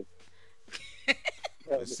 Super Diz.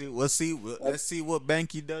 Let's see what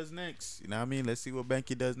Banky does next. You know what I mean? Let's see what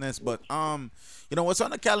Banky does next. But you know what's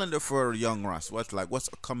on the calendar for Young Ross? What's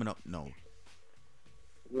coming up now?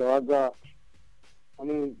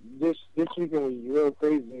 This weekend was real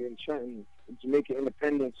crazy in Trenton, Jamaica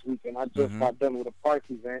Independence Weekend. I just got done with a park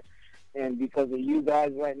event, and because of you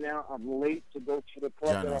guys right now, I'm late to go to the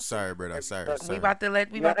club. John, I'm sorry, brother. I'm sorry. We about to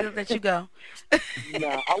let you go.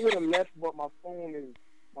 Nah, I would have left, but my phone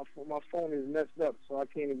is messed up, so I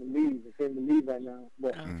can't even leave. I can't even leave right now.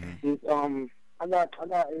 But we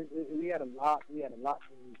had a lot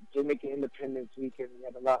from Jamaica Independence Weekend. We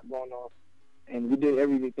had a lot going on, and we did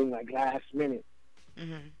everything like last minute.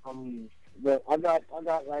 But I got a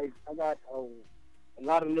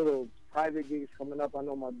lot of little private gigs coming up. I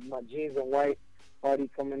know my Jeans and White party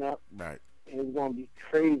coming up. Right. And it's gonna be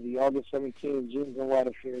crazy. August 17th, Jeans and White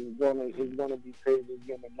affair is gonna be crazy. It's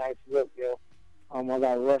getting a nice look, yo. I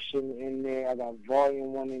got Russian in there. I got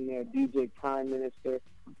Volume 1 in there. DJ Prime Minister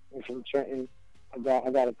from Trenton. I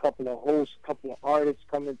got a couple of hosts, couple of artists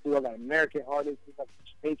coming through. I got American artists. I got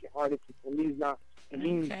Jamaican artists. And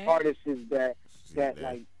these artists is that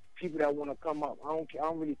like people that want to come up. I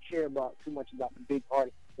don't really care about too much about the big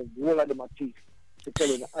artists. The wool out of my teeth. To tell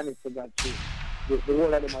you the honest about you. The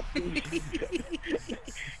wool out of my teeth.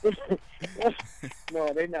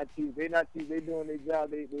 No, they're not teeth. They doing their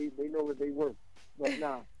job. They know what they work. But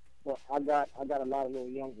I got a lot of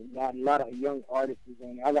young artists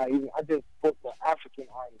on there. I just booked the African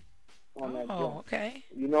artist on that joint. Okay.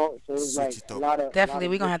 You know, so it's like a lot of definitely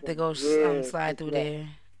we're gonna have to go slide through that. there.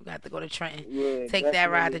 We got to go to Trenton. Yeah, take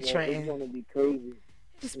that ride to Trenton. It's gonna be crazy.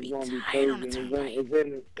 Just it's be gonna be tired on crazy.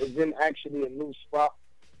 the It's in actually a new spot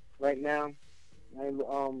right now.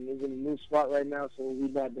 It's in a new spot right now, so we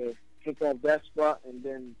about to pick up that spot and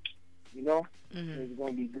then. You know, it's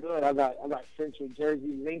gonna be good. I got Central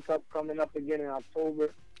Jersey link up coming up again in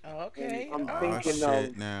October. Oh, okay. And I'm thinking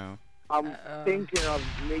of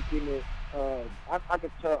making it. I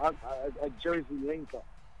could tell a Jersey link up.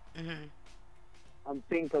 I'm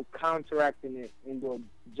thinking of counteracting it into a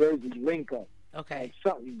Jersey link up. Okay. Like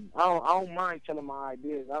something. I don't mind telling my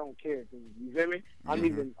ideas. I don't care. You feel me? I'm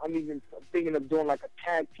even thinking of doing like a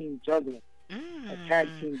tag team juggling. A tag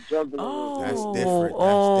team juggling. Oh, That's different.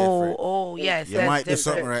 Oh, yes. You might do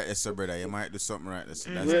something right, there, brother. You might do something right. That's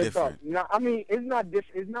different. No, I mean, it's not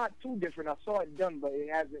It's not too different. I saw it done, but it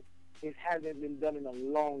hasn't been done in a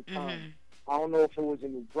long time. I don't know if it was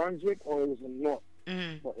in New Brunswick or it was in North,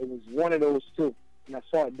 but it was one of those two. And I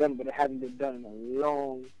saw it done, but it hasn't been done in a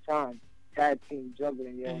long time. Tag team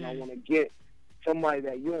juggling, yo, and I want to get somebody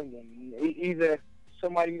that you don't know. Either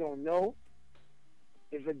somebody you don't know.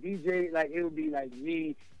 If a DJ, like, it would be like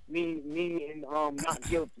me and Not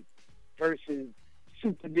Guilty versus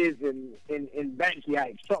Super Diz and Banky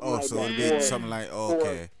Hype, something like that. So it'd be something like,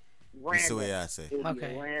 okay. That's the way I say. It'd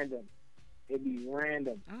be random. It'd be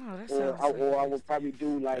random. Oh, that or sounds I would probably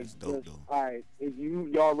do like, all right, if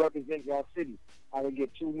y'all represent y'all city, I would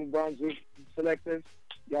get 2 New Brunswick selectors,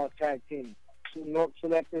 y'all tag team. 2 North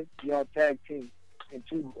selectors, y'all tag team. And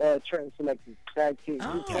 2 Trenton selectors, tag team.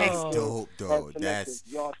 That's dope, though.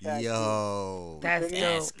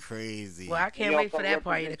 That's crazy. Well, I can't wait for that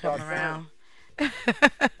party to come around.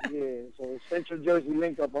 Yeah, so Central Jersey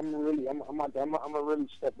link up. I'm gonna really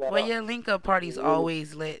step that up. Well, your link up party's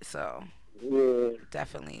always lit, so yeah,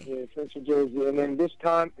 definitely. Yeah, Central Jersey, and then this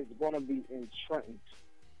time it's gonna be in Trenton.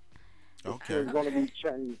 Okay. It's gonna be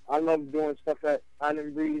Trenton. I love doing stuff at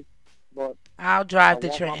Island Breeze, but I'll drive to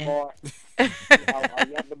Trenton.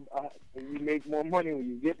 You make more money when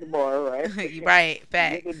you get the bar, right? Right,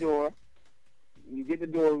 facts. You get the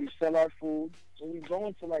door. We sell our food. So we go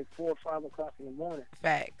until like 4 or 5 o'clock in the morning.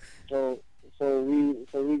 Facts. So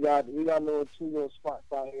we got two little spots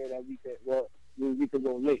out here that we could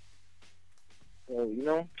go late.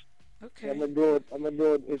 So Okay. I'm gonna do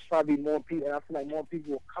it. It's probably more people, and I feel like more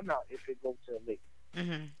people will come out if it goes to late.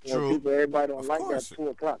 True. Everybody don't like course. that 2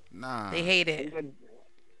 o'clock. Nah. They hate it.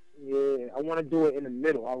 Yeah, I want to do it in the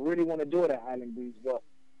middle. I really want to do it at Island Breeze, but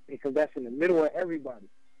because that's in the middle of everybody.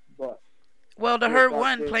 But the Herd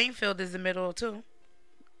One, Plainfield is the middle too.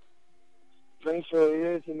 Plainfield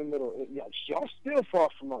is in the middle. Y'all still far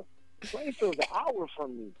from us. Plainfield's an hour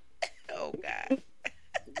from me. Oh God.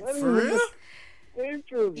 For real?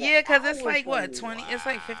 Yeah, because it's like what 20? It's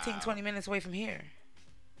like 15-20 minutes away from here.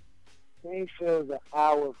 Plainfield's an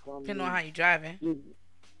hour from me. Depending on how you driving.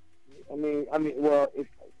 I mean, well, if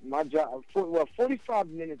my job, 45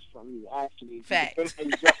 minutes from me actually. Facts.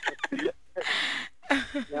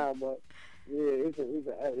 Nah, but yeah,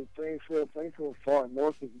 it's Plainfield far.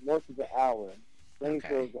 North is an hour.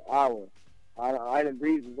 Plainfield's an hour. Island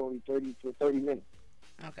Breeze is only 30 minutes.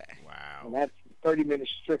 Okay. Wow. And that's 30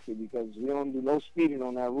 minutes strictly because we don't do no speeding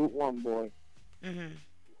on that Route 1, boy. We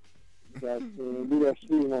do that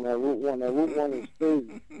speeding on that Route 1. That Route 1 is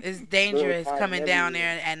crazy. It's dangerous coming down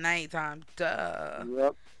there at nighttime. Duh.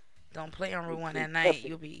 Yep. Don't play on Route 1 at night.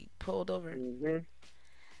 You'll be pulled over.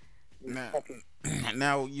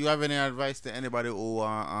 Now, you have any advice to anybody who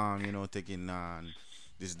taking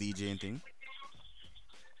this DJing thing?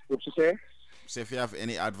 What you say? So if you have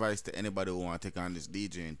any advice to anybody who want to take on this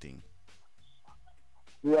DJing thing.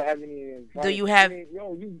 Do I have any advice? Do you have?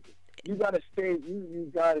 You gotta stay. You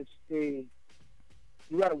gotta stay.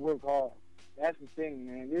 You gotta work hard. That's the thing,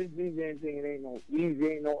 man. This DJing thing, it ain't no easy.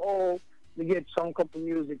 Ain't no to get some couple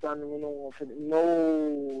music on the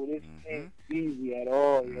No, this ain't easy at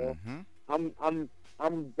all, yo.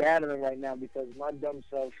 I'm battling right now because my dumb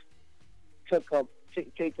self take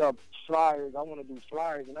up flyers. I want to do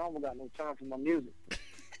flyers, and I don't got no time for my music.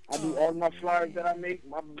 I do all my flyers that I make.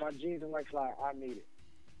 My jeans and white flyer, I made it.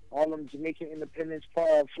 All them Jamaican Independence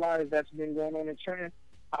flyers that's been going on in Trenton,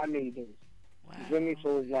 I made those. Wow. You feel me?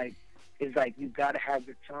 So it's like you gotta have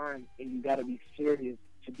the time and you gotta be serious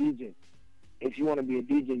to DJ. If you want to be a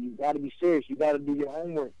DJ, you gotta be serious. You gotta do your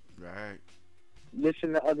homework. Right.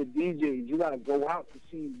 Listen to other DJs. You gotta go out to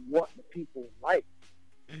see what the people like.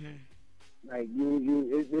 Like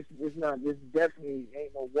this definitely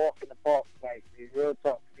ain't no walk in the park. Like it's real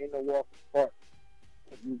talk. Ain't no walk in the park.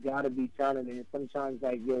 You gotta be talented, and sometimes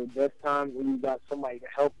there's times when you got somebody to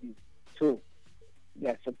help you too.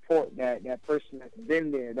 That support, that person that's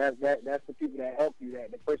been there. That's the people that help you.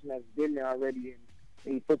 That the person that's been there already, and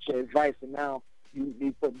they put your advice, and now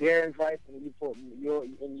you put their advice, and you put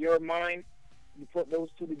your mind. You put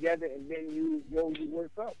those two together, and then you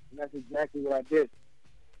work up. And that's exactly what I did.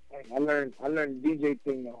 Like, I learned the DJ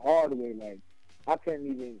thing the hard way. Like I couldn't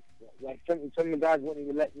even some of the guys wouldn't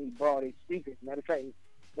even let me borrow their speakers. Matter of fact,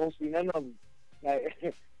 mostly none of them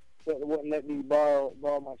wouldn't let me borrow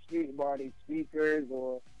their speakers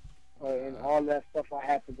or and all that stuff. I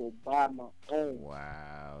had to go buy my own.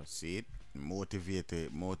 Wow, see it.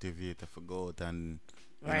 motivated for go out and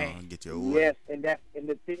right. Get your own. Yes, and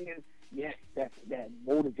the thing is, yes, that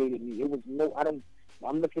motivated me. It was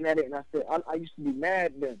I'm looking at it and I said, I used to be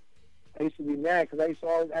mad then. I used to be mad because I used to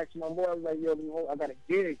always ask my boy, I was like, yo, I got a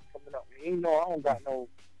gig coming up. And I don't got no,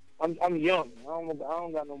 I'm young. I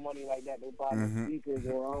don't got no money like that to buy no speakers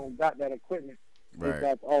or I don't got that equipment. Right.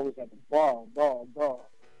 That's always at the bar.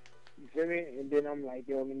 You feel me? And then I'm like,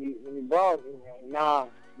 yo, when you borrow, like, nah,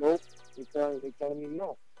 nope. They telling me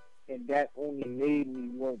no. And that only made me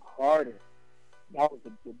work harder. That was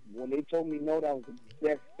when they told me no, that was the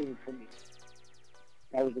best thing for me.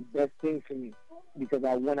 That was the best thing for me because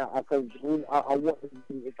I went out. Because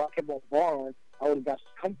if I kept on borrowing, I would have got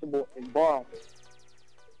comfortable in borrowing.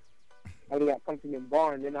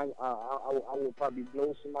 Then I would probably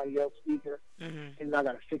blow somebody else's speaker, and I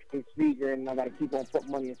gotta fix the speaker, and I gotta keep on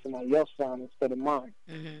putting money in somebody else's sound instead of mine.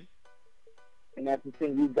 And that's the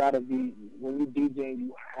thing. You gotta be when you DJing.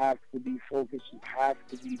 You have to be focused. You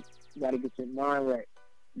gotta get your mind right.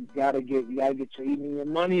 You gotta get even your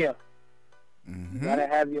money up. You gotta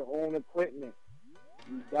have your own equipment.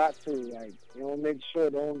 You got to, make sure,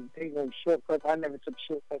 don't take no shortcuts. I never took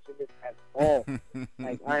shortcuts in this at all.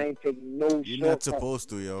 I ain't taking no shortcuts. You're not supposed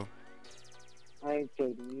to, yo. I ain't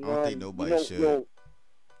taking none. I don't think nobody should. Yo,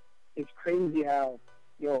 it's crazy how,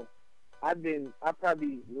 I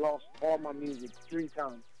probably lost all my music 3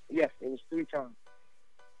 times. Yes, it was 3 times.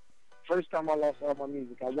 First time I lost all my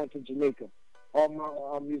music, I went to Jamaica. All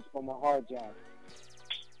my music on my hard drive.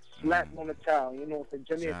 Slapped on the towel,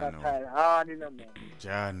 Jamaica tied hard in them, man.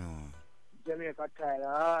 Jamaica tied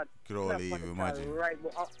hard. Could only imagine. Right,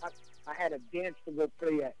 but I had a dance to go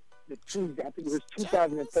play at the Tuesday. I think it was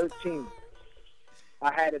 2013.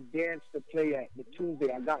 I had a dance to play at the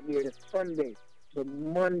Tuesday. I got there the Sunday. The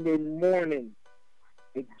Monday morning,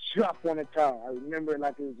 it dropped on the towel. I remember it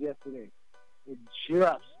like it was yesterday. It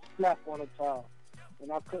dropped, slapped on the towel.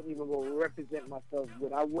 And I couldn't even go represent myself.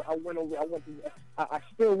 But I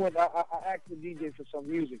still went. I asked the DJ for some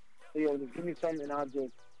music. So, just give me something and I'll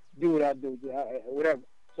just do what I do. Whatever.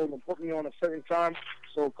 So they put me on a certain time.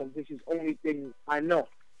 So, because this is the only thing I know.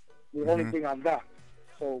 The only thing I've got.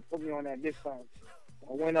 So put me on that this time.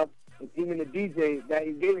 I went up, and even the DJ that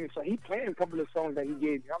he gave me, so he played a couple of songs that he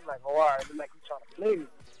gave me. I'm like, oh, all right. It's like he's trying to play me.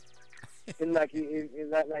 It's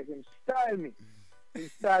like him style me. He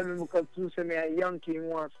styled me because you said me a young king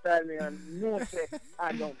want to style me and no say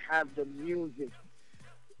I don't have the music.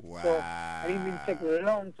 Wow. So I didn't even take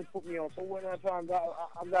long to put me on. So when I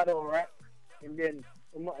got all right. And then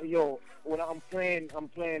when I'm playing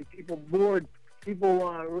people bored,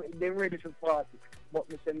 they're ready for party. But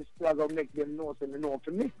me say, I gotta make them know so they know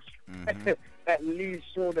for me. At least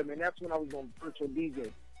show them, and that's when I was on virtual DJ.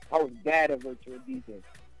 I was bad at virtual DJ.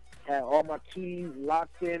 Had all my keys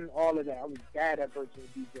locked in, all of that. I was bad at virtual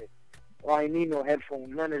DJ. I ain't need no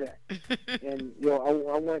headphones, none of that. And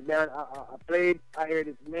I went down. I played. I heard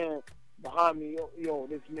this man behind me.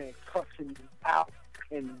 This man cussing me out,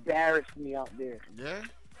 embarrassed me out there. Yeah.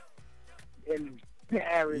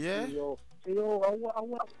 Embarrassed me, yo. So, I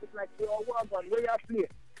want like, what where y'all play?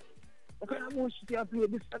 Okay, I want you to play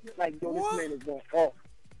this. Like, this man is going off.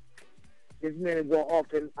 This man is going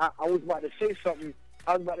off, and I was about to say something.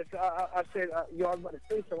 I was about to say, I said, I was about to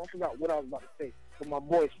say something. I forgot what I was about to say. But my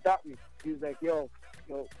boy stopped me. He was like, yo,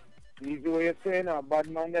 you do what you're saying now, bad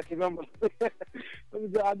man, that's your number.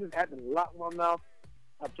 I just had to lock my mouth.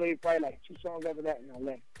 I played probably like 2 songs after that, and I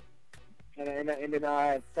left. And then I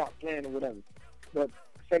had stopped playing or whatever. But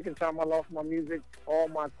second time I lost my music, all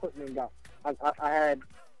my equipment got. I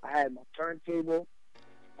had my turntable.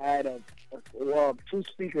 I had 2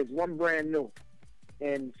 speakers, 1 brand new,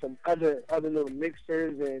 and some other little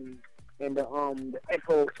mixers and the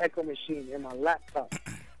echo machine in my laptop.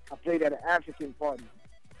 I played at an African party.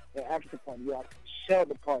 I shelled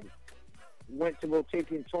the party. Went to go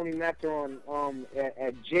take in Tony Matter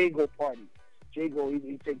at Jago party. Jago,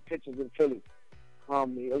 he take pictures in Philly. I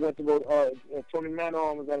went to go, Tony Matter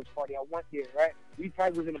was at his party. I went there, right? We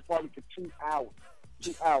probably was in the party for 2 hours.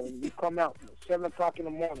 2 hours. We come out 7 o'clock in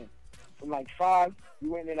the morning. From like 5, we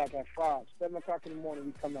went there like at 5. 7 o'clock in the morning,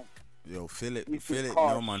 we come out. Yo, feel it,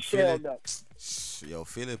 no man, feel it. Yo,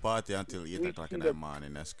 feel it party until 8 o'clock in the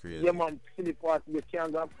morning. That's crazy. Yeah, man, Philly party. You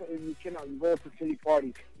cannot go to Philly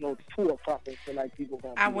party. 2 o'clock and feel like people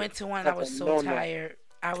going. I went to one. I was so tired.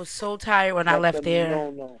 I was so tired when I left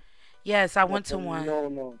there. Yes, I went to one.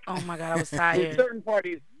 Oh my God, I was tired. There's certain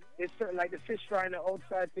parties. It's certain, like the fish fry and the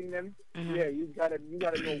outside thing. Them. Yeah, you gotta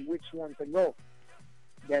know which one to go.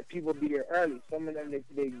 That people be there early. Some of them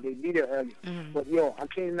they be there early. But I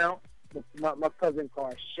came out. My cousin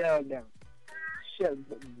car shelled down.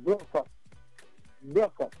 Broke up.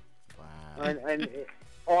 broke up. Wow. And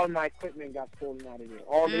all my equipment got stolen out of there.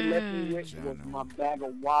 All they left me with was my bag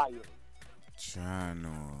of wires.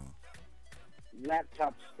 Chano.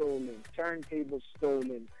 Laptop stolen, turntable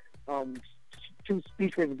stolen, 2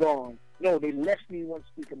 speakers gone. No, they left me 1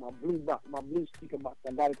 speaker, my blue speaker box.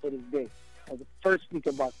 I got it to this day. That was the first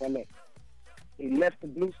speaker box I left. They left the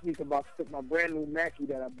blue speaker box, took my brand new Mackie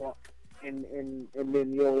that I bought, and then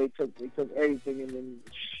they took everything, and then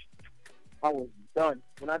I was done.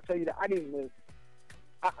 When I tell you that I didn't live,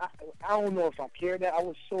 I don't know if I cared that. I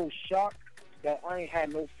was so shocked that I ain't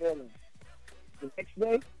had no feelings. The next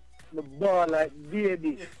day, the bar like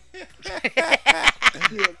baby.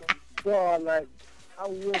 The bar like I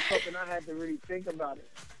woke up and I had to really think about it.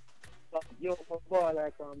 Like, yo, my bar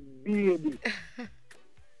like baby.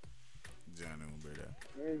 John, brother.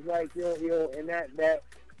 And it's like yo, and that,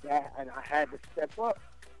 and I had to step up.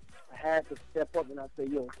 And I said,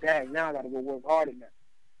 yo, dang, now I gotta go work harder now.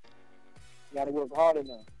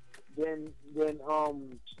 Then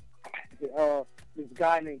this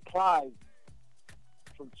guy named Clyde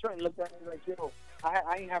from Trenton looked at me like, yo,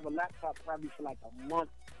 I ain't have a laptop probably for like a month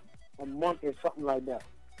or something like that.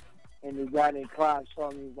 And the guy named Clyde saw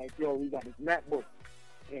me, he's like, yo, we got this MacBook.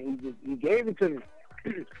 And he gave it to me.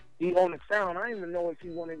 He owned the sound. I didn't even know if he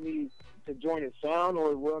wanted me to join his sound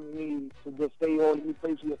or wanted me to just stay on the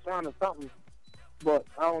place for your sound or something. But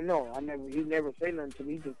I don't know. He never said nothing to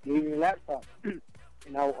me. He just gave me a laptop.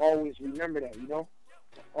 And I'll always remember that, you know?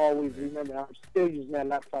 Always remember. I'm still using that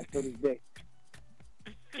laptop to this day.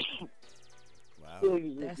 Wow. Still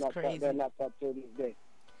using that laptop to this day.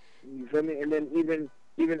 You feel me? And then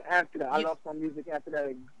even after that, I lost my music after that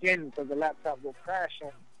again because the laptop will crash on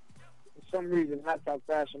me. For some reason, laptop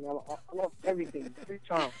crashed on me. I lost everything 3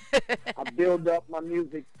 times. I built up my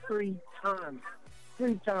music 3 times.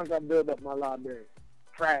 3 times I built up my library.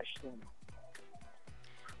 Crashed on me.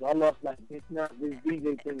 So I lost like this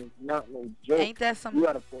DJ thing is not no joke. Ain't that some? You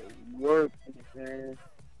gotta put work in it, man.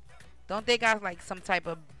 Don't they got like some type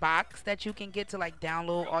of box that you can get to like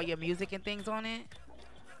download all your music and things on it?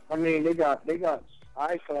 I mean, they got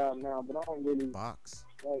iCloud now, but I don't really box.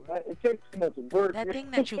 Like, it takes too much work. That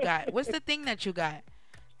thing that you got. What's the thing that you got?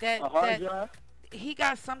 A hard drive? He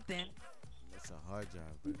got something. It's a hard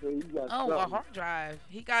drive. A hard drive.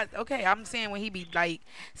 He got, okay, I'm saying when he be like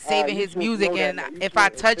saving his music and if I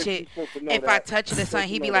touch it or something,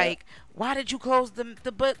 he be like, why did you close the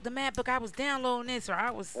MacBook? I was downloading this, or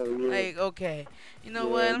I was like, okay, you know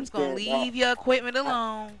what? I'm just going to leave your equipment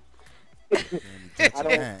alone. I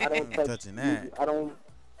don't touch that.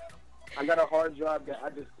 I got a hard drive that I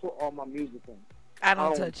just put all my music in. I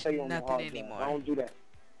don't touch nothing anymore. I don't do that.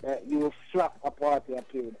 You will flop apart that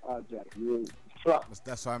period hard drive. You will flop.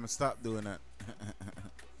 That's why I'm gonna stop doing that.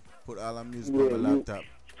 Put all our music on the laptop.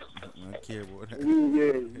 I don't care about that.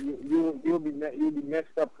 You'll be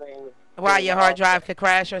messed up playing with. Why your hard drive could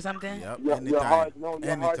crash or something? Yep. Your hard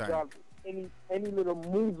drive. Any little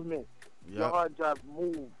movement, your hard drive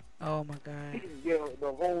moves. Oh my God!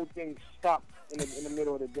 The whole thing stopped in the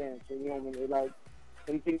middle of the dance. And, you know what I mean? Like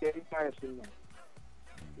anything that embarrassing now.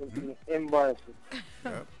 Embarrassing.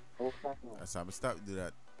 Yep. That's how I'm gonna stop to do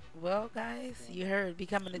that. Well, guys, you heard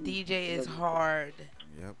becoming a DJ is hard.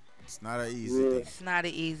 Yep. It's not an easy thing. It's not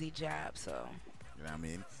an easy job, so. You know what I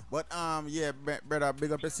mean? But yeah, brother,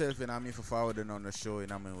 big up yourself, you know what I mean, for forwarding on the show, you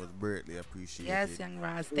know what I mean, it was greatly appreciated. Yes, Young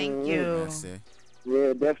Ross, thank you.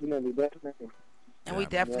 Yeah, definitely. And we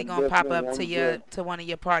definitely gonna pop up to one of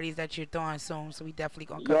your parties that you're throwing soon. So we definitely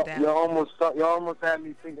gonna come down. You almost had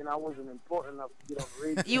me thinking I wasn't important enough to get on the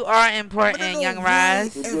radio. You are important, Young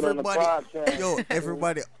Rise.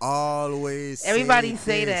 Everybody always. Everybody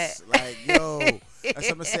say that. Like, yo, that's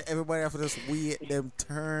what I'm say. Everybody have to just wait them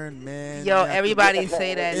turn, man. Yo, everybody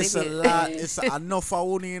say that. It's a lot. It's enough for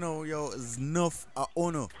owner, you know. Yo, it's enough for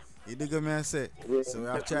owner. You dig what I say? So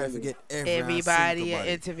I'm trying to get everybody an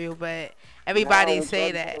interview, but everybody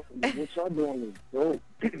say that. What y'all doing is dope.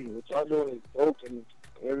 And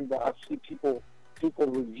everybody, I see people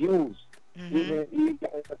reviews. Even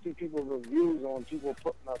I see people reviews on people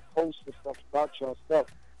putting up posts and stuff about y'all stuff.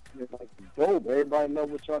 And it's like dope. Everybody know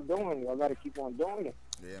what y'all doing. Y'all gotta keep on doing it.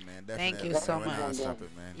 Yeah, man. Definitely. Thank you so much. Stop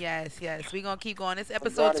it, man. Yes. We gonna keep going. It's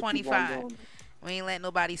episode 25. We ain't letting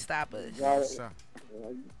nobody stop us.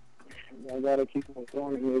 I gotta keep on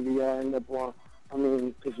going. Maybe y'all end up on. I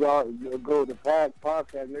mean, cause y'all go to the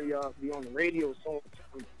podcast. Maybe y'all be on the radio soon.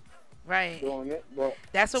 Right. Doing it, but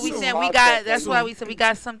that's what we said. We got. That's why we said we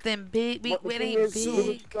got something big. It ain't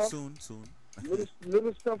big. Soon.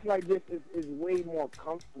 Little stuff like this is way more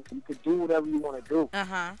comfortable. You could do whatever you want to do.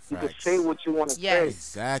 You could say what you want to say.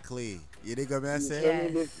 Exactly. You dig what I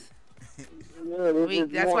say? Yes.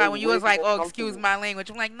 That's why when you was like, "Oh, excuse my language,"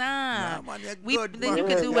 I'm like, "Nah, man, you're we good, then man. you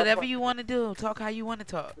can do Yeah, whatever yeah. you want to do. Talk how you want to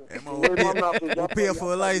talk." We pay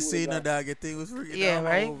for a license, dog. Your thing was free. Yeah,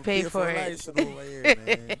 right. We Pay for a it. license over here,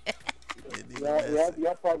 man.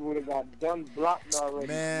 Y'all probably would have got done blocked already.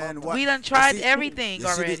 Man, We done tried everything you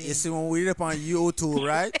see already. you see when we up on YouTube,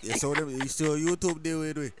 right? You saw them. You saw YouTube deal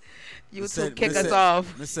with it. YouTube kick us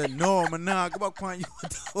off. I said no, man. Nah, go back on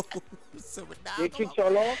YouTube. They kicked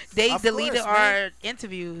y'all off? They Of deleted course, our man.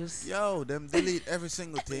 interviews. Yo, them delete every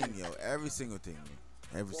single thing, yo. Every single thing.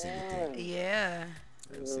 Every single thing. Yeah.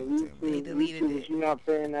 They deleted it. You're not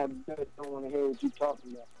paying that bill. Don't want to hear what you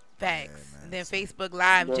talking about. Facts. And then Facebook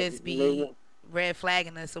Live just be red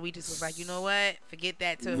flagging us, so we just was like, you know what? Forget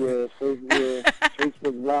that too. Yeah,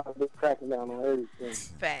 Facebook Live, they're cracking down on everything.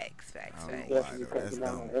 Facts. Definitely cracking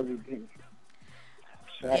down on everything.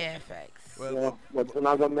 Yeah, facts. Well, but we're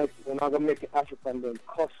not gonna make it African then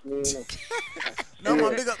cost me. No,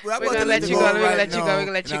 man, big up. We're gonna let you go. We're gonna let you go. We're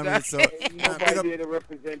gonna let you go. Nobody here to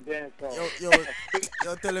represent dance.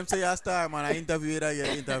 Yo, tell him say you're a star, man. I interview that you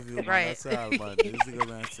interview, man. Right. That's all, man. This is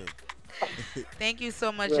what I'm saying. Thank you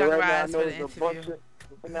so much, Young Rise, for the interview.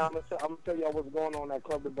 Now I'm gonna tell y'all what's going on at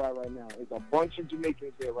Club Dubai right now. There's a bunch of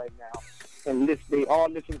Jamaicans there right now, and they all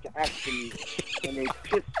listen to African music, and they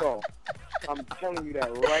pissed off. I'm telling you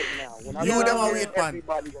that right now. When You them are wait, man.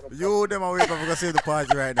 You them are wait for to save the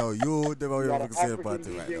party right now. You them are wait for to save the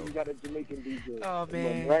party right now. We got a Jamaican DJ. Oh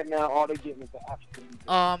man. Right now, all they're getting is the African DJ.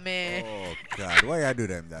 Oh man. Oh God, why you do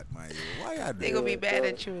them that, man? Why you do? They gonna be mad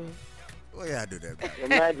at you. Why you do them that?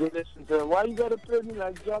 Imagine listening to why you gotta play me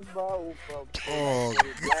like Jack Bauer for the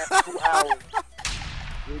last 2 hours.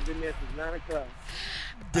 We've been there since 9 o'clock.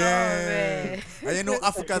 Damn. And you know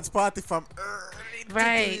Africans party from early.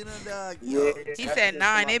 Right. Yeah. He said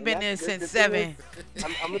 9. They've been there since 7.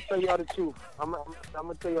 I'm gonna tell y'all the truth. I'm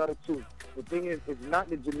gonna tell y'all the truth. The thing is, it's not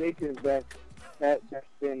the Jamaicans that's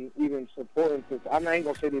been even supporting this. I ain't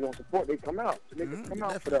gonna say they don't support. They come out. Jamaicans come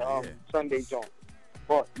out for the Sunday jump.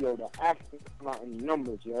 But yo, the Africans come out in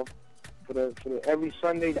numbers, yo. For the every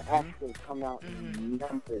Sunday, the Africans come out in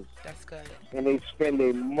numbers. That's good. And they spend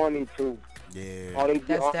their money too. Yeah.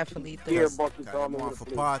 That's definitely They want for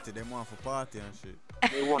party. They want for party and shit.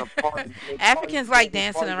 They want to party. Africans like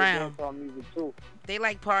dancing around. Music too. They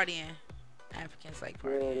like partying. Africans like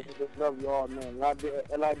partying. Yeah, they just love y'all, man.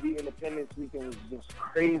 LIB Independence Weekend was just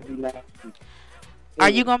crazy last week. Are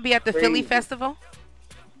you gonna be at the Philly Festival?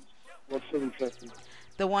 What Philly Festival?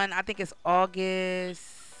 The one, I think it's August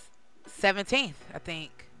 17th, I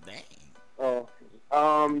think. Dang.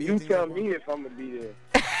 You tell me if I'm gonna be there.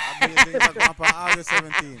 August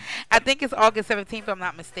 17th. I think it's August 17th, if I'm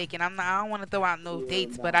not mistaken. I don't want to throw out no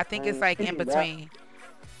dates, but I think it's like in between.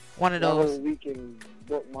 One of those. My whole weekend,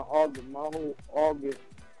 my whole August.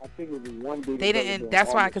 I think it was one day. They didn't.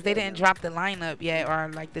 That's why, because they didn't drop the lineup yet,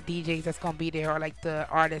 or like the DJs that's gonna be there, or like the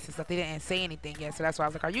artists and stuff. They didn't say anything yet, so that's why I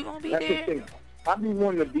was like, "Are you gonna be that's there?" The thing. I be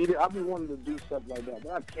wanting to be there. I be wanting to do stuff like that,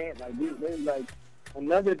 but I can't. Like, they like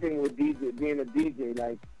another thing with DJ, being a DJ,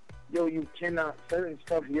 like, yo, you cannot certain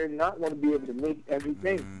stuff. You're not going to be able to make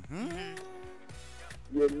everything.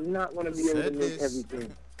 You're not going to be able to make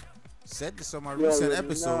everything. Said this on my recent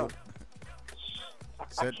episode.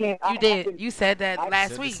 I can't. You did. You said that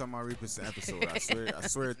last week. Said this on my recent episode. I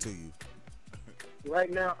swear to you.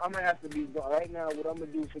 Right now, I'm gonna have to be. Right now, what I'm gonna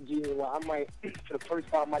do for GNY, I might, for the first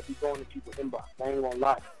time, I might be going to people's inbox. I ain't gonna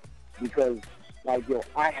lie, because like yo,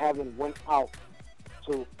 I haven't went out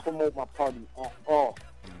to promote my party at all.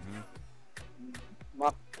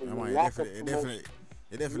 It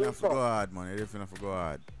definitely have to go hard, man. It definitely have to go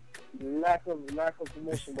hard. Lack of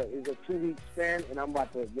promotion, but it's a 2-week span, and y'all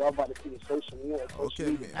about to see the social media.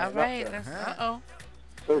 Okay, all right.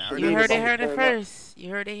 You heard it first.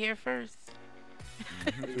 You heard it here first.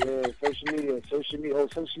 Yeah, social media. Social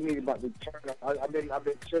media about to turn up. I've been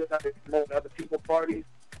chilling. I've been promoting other people's parties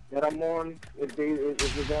that I'm on. If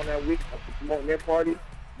it's on that week, I'm promoting their party.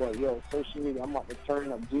 But yo, social media, I'm about to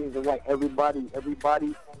turn up. Jeans and White. Everybody on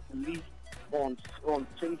the least on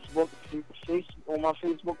Facebook, on my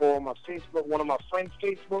Facebook, or on my Facebook, one of my friends'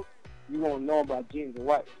 Facebook. You gonna know about Jeans and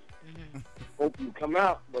White. Hope you come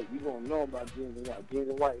out, but you gonna know about Jeans and White. Jeans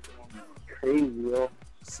and White is gonna be crazy, yo.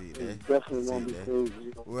 See that? It's definitely gonna be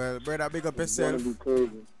crazy. Yo. Well, brother, big up yourself. It's gonna be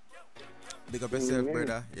crazy. Big up yourself,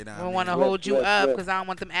 brother. You know, we want to hold you up because I don't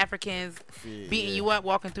want them Africans beating you up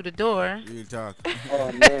walking through the door. Real talk.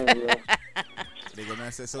 Oh man, yo. Big up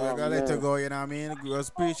yourself. So we're gonna let you go. You know what I mean? We was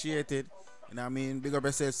appreciated. You know what I mean? Big up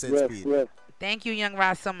yourself, set speed. Yes. Thank you, Young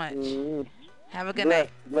Ross, so much. Have a good night.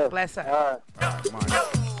 Bless up. All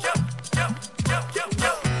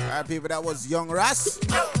right, people, that was Young Ross.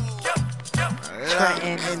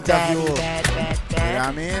 interview. Bad. You know what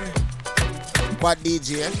I mean? What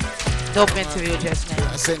DJ? Dope interview just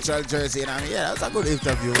now. Central Jersey, you know what I mean? Yeah, that's a good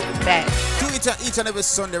interview. Bad. Do each and every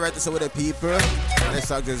Sunday, right? So with the people. Let's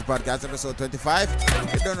talk Jersey podcast episode 25.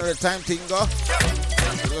 You don't know the time thing go.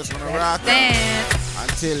 We're just gonna rock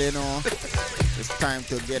until you know it's time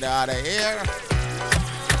to get out of here.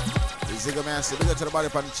 Zigga man, so we go to the body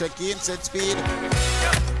pan check-in, set speed.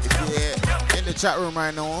 If you're in the chat room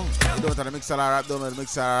right now, you don't have the mixer app, don't have the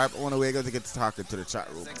mixer app. On the way, go to get talking to the chat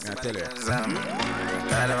room. I tell you.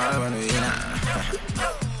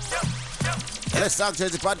 Let's talk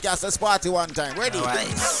Jersey podcast. Let's party one time. Ready?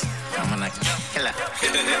 I'm gonna kill her.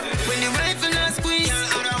 When you wife in a squeeze,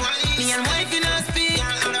 me and wife in a speed.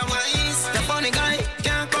 The funny guy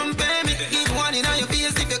can't compare me. Give one in your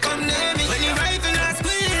face if you come near me. When you wife in a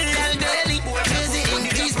squeeze.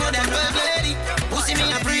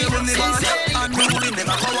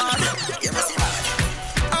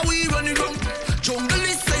 Are we running down? Jungle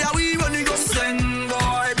is say are we running down? Send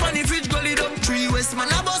boy, bunny fridge gully down. 3 West man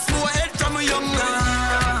a bus go ahead from a young man.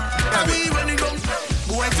 Are we running down?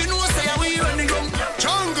 Boy if you know say are we running down?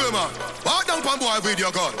 Jungle man, walk down pan boy with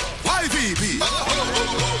your gun. YVP.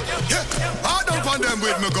 Yeah, walk down pan them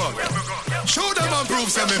with my gun. Show them and prove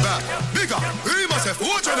send me back. Bigger, we must have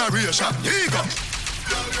 4 generation. Eager.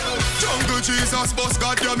 Jungle Jesus, boss,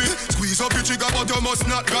 God damn it. Squeeze up your trigger, but you must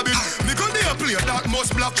not grab it. Me could be a play that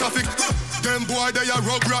must block traffic. Them boy, they a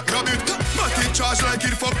rug rat rabbit. Matic charge like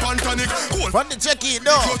it for pantanic. From the check-in,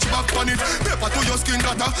 no. Clutch back on it. Paper to your skin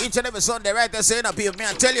data. Each and every Sunday, right there, saying up here, me,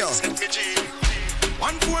 I tell you.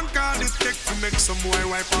 One phone call it take to make some boy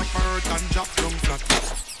wipe off her hurt and drop down flat.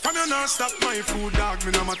 From you not stop my food, dog.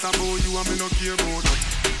 Me no matter about you and me no care about that.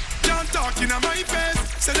 Can't talk in my face.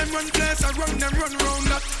 Say them run place, I run them run round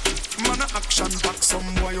that. Man a action back,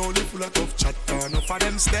 some boy only full of tough chat. Enough of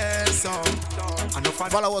them stairs on.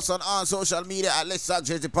 Follow us on all social media at Let's Talk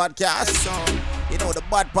Jersey Podcast. You know the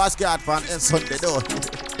bad postcard fan and Sunday though.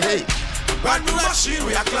 Hey, brand new machine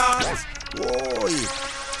we are class. Whoa,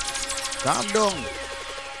 calm down.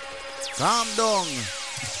 Calm down.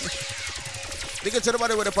 Big up to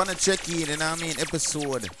everybody with upon a check-in, you know what I mean?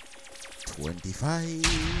 Episode 25.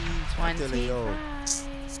 20.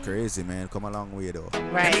 It's crazy, man. Come a long way, though.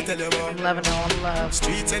 Right. I'm loving all the love.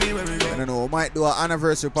 Streets anywhere we go. I don't know. We might do an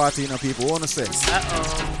anniversary party, you know, people. Wanna say?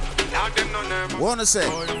 Wanna say?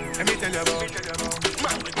 Let me tell you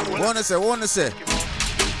about. Wanna say?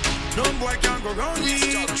 No boy can go round me.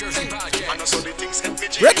 And also the things hit me.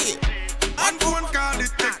 Ready? One phone call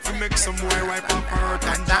it take to make some boy wipe up her hurt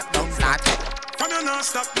and that down flat. From you not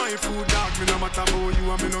stop my food, dog. Me no matter about you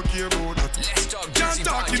and me no care about that. Can't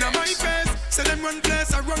talk in my face. Say them run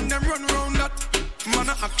place, I run them run round that. Man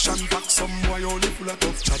a action back, some boy only full of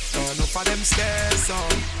tough chat. Enough of them stairs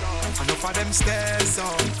on. Enough of them stairs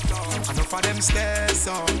on. Enough of them stairs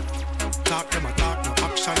on. Talk them a talk, no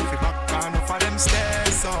action fi back. Enough of them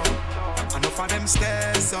stairs on. Enough of them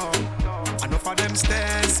stairs on. Enough of them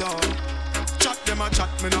stairs on. Chat them a chat,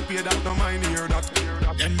 me no pay that, no mind hear that.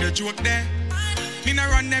 Them the joke there. Me no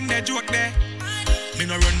run them, they joke there. Me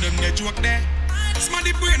no run them, they joke there.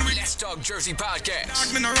 Smarty brain with Let's Talk Jersey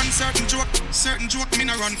Podcast. Me no run certain joke me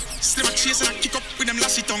no run. Still a chase and I kick up with them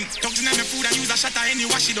lassie tongue. Dogs in every food I use a shatter any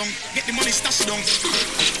wash it down. Get the money stash it down.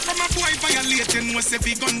 From a boy violating was if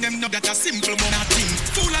he gun them know that a simple money thing.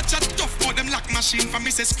 Full of chat tough for them lock machine. For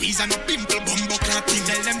me say squeeze and no pimple bumbo can't thing.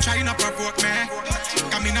 Tell them try not provoke me.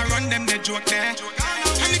 Come in and run them, they joke there.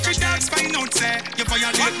 And if your dogs find out say you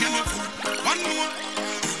violate them. One more.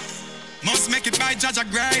 Must make it by Judge of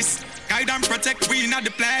Grace. Guide and protect we in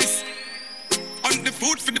the place. On the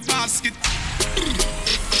food for the basket.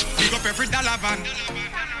 Big up every dollar van.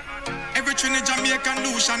 Every Trinidad, Jamaican,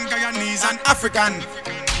 Lucian, Guyanese and African.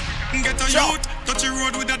 Get a youth, touch the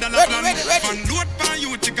road with a dollar plan. Van load pan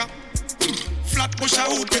you ticker. Flat push a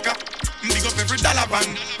hood picker. Big up every dollar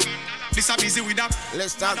van. This a busy with that.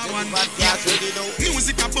 Let's talk to the podcast ready now.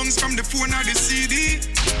 Music a bounce from the phone or the CD.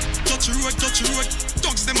 Touch road.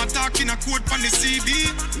 Dogs them attacking a code on the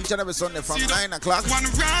CD. Each and every Sunday from 9 o'clock.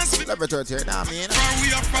 11:30 here, now I mean.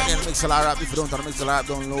 And then mix a lot up. If you don't have a mix a lot,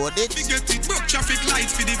 download it. Broke traffic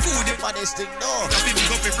lights for the food. But this thing, no.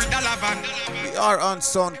 We are on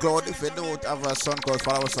SoundCloud. If you don't have a SoundCloud,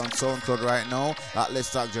 follow us on SoundCloud right now at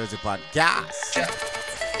Let's Talk Jersey Podcast.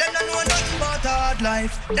 Them don't know nothing about hard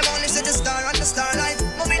life. Them only see the star on the starlight.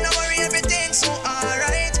 Mommy, no worry, everything's so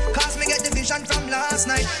alright. Cause me get the vision from last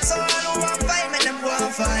night. So I don't want fight, make them go and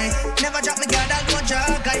fight. Never drop me guard, I'll go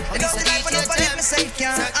jog. I don't the life, enough, let me say,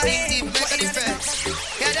 can't I?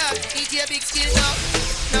 Get up, eat your big skill now.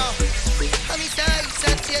 No, I'm inside,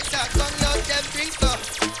 set your talk, come out, them drink up.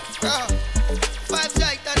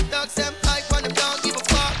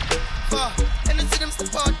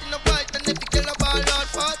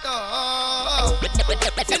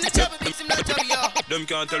 them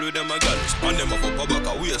can't tell you them a gal. And them up a back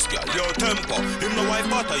a waist gal. Yo tempo, him no wife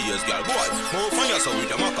but a years gal. Boy, more fire so with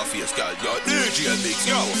them a face gal. Yo DJ Biggs,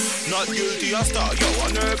 yo, not guilty a star. Yo,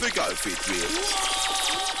 and every gal fit real.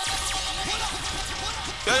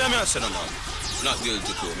 Yeah, me I say no man. Not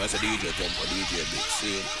guilty too. I say DJ Tempo, DJ Biggs.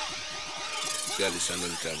 See. Girl listen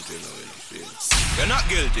them time to you know. You're not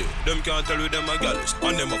guilty. Them can't tell you them a gals.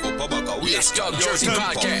 And them up a back a waist. Let's Talk Jersey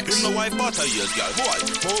Podcast. Him no wife but a years gal. Boy,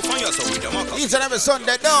 more fire so with them a each and every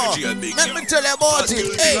Sunday now. Let me tell you about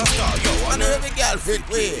it. Hey, and every girl fit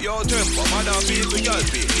way. Yo Tempo, madam people girl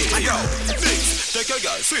fit. Yo, Biggs, take a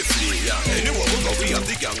girl swiftly. Yeah, anyway we go we have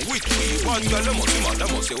the gang with me. One girl them must be mad, them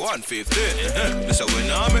must say 150. Me say when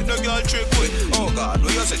I make the girl trick with. Oh God,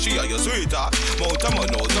 when you say she are your sweetheart. Mouth a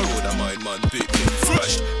man out the road a mind man pick.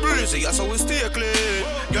 Fresh, breezy, that's how we stay clean.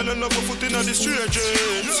 Girl, you never foot in the straight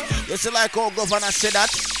jeans. You see like how governor said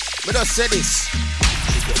that? We just say this.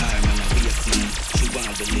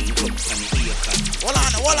 Hold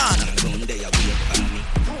on. Hold on.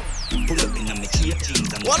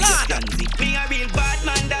 Me a real bad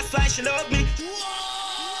man, that's why she love me.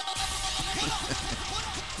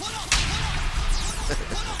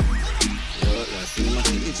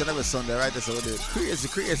 Each and every Sunday, right? That's what we do.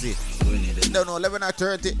 Crazy. No, 11 or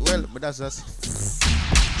 30. Well, but that's just.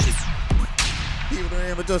 People don't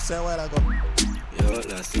even just say a while ago.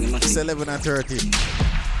 It's 11 or 30.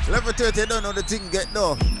 11:30, don't know the thing get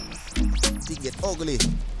no. Thing get ugly.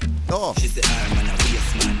 No. She's the arm and a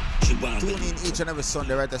waist man. Tune in each and every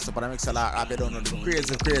Sunday, right? That's but I mix a lot. I don't know the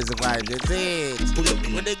crazy vibes. You see?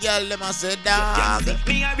 When the girl them a say dog.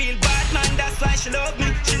 Me a real bad man, that's why she love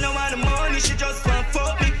me. She no want the money, she just want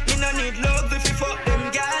fuck me. Me no need love if you fuck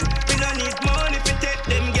them girl. Me no need money if you take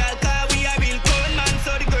them girl. Cause we a real cold man,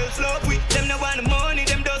 so the girls love we. Them no want the money,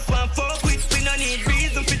 them just want fuck we. We no need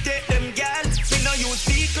reason if you take them girl. We no use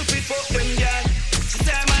people if you fuck them girl. She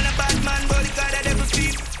say I'm a bad man, but the God I never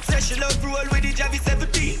speak. Say she love roll with the Javi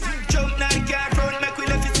 17. Jump now the car front, make we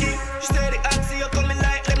left his team. She say the oxy you coming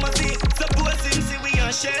like limousine. Suppose him see we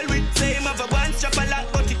on shell with. Say him have a one chop a lot,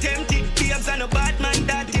 but it empty. Games and a bad man,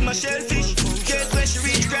 that him a shellfish. Case when she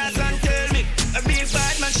reach grass and tell me. A big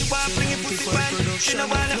bad man, she want bring it pussy pan. She no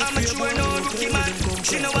wanna amateur, no rookie man.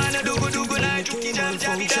 She no wanna do like rookie jam,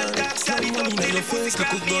 Javi that tap, Javi top, play the pussy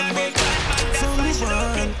crap. Me a big bad man, that's why she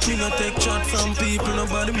love me. She no take shot from people,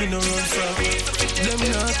 nobody me no run from. Them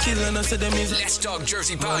not kill and I say them is. Let's Talk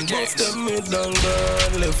Jersey Podcast. Them mid down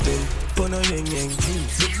gone, left them. Pon a yang.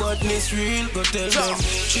 The badness real, go tell them.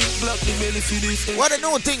 Chick block the belly for this. What a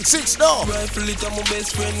new thing, 6 now. Rifle it, I'm my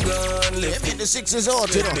best friend gone, left. Them the 6 is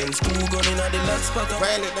out, you know. Benz 2 gun in the last spot.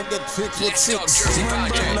 Violate them get 6'6".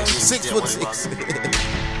 6'6".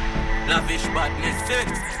 Lavish badness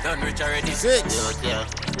 6, done rich already. 6. Yeah.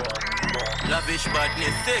 Lavish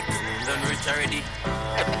badness 6, done rich already.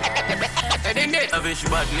 Lavish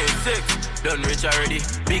badness 6, done rich already.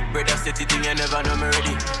 Big brother set it in, you never know me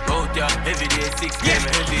ready. Out ya, every day 6 game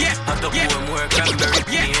heavy. At the home work and bury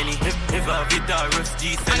me any. If I have it or Russ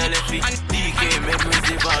G, send a lefty. DK memories,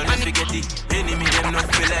 if I'll not forget it. Enemy them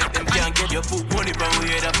not feel like them can't get your put money from we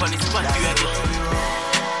head up on the spot. You have it.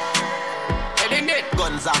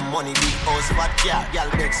 Guns and money, big house, fat car. Y'all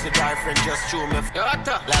begs for girlfriend, just show me.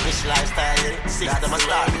 Lavish lifestyle, 6 them a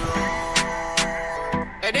star.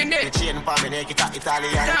 The chain for me, make it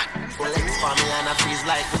Italian. Legs for me and I freeze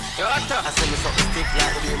like I send me something stick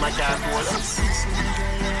like to be my car cool.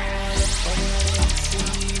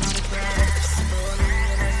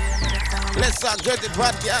 Let's Talk Jersey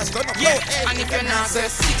Podcast. And if you're not say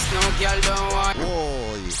 6, no girl don't want. Whoa.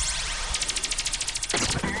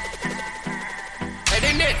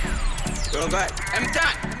 Heading it. Go back. I'm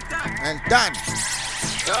done. And done.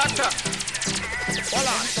 Hold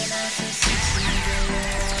on.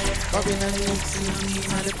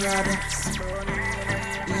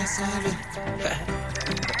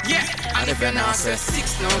 Yeah, and if you're not say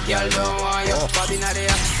 6, no girl don't want you. Bobby not the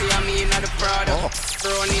Axie, I mean not the product.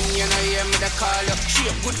 Thrown in, you know, hear me the call you.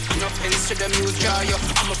 Shape good, no pens to the muse jar you.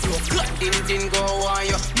 I'm a blow, gut, didn't go on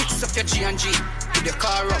you. Mix up your G and G, with the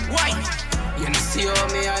car up, why? You know see how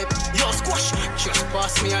me hype. Yo squash, just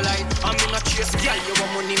pass me a light. I'm in a chase, girl, you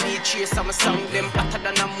want money me chase. I'm a song them better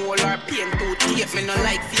than a mole or paint to tape. Me no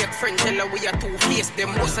like fake friend, tell her we are two-faced.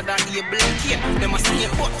 Them most of that able and cane. Them a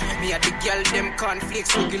snake but me a the girl, them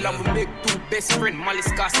cornflakes. Regular we make 2 best friend.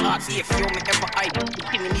 Malice cast heart ache. Yo me ever hype, you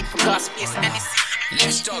give me need for gas space.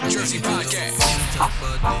 Let's Talk Jersey Podcast.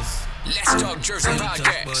 Let's Talk Jersey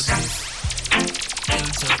Podcast.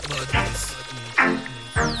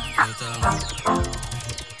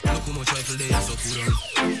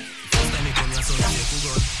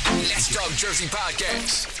 Let's Talk Jersey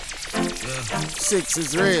Podcast. 6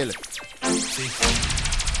 is real.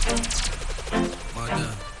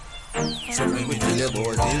 So let me tell you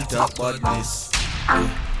about Hilltop Badness.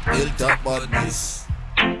 Hilltop Badness.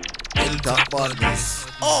 Hilltop Badness.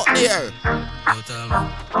 Oh, here.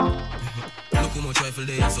 Look how much rifle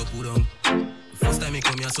they are so put on. First time me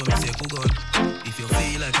come here, so me say cool gun. If you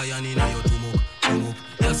feel like I am in your too much.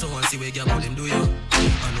 Yeah, so one see where you them do you.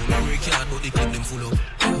 I know memory card, but the clip them full up.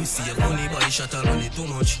 We see a funny boy shot all money too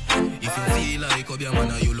much. If you feel like up your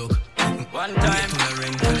man, you look. One time to the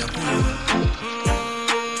rent and you pull up.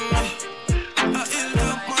 I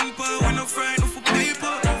Hilltop man power, we no frightened for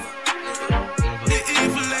people. The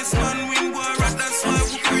evilest man win war, that's why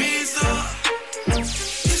we praise her.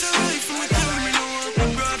 It's a rifle we kill me, no work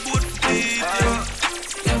with broadboard for people.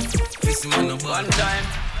 One time,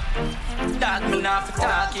 dog me not for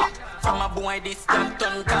talk it. From a boy this that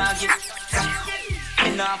turn target. Me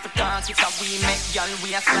not for talk it, cause we make y'all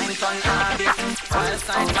we a slime turn hard it. While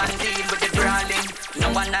side man deal with the brawling. No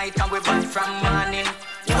one night and we back from morning.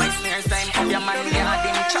 Boy snares time up your man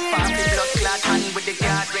yarding. Chop off the blood clot man with the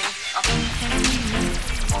guard ring.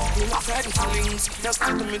 Me not frightened feelings, just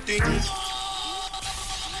do me things.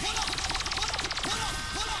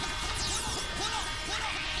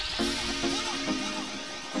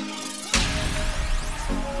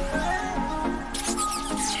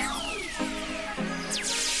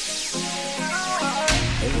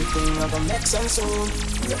 Everything I gonna make sense soon.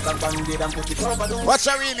 Get the bandit and put it over the. Watch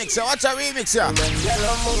a remix, yeah. Watch a remix, yeah.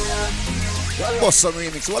 What's some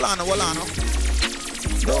remix? Hold on.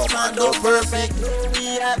 No man, no perfect. No we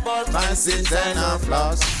have but my sins and our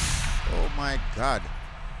flaws. Oh my God.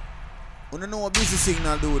 You don't know what Busy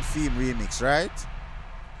Signal do with Theme remix, right?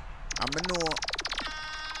 I know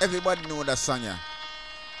everybody know that song, yeah.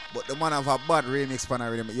 But the man have a bad remix pan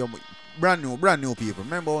already. Brand new people.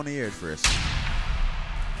 Remember on the hear it first.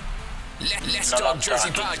 Let's Talk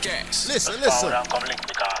Jersey Podcast. Listen. Come link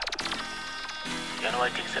the car. You know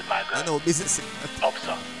what things said, my girl? I know Busy Signal. Up,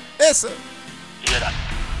 sir. Listen. You hear that?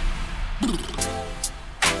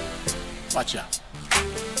 Watch ya.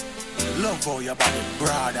 Love how your body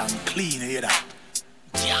broad and clean, you hear that?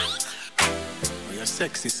 Yeah. Oh, you're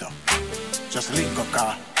sexy, sir. Just link up,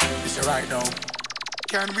 car. It's right now.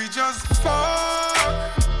 Can we just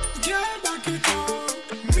fuck? Girl, back it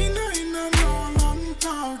up. Me no in no long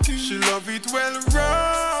talking. She love it well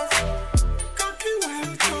rough. Cocky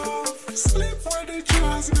well tough. Slip where the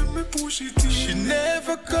jaws let me push it in. She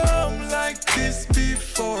never come like this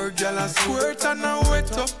before. Girl, I squirt and I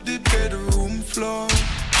wet up the bedroom floor.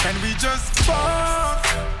 Can we just fuck?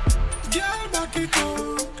 Girl, back it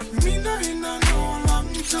up. Me no in no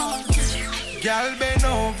long talking. Girl, bend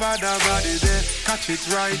over the body there. Catch it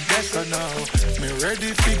right there, so now me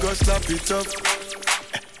ready fi go slap it up.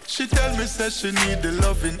 She tell me say she need the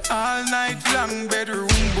loving all night long. Bedroom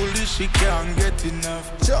bully, she can't get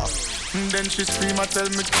enough. Then she scream and tell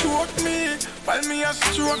me choke me, while me a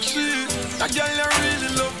stroke she. That girl I really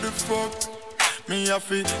love the fuck. Me have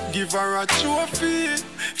to give her a trophy.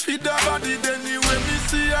 Feed her body then anyway me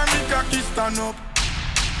see her me cocky stand up.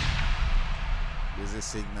 There's a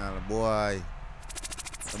signal, boy.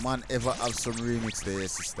 The man ever have some remix there,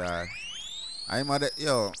 sister. I'm at the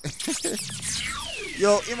yo,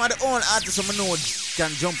 him at the only artist I know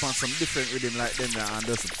can jump on some different rhythm like them and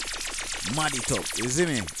just mad it up. You see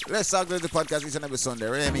me? Let's talk to the podcast each and every Sunday.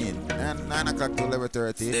 What do you mean? And 9 o'clock to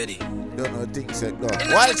 11:30. Steady. Don't know things said go.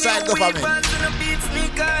 Wild side go for me.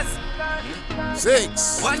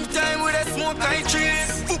 6. One time with a smoke I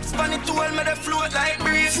trees. Foops pan it to all me the float like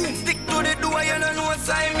breeze. Stick to the door, you don't know what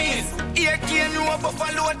I mean. Ear cane, no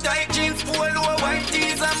buffalo tight jeans, polo white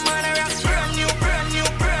tees and man a rock. Brand new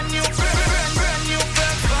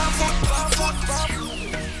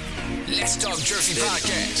Let's Talk Jersey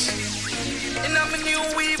Podcast. And I'm a new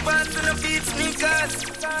weavers and a beat sneakers.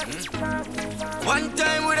 One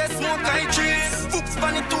time with a smoke I trees. Foops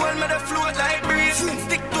pan it to all me the float like breeze.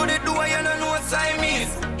 Stick to the door, you don't know what I mean.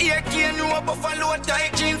 Ear cane, no buffalo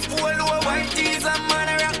tight jeans, polo white tees and man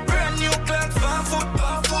a rock. Brand new clocks, foot.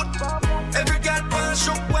 Every girl pan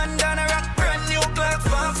shook one down a rock. Brand new clocks,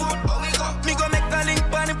 foot. Me go make a link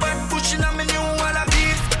pan it back pushing on me new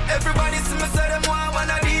wallabies. Everybody see me say them want one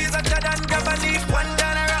of these. I tell them grab a leaf, one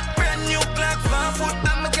down a rock. Brand new clocks, foot.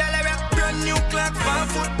 I'm a gal a rock. Brand new clocks,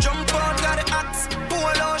 foot. Jump out, got the axe.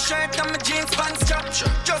 Polo shirt and my jeans pants strap.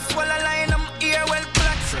 Just while I line, I'm ear well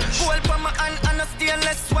black. Hold for my hand and a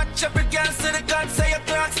stainless watch. Every girl say the God say your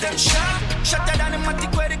clocks them sharp. Shatter than the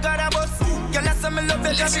matic where the God a bus. Girl, I say me love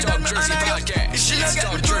it, every time me honor you. If she don't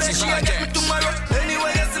get me today, she don't get me tomorrow.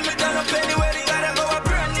 Anyway, you see me turn up anywhere, they gotta go. A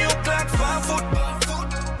brand new clocks, foot.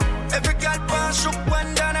 Every girl pan shook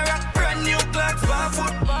one down a rock.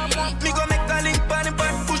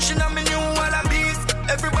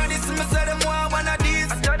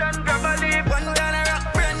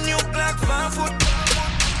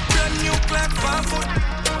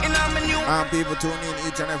 People tune in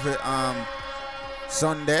each and every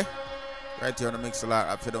Sunday right here on the Mixlr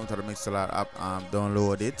app. If you don't have the Mixlr app,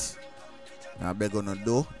 download it. Now, beg on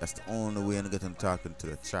do. That's the only way to get them talking to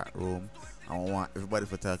the chat room. And we want everybody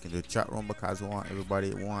for talking to the chat room because we want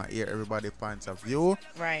to hear everybody's points of view.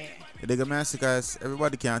 Right. You dig me? Because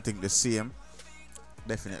everybody can't think the same.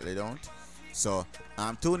 Definitely don't. So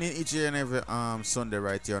tune in each and every Sunday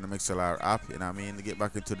right here on the Mixlr app. You know what I mean? To get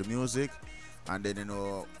back into the music. And then,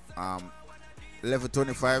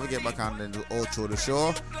 11:25 we get back on and do outro the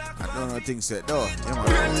show. And no things said though.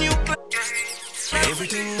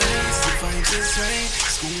 Everything nice, the vibe is right.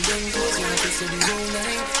 School then goes like it's the whole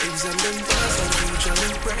night. Exam then pass and future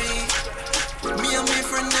and pray. Me and my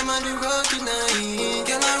friend them on the road tonight.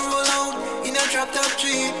 Girl I roll out in a drop top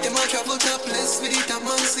jeep. Them a travel topless with the top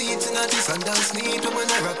man seats. And a this and dance neat. Woman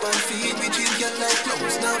a rap and feed. We chill get like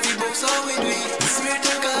clothes. Now we both how we do it. We swear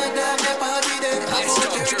to God that the party there. Let's go,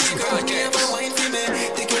 Jersey Podcast. Wine for me.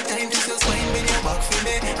 Take your time to just wine when you back for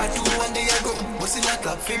me. I do one day I go. What's in that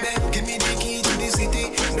clap for me? Give me the key to the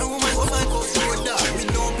city. No man go find out door dark. Me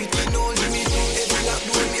no pity, no limit. Every lock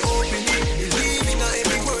door me open it. Believe in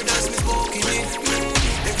every word that's me spoken it.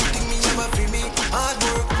 Everything me ever for me. Hard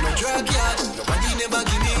work, no drag yard. Nobody never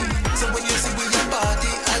give me. So when you see we a party,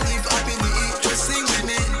 I live happily. Just sing with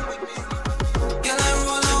me. Girl I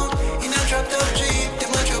roll out in a drop top jeep.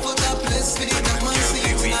 Them a travel topless with the top man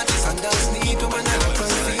seats. Not this and that's neat. Woman I rap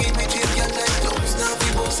and feed. We chill get like clothes. Now we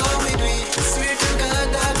both how we do it. Swear to God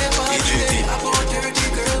that the party there. About 30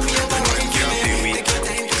 girl me ever wine for me. Take your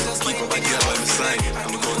time to just wine with your by my side.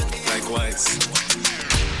 I'm going likewise.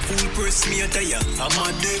 Full press me a tire, I'm a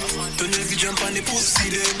them. Don't know if you jump on the pussy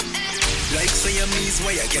them. Like Siamese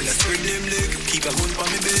wire, girl I spread them leg. Keep a gun for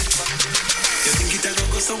me bed. You think it a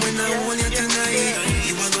go so when I hold you tonight.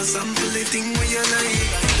 You a go sample the thing where you like.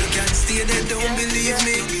 You can't stay there, don't believe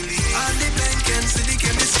me. All the blind can see the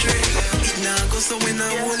chemistry. It now go so when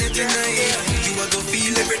I hold you tonight. You a go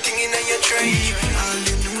feel everything in your tribe. All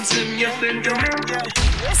the notes them you send to me.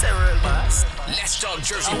 Yes, a real boss. Let's Talk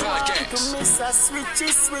Jersey Podcast. Miss a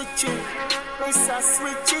switchy. Miss a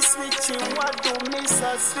switchy. What do miss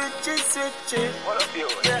a switchy? What up, you?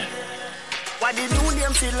 Yeah. What the new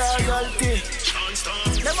name for loyalty?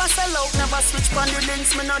 Never sell out, never switch on the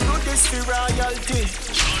links. Me not do this for royalty.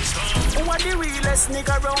 Who are the realest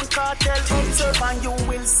nigga round cartel? Observe and you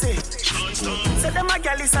will see. Say them a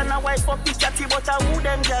gal is and a wife up the chatty, but a who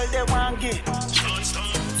them gal they want give?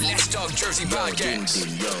 Let's Talk Jersey Podcast.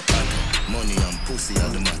 Yo, money and pussy are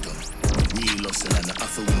the matter. Real hustle and I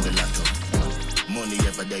have to win the lotto. Money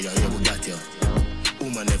ever there, yeah, we got you.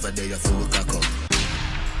 Woman ever there, so we cock up.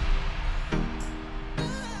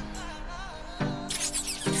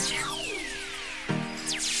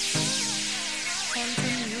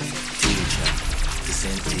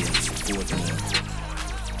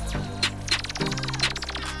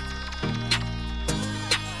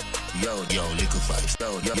 Yo, liquor vibes.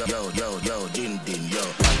 Yo, din, yo.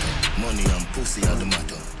 Money and pussy are the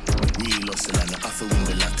matter. Real hustle and I have to win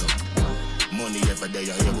the lotto. Money ever there,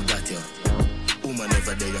 yeah, we got you. Woman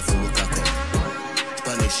ever there, so we cock up.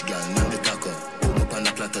 Spanish girl, name the taco. Put me on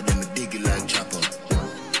the platter, then me dig it like chopper.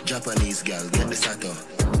 Japanese girl, get the sato.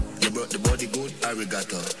 You brought the body good,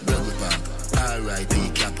 arigato. Rebel park,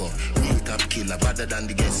 R.I.P. capo. Real top killer, better than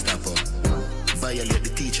the Gestapo. Violate the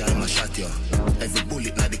teacher, I'ma shot you. Every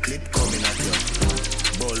bullet na the clip coming at you.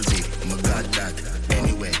 Bulby, I'ma got that.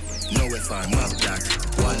 Anyway, nowhere far, map that.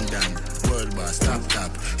 One down, world boss,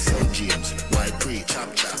 top. St. James, white pre, chop.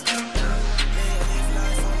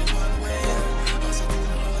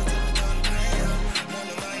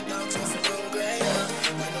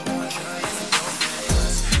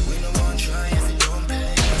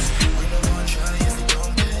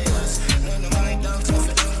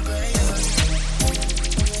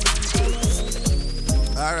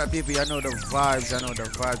 Alright, people, I know the vibes, I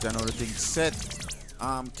know the things set.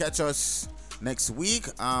 Catch us next week.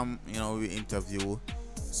 We interview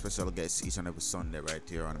special guests each and every Sunday right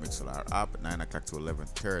here on the Mixlr app, 9 o'clock to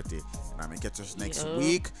 11:30. And catch us next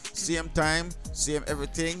week. Same time, same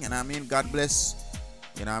everything. And God bless.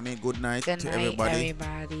 Good night to everybody.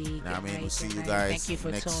 We'll see you guys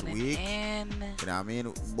next week.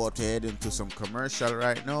 About to head into some commercial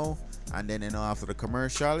right now. And then, after the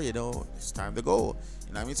commercial, it's time to go.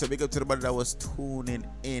 So big up to everybody that was tuning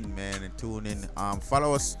in, man, and tuning.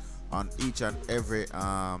 Follow us on each and every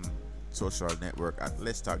social network at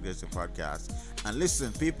Let's Talk Jersey Podcast. And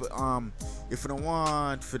listen, people, if you don't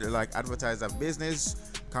want to advertise a business,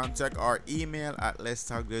 contact our email at Let's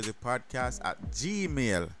Talk Jersey Podcast at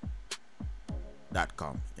gmail.com.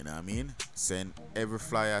 Send every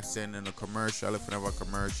flyer, send in a commercial if you have a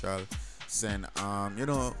commercial. send. You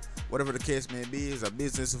know, whatever the case may be, is a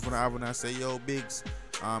business. If you have one, I say, yo, Biggs.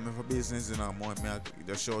 If a business, you know, want me to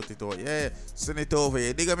just shout it out. Yeah, send it over.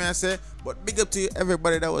 You dig me, I say. But big up to you,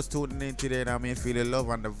 everybody that was tuning in today. And I mean, feel the love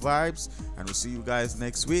and the vibes. And we'll see you guys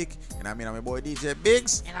next week. And I mean, I'm your boy DJ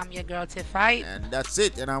Biggs. And I'm your girl Tiff Hype. And that's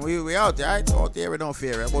it. And we out, right? Out there, we don't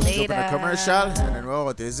fear. We're about to jump in a commercial. And then we're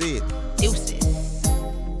out. Is it? Deuces.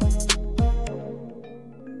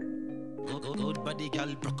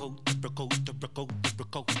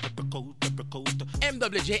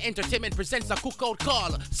 MWJ Entertainment presents a cookout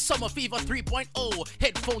call, Summer Fever 3.0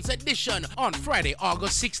 Headphones Edition on Friday,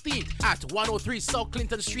 August 16th at 103 South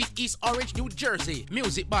Clinton Street, East Orange, New Jersey.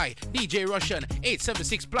 Music by DJ Russian,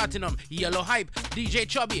 876 Platinum, Yellow Hype, DJ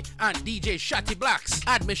Chubby, and DJ Shatty Blacks.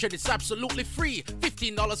 Admission is absolutely free.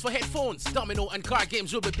 $15 for headphones. Domino and card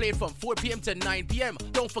games will be played from 4 p.m. to 9 p.m.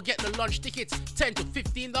 Don't forget the lunch tickets, $10 to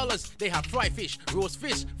 $15. They have fried fish, roast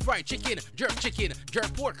fish, fried chicken,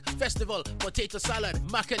 jerk pork, festival, potato salad,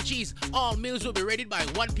 mac and cheese. All meals will be ready by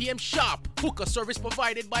 1 p.m. sharp. Hookah service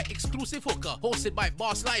provided by Exclusive Hookah, hosted by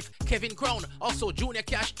Boss Life, Kevin Crown, also Junior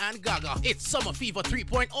Cash and Gaga. It's Summer Fever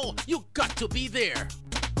 3.0. You got to be there.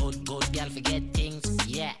 Good girl forget things,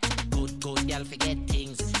 yeah. Good girl forget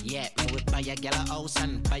things, yeah. Me would buy a girl a house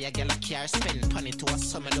and buy a girl a car, spend money to a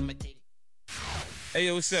summer do me thing. Hey,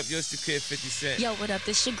 yo, what's up? Yo, it's the kid 50 Cent. Yo, what up?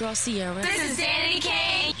 This your girl Sierra. This is Danny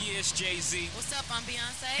Kane. Yeah, it's Jay-Z. What's up? I'm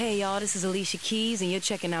Beyonce. Hey, y'all, this is Alicia Keys, and you're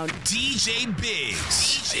checking out DJ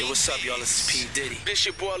Biggs. Hey, what's up, y'all? This is P. Diddy. This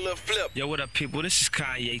your boy Lil Flip. Yo, what up, people? This is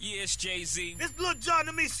Kanye. Yeah, it's Jay-Z. This Lil Jon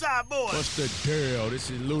to me, side boy. What's the deal? This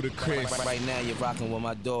is Ludacris. Right now, you're rocking with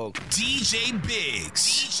my dog. DJ Biggs.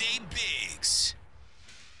 DJ Biggs.